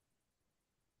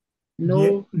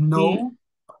 No, no,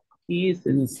 he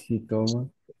isn't. Is he Thomas?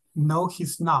 no,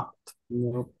 he's not.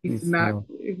 No, He's he's not.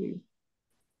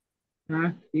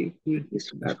 not. He's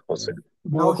It's not. Jose.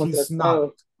 No, Modo he's not.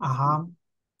 contractado. Uh-huh.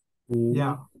 He,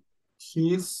 Yeah.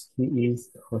 He's he is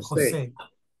Jose. Jose.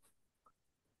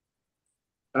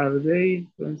 Are they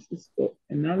Francisco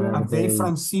and Alan? Are they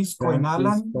Francisco and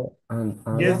Alan? Francisco and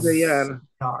Alan? Yes, they are.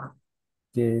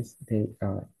 Yes, they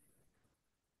are.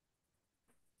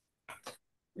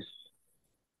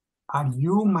 Are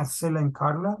you Marcela and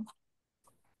Carla?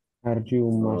 Are you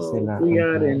Marcela we and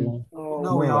aren't. Carla?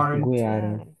 No, we aren't. We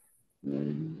aren't.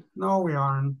 No, we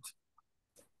aren't.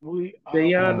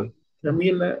 They are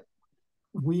Camila.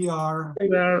 We are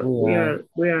Maria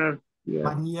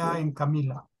and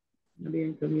Camila. Maria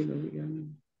and Camila.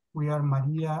 We are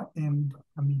Maria and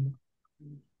Camila.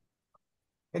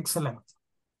 Excellent.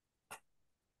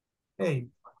 Hey,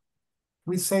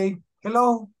 we say,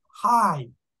 hello, hi,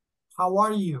 how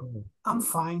are you? I'm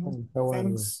fine,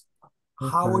 thanks.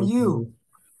 How are you?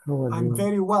 I'm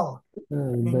very well.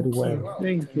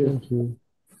 Thank you. Thank you.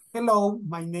 Hello,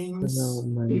 my name is...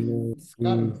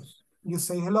 You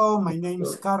say, hello, my name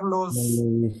is Carlos.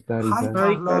 Hi,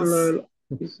 Carlos.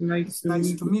 It's nice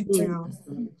to meet you.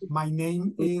 My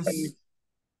name is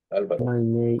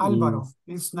Alvaro.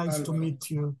 It's nice to meet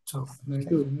you too.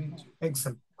 Okay.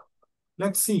 Excellent.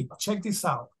 Let's see. Check this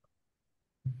out.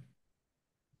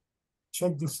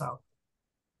 Check this out.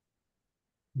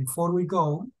 Before we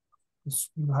go, because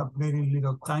we have very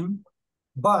little time,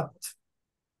 but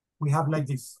we have like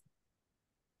this.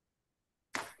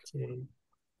 Okay.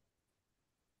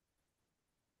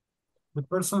 The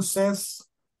person says,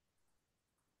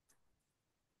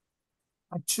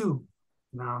 achoo.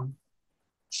 Now,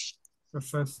 it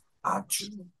says,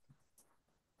 achoo.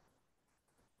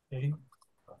 Okay.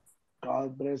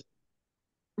 God bless.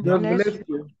 God bless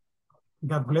you.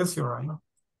 God bless you, right?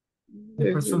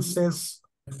 The person says,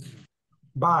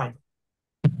 bye.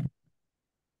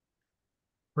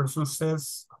 Person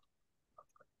says,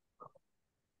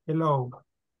 hello.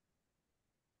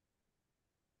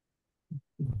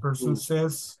 The person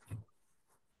says,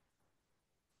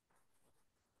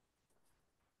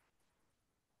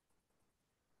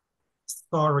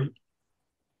 sorry.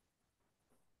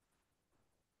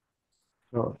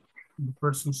 The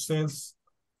person says,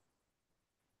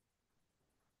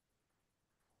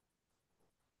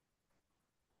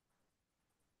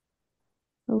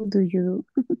 how do you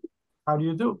do? how do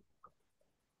you do?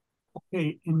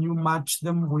 Okay, and you match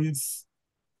them with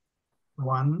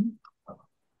one.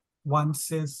 One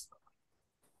says,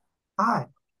 hi.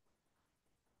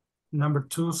 Number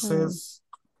two says,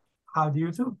 how do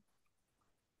you do?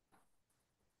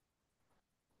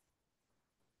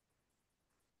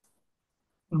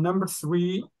 Number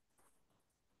three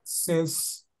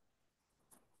says,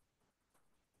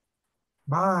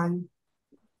 bye.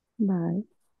 Bye.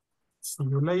 See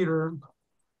you later.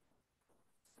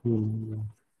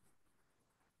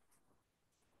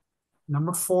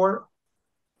 Number four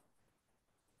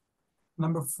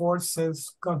says,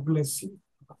 God bless you.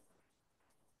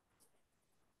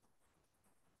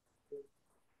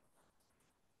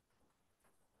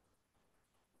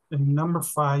 And number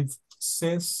five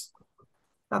says,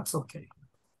 that's okay.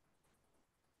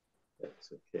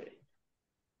 That's okay.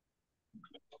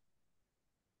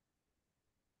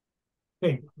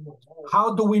 Okay,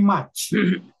 how do we match?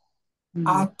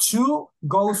 Two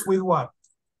goes with what?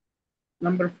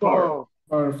 Number four.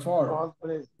 God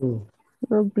bless.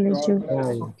 God bless you.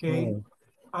 Okay,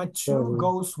 two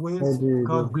goes with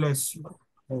God bless you.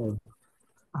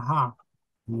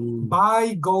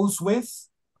 Bye goes with?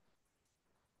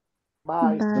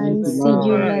 Bye. Bye. See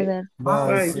you later.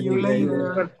 Bye. See you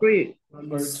later. Number three.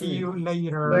 See you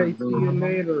later. Bye. See you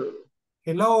later.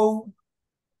 Hello.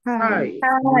 Hi.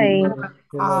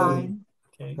 Hi.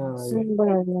 Okay.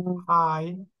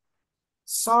 Hi.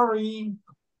 Sorry.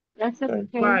 That's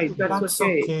okay. Bye. That's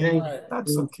okay.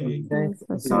 That's okay.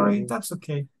 Sorry, that's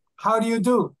okay. How do you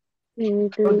do?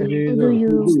 How do you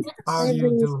do? How do you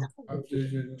do?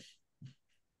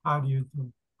 How do you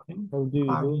do? Okay.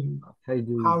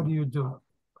 How do you do?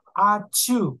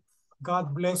 Achoo.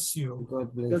 God bless you.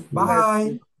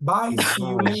 Bye. Bye. See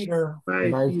you later.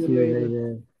 Bye. See you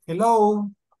later. Hello.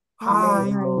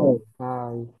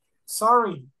 Hi.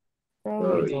 Sorry.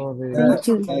 Thank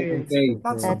you.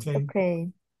 That's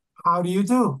okay. How do you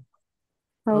do?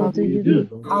 How do you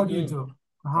do? How do you do?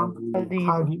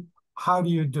 How do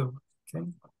you do? Okay.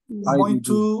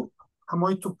 I'm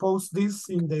going to post this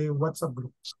in the WhatsApp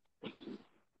group.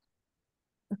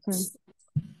 Okay.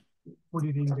 Put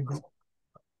it in the group.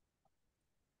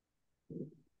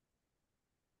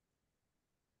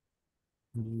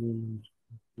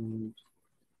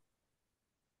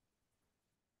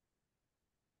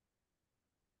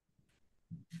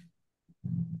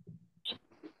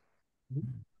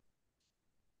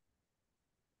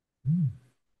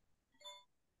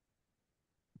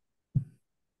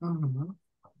 Mhm.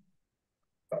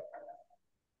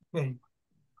 Okay.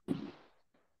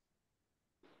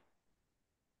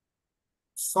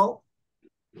 So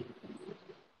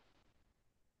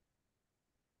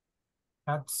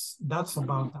that's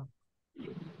about that.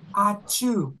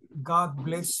 Achoo. God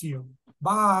bless you.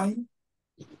 Bye.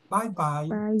 Bye-bye.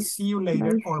 Bye. See you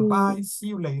later. Bye, Or see you. bye. See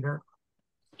you later.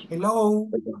 Hello.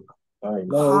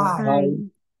 Hello. Hi. Hi.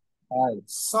 Hi.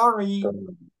 Sorry.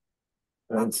 Thank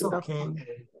That's you. okay.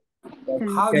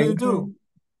 That's How do you okay. do?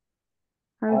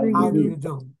 How do How you do do? you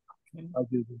do? Okay. How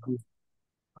do you do?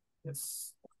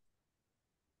 Yes.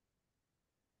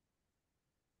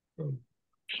 Okay.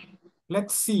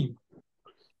 Let's see.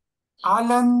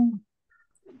 Alan,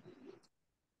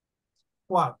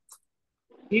 what?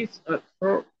 Is a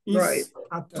truck driver. Is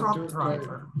a truck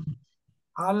driver.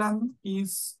 Alan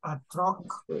is a truck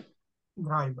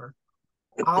driver.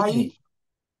 I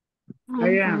I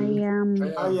am.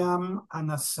 am an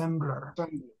assembler.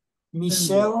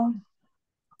 Michelle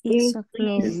It's a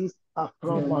floor. Is a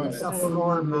floor is a manager.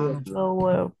 floor manager.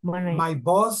 Lower manager. My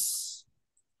boss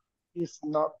Is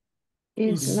not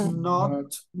It's is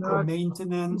not. not a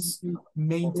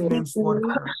maintenance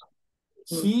worker.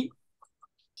 He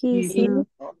He's not.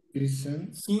 he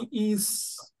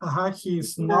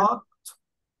is not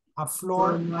a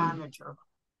floor manager.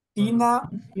 Tina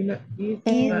Tina is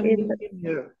Eh, an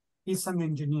engineer. is an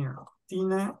engineer.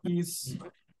 Tina is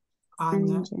An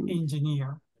an engineer.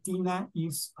 engineer. Tina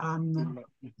is an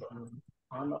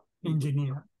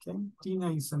engineer. Okay,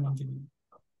 Tina is an engineer.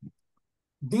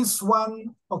 This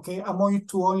one, okay, I'm going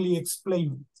to only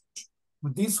explain it.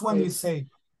 But this one you say,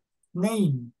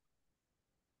 name.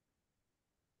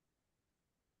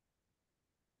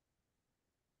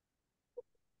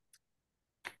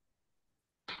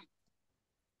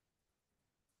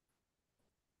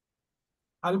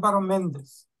 Álvaro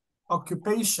Méndez.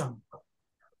 Occupation,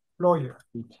 lawyer.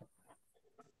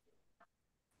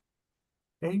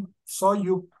 Okay, so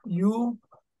you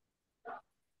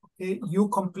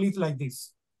complete like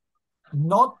this.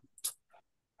 Not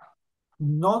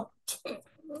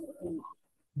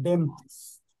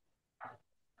dentist.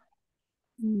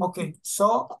 Okay,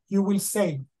 so you will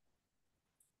say,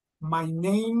 my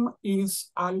name is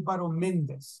Álvaro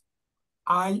Méndez.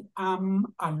 I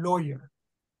am a lawyer.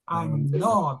 I'm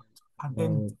not a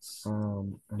dentist.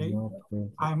 Okay?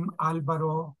 I'm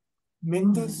Álvaro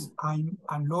Méndez. I'm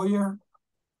a lawyer.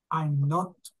 I'm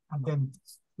not a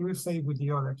dentist. You will say with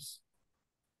the others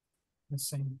the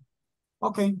same.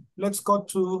 Okay, let's go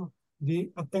to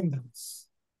the attendance.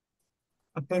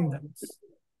 Attendance.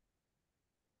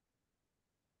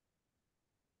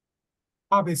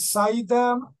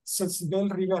 Abesaida Cecibel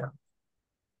Rivera.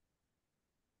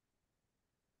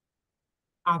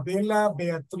 Adela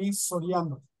Beatriz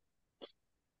Soriano.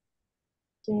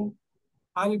 Sí.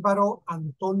 Álvaro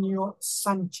Antonio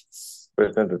Sánchez.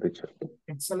 Present, teacher.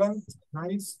 Excellent,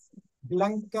 nice.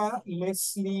 Blanca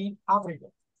Leslie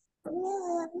Abrego.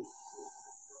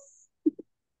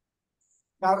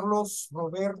 Carlos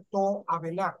Roberto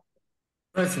Avelar.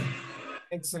 Present.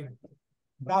 Excellent.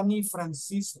 Dani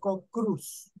Francisco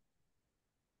Cruz.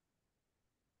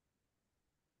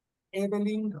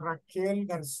 Evelyn Raquel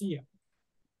García.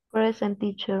 Present,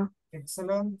 teacher.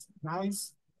 Excellent,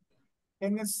 nice.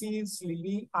 Genesis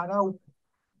Lili Araujo.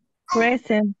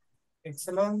 Present.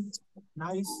 Excellent,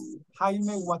 nice.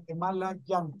 Jaime Guatemala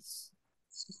Llanes.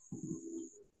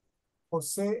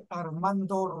 José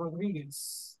Armando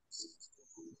Rodríguez.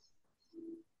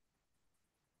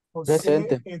 José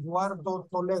Presente. Eduardo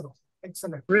Toledo.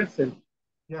 Excellent. Present.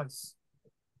 Yes.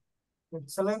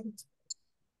 Excellent.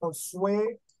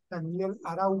 Josué Daniel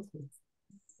Araujo.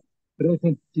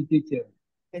 Present, teacher.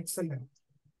 Excellent.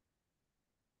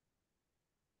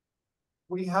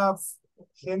 We have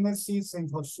Genesis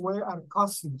and Josué are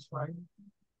cousins, right?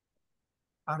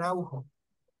 Araujo.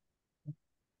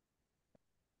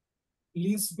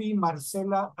 Lisby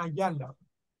Marcela Ayala.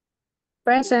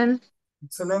 Present.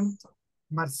 Excellent.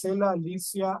 Marcela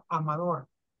Alicia Amador.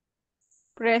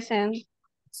 Present.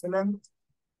 Excellent.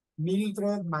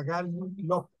 Mildred Magali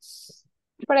López.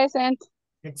 Present.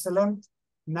 Excellent.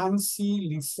 Nancy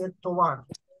Lisette Tovar.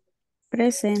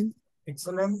 Present.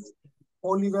 Excellent.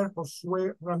 Oliver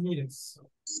Josué Ramírez.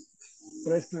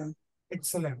 Present.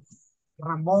 Excellent.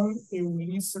 Ramón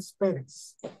Ulises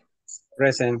Pérez.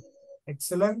 Present.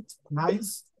 Excellent.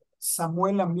 Nice.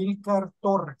 Samuel Amílcar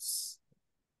Torres.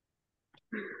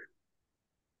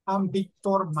 And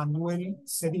Víctor Manuel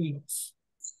Cedillos.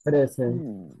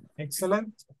 Present.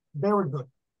 Excellent. Very good.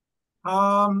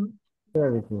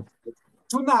 Very good.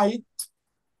 Tonight,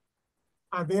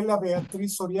 Adela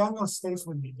Beatriz Soriano stays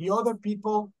with me. The other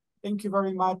people Thank you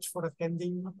very much for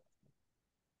attending.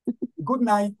 Good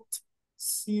night.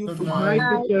 See you Good tomorrow.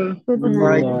 Bye, teacher. Good Good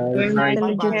night. Good night.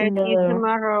 Bye bye. See you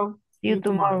tomorrow. See you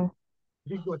tomorrow.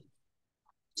 Be good.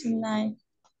 Good night.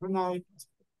 Good night.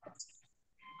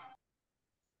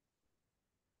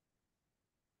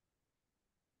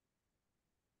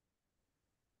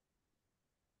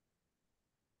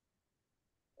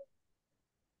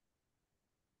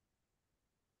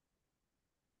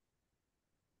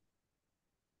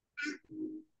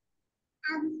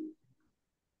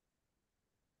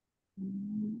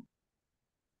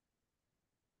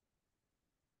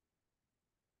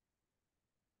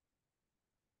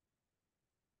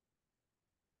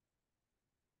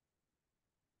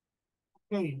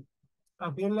 Okay.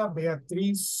 Adela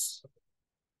Beatriz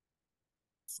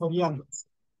Soriano.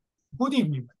 Good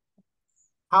evening.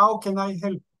 How can I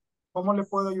help? ¿Cómo le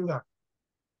puedo ayudar?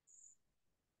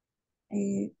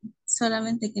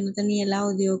 Solamente que no tenía el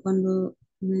audio cuando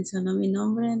mencionó mi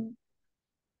nombre.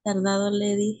 Tardado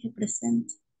le dije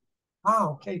presente. Ah,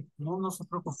 ok. No, no se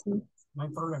preocupe. Sí, No hay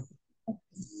problema.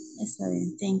 está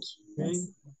bien, thank you. Ok.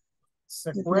 Gracias.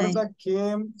 Se Good acuerda night.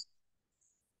 que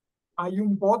hay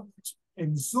un bot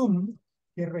en Zoom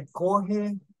que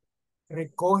recoge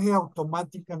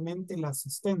automáticamente la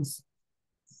asistencia.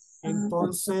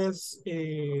 Entonces,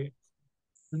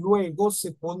 luego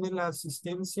se pone la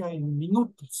asistencia en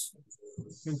minutos.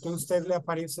 Entonces, usted le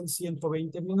aparecen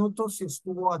 120 minutos y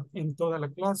estuvo en toda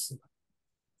la clase.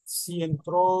 Si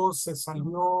entró, se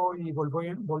salió y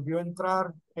volvió a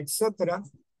entrar, etcétera,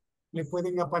 le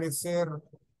pueden aparecer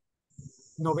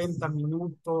 90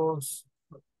 minutos,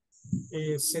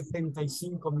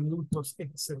 75 minutos,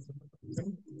 etcétera.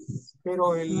 ¿Sí?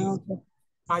 Pero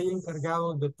hay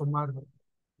encargado de tomar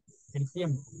el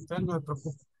tiempo. Entonces, no se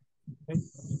preocupe.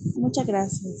 ¿Sí? Muchas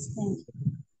gracias. Thank you.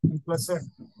 Un placer.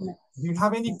 Do you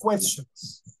have any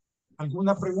questions?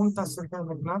 ¿Alguna pregunta acerca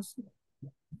de la clase?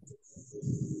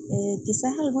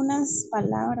 Quizás algunas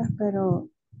palabras, pero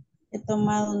he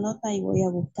tomado nota y voy a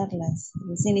buscarlas.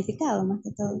 El significado más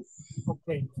que todo. Ok.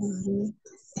 Ujú.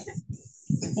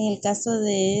 En el caso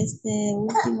de este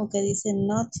último que dice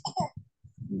not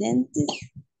dentist,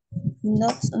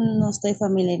 no estoy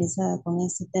familiarizada con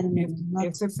ese término.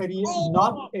 Ese sería,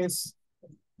 not es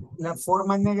la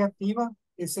forma negativa,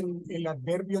 es el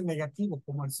adverbio negativo,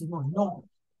 como decimos no.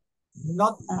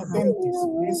 Not a dentist.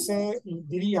 Ese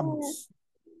diríamos.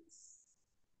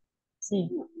 Sí.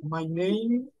 My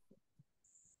name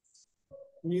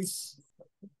is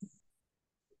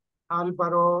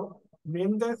Álvaro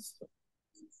Méndez.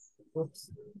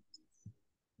 Oops.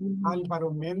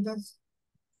 Álvaro Méndez.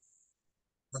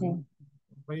 Sí.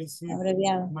 Voy a decir,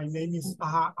 Abreviado. my name is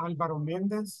Álvaro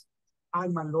Méndez.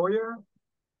 I'm a lawyer.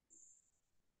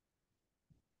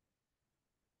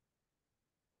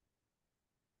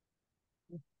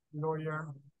 Lawyer.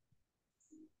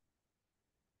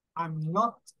 I'm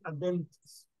not a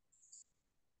dentist.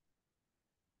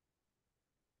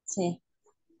 Sí.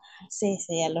 Sí,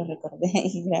 ya lo recordé.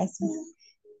 Gracias.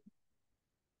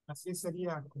 Así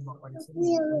sería como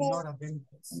aparecería. I'm not a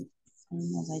dentist.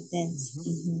 No soy dentist.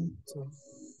 Sí.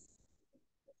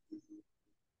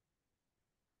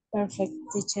 Perfect,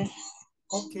 teacher.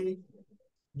 Okay.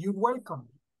 You're welcome.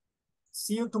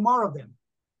 See you tomorrow then.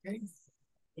 Okay.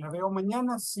 La veo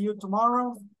mañana. See you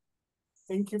tomorrow.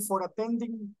 Thank you for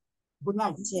attending. Good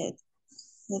night. Yes.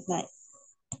 Good night.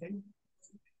 Okay.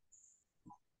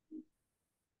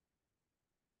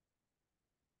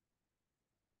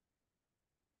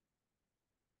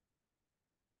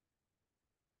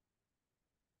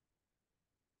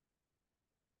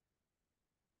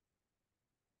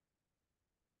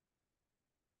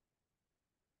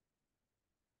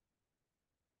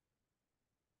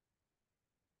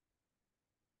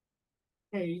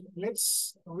 Okay,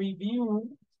 let's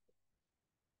review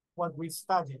what we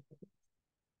studied.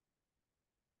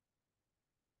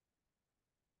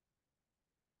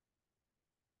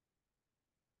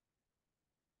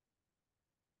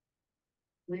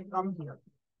 We come here.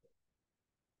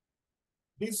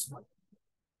 This one.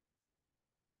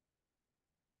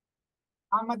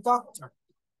 I'm a doctor.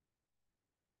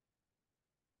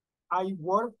 I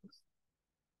work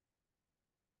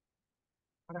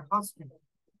at a hospital.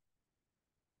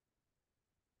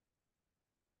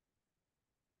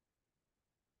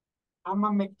 I'm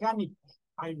a mechanic.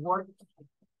 I work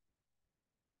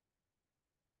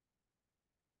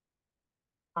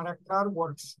at a car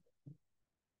workshop.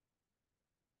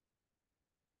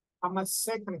 I'm a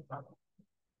secretary.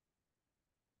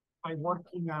 I work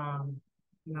in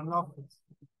an office.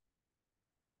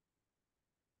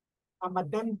 I'm a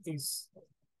dentist.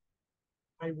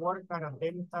 I work at a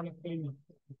dental clinic.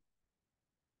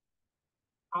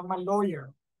 I'm a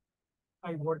lawyer.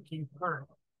 I work in firm.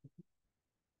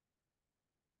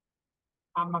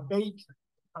 I'm a baker.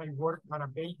 I work at a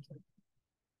bakery.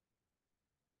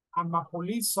 I'm a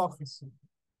police officer.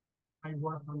 I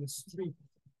work on the street.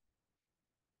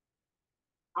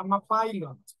 I'm a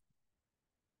pilot.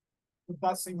 Who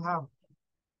doesn't have.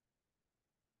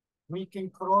 We can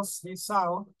cross this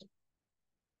out.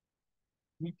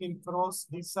 We can cross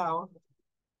this out.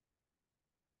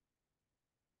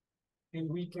 And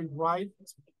we can write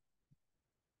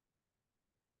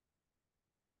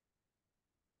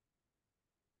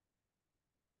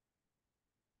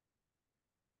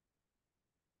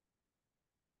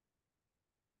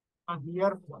at the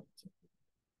airport.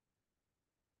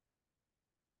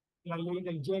 La ley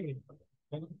del llegue.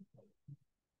 Okay?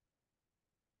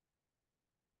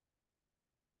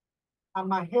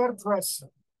 I'm a hairdresser.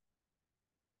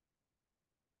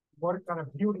 Work at a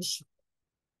beauty shop.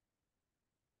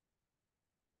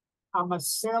 I'm a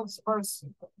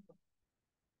salesperson.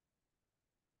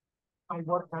 I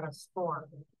work at a store.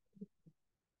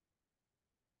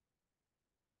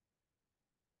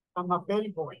 I'm a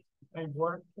bellboy. I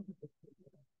work.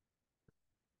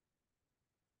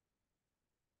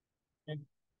 And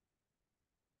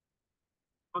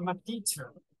I'm a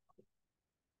teacher.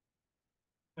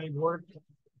 I work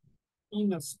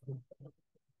in a school.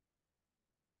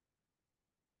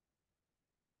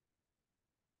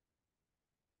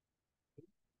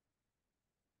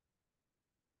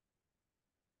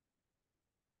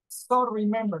 So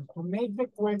remember, to make the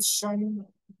question,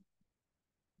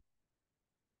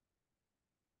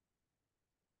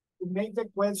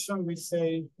 we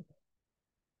say,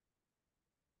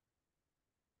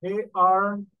 they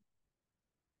are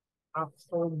at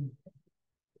home.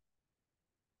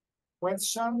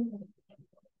 Question.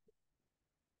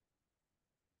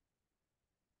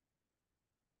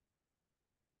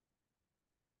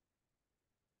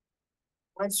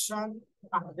 Question,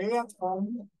 are they at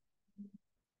home?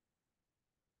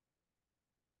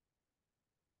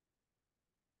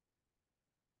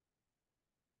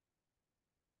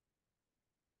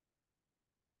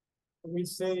 We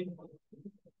say,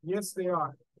 yes, they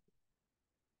are.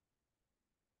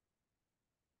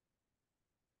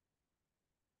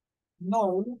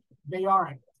 No, they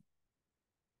aren't.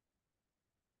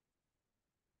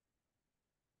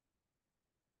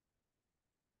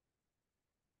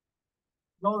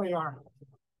 No, they aren't.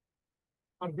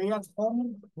 Are they at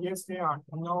home? Yes, they are.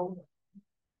 No,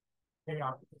 they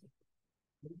aren't.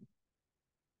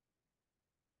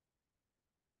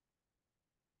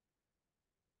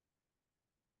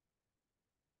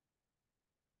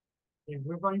 Okay,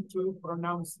 we're going to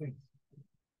pronounce this.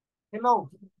 Hello,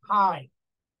 hi,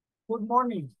 good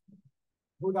morning,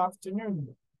 good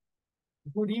afternoon,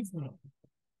 good evening.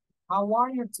 How are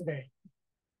you today?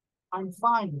 I'm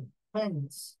fine,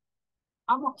 thanks.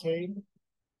 I'm okay.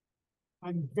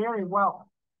 I'm very well.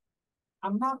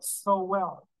 I'm not so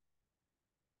well.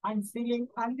 I'm feeling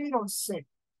a little sick.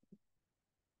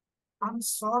 I'm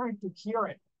sorry to hear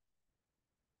it.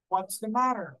 What's the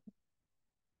matter?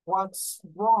 What's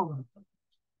wrong?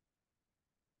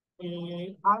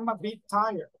 I'm a bit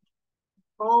tired.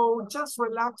 Oh, just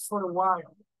relax for a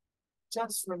while.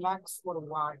 Just relax for a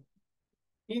while.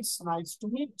 It's nice to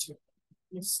meet you.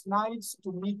 It's nice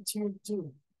to meet you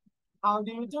too. How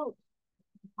do you do?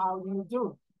 How do you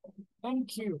do?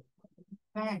 Thank you.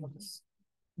 Thanks.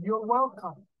 You're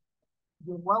welcome.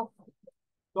 You're welcome.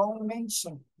 Don't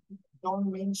mention.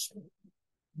 Don't mention.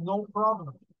 No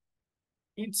problem.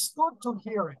 It's good to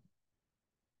hear it.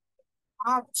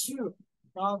 Achoo.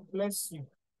 God bless you.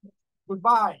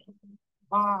 Goodbye.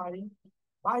 Bye.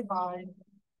 Bye-bye.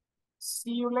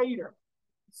 See you later.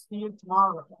 See you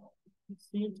tomorrow.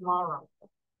 See you tomorrow.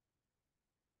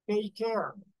 Take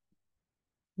care.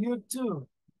 You too.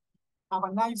 Have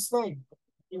a nice day.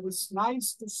 It was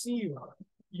nice to see you.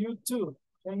 You too.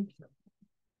 Thank you.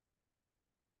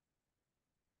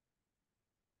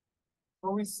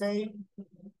 So we say,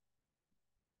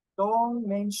 don't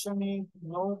mention it,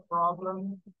 no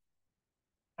problem.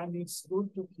 And it's good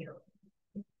to hear.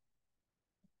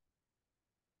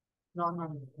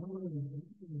 No.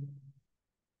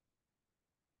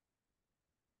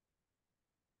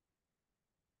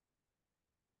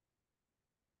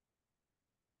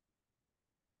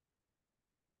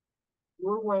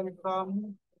 You're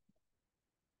welcome.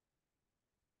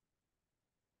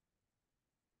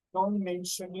 Don't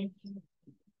mention it.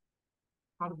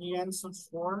 Are the answers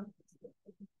for?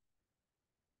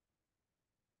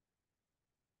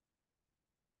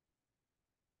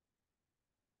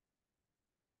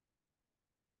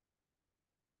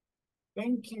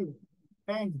 Thank you.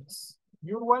 Thanks.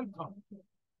 You're welcome.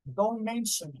 Don't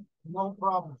mention it, no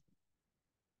problem.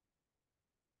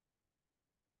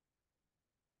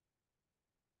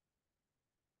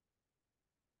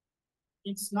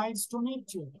 It's nice to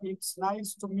meet you. It's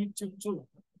nice to meet you too.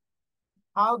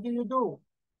 How do you do?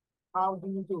 How do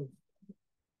you do?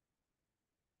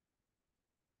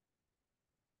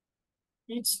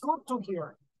 It's good to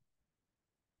hear.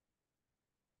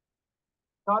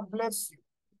 God bless you.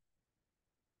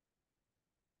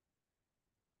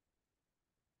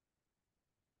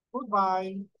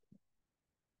 Goodbye.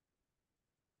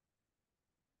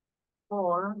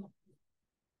 Or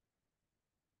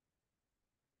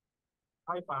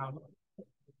bye-bye.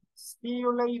 See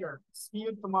you later. See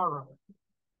you tomorrow.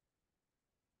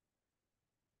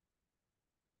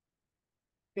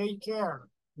 Take care.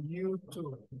 You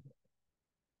too.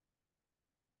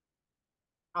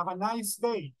 Have a nice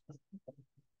day.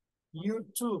 You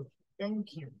too.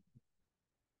 Thank you.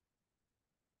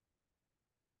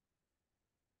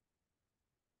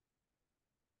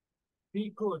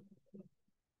 Be good.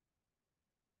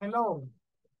 Hello.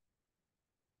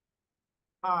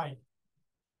 Hi.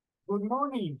 Good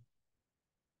morning.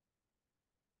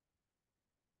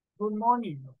 Good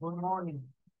morning. Good morning.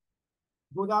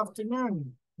 Good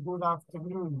afternoon. Good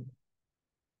afternoon.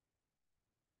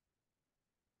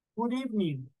 Good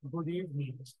evening. Good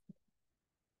evening.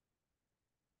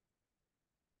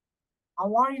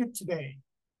 How are you today?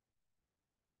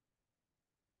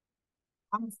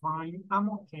 I'm fine. I'm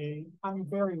okay. I'm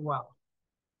very well.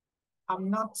 I'm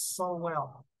not so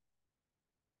well.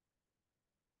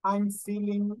 I'm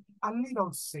feeling a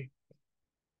little sick.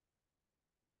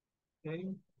 Okay.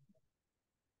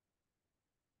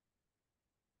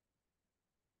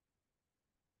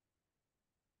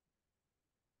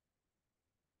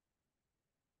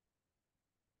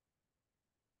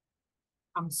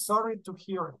 I'm sorry to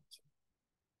hear it.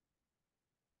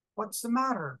 What's the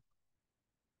matter?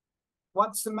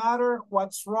 What's the matter?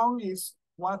 What's wrong is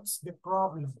what's the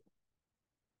problem?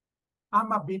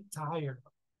 I'm a bit tired.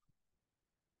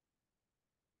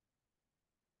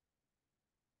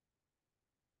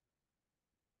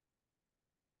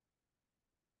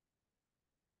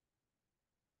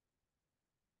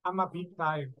 I'm a bit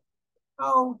tired.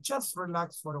 Oh, just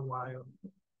relax for a while.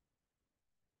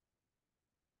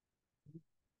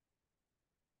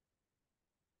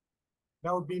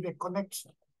 That would be the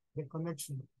connection. The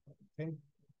connection. Okay.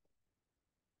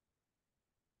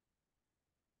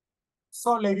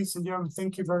 So, ladies and gentlemen,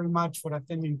 thank you very much for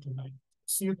attending tonight.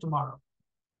 See you tomorrow.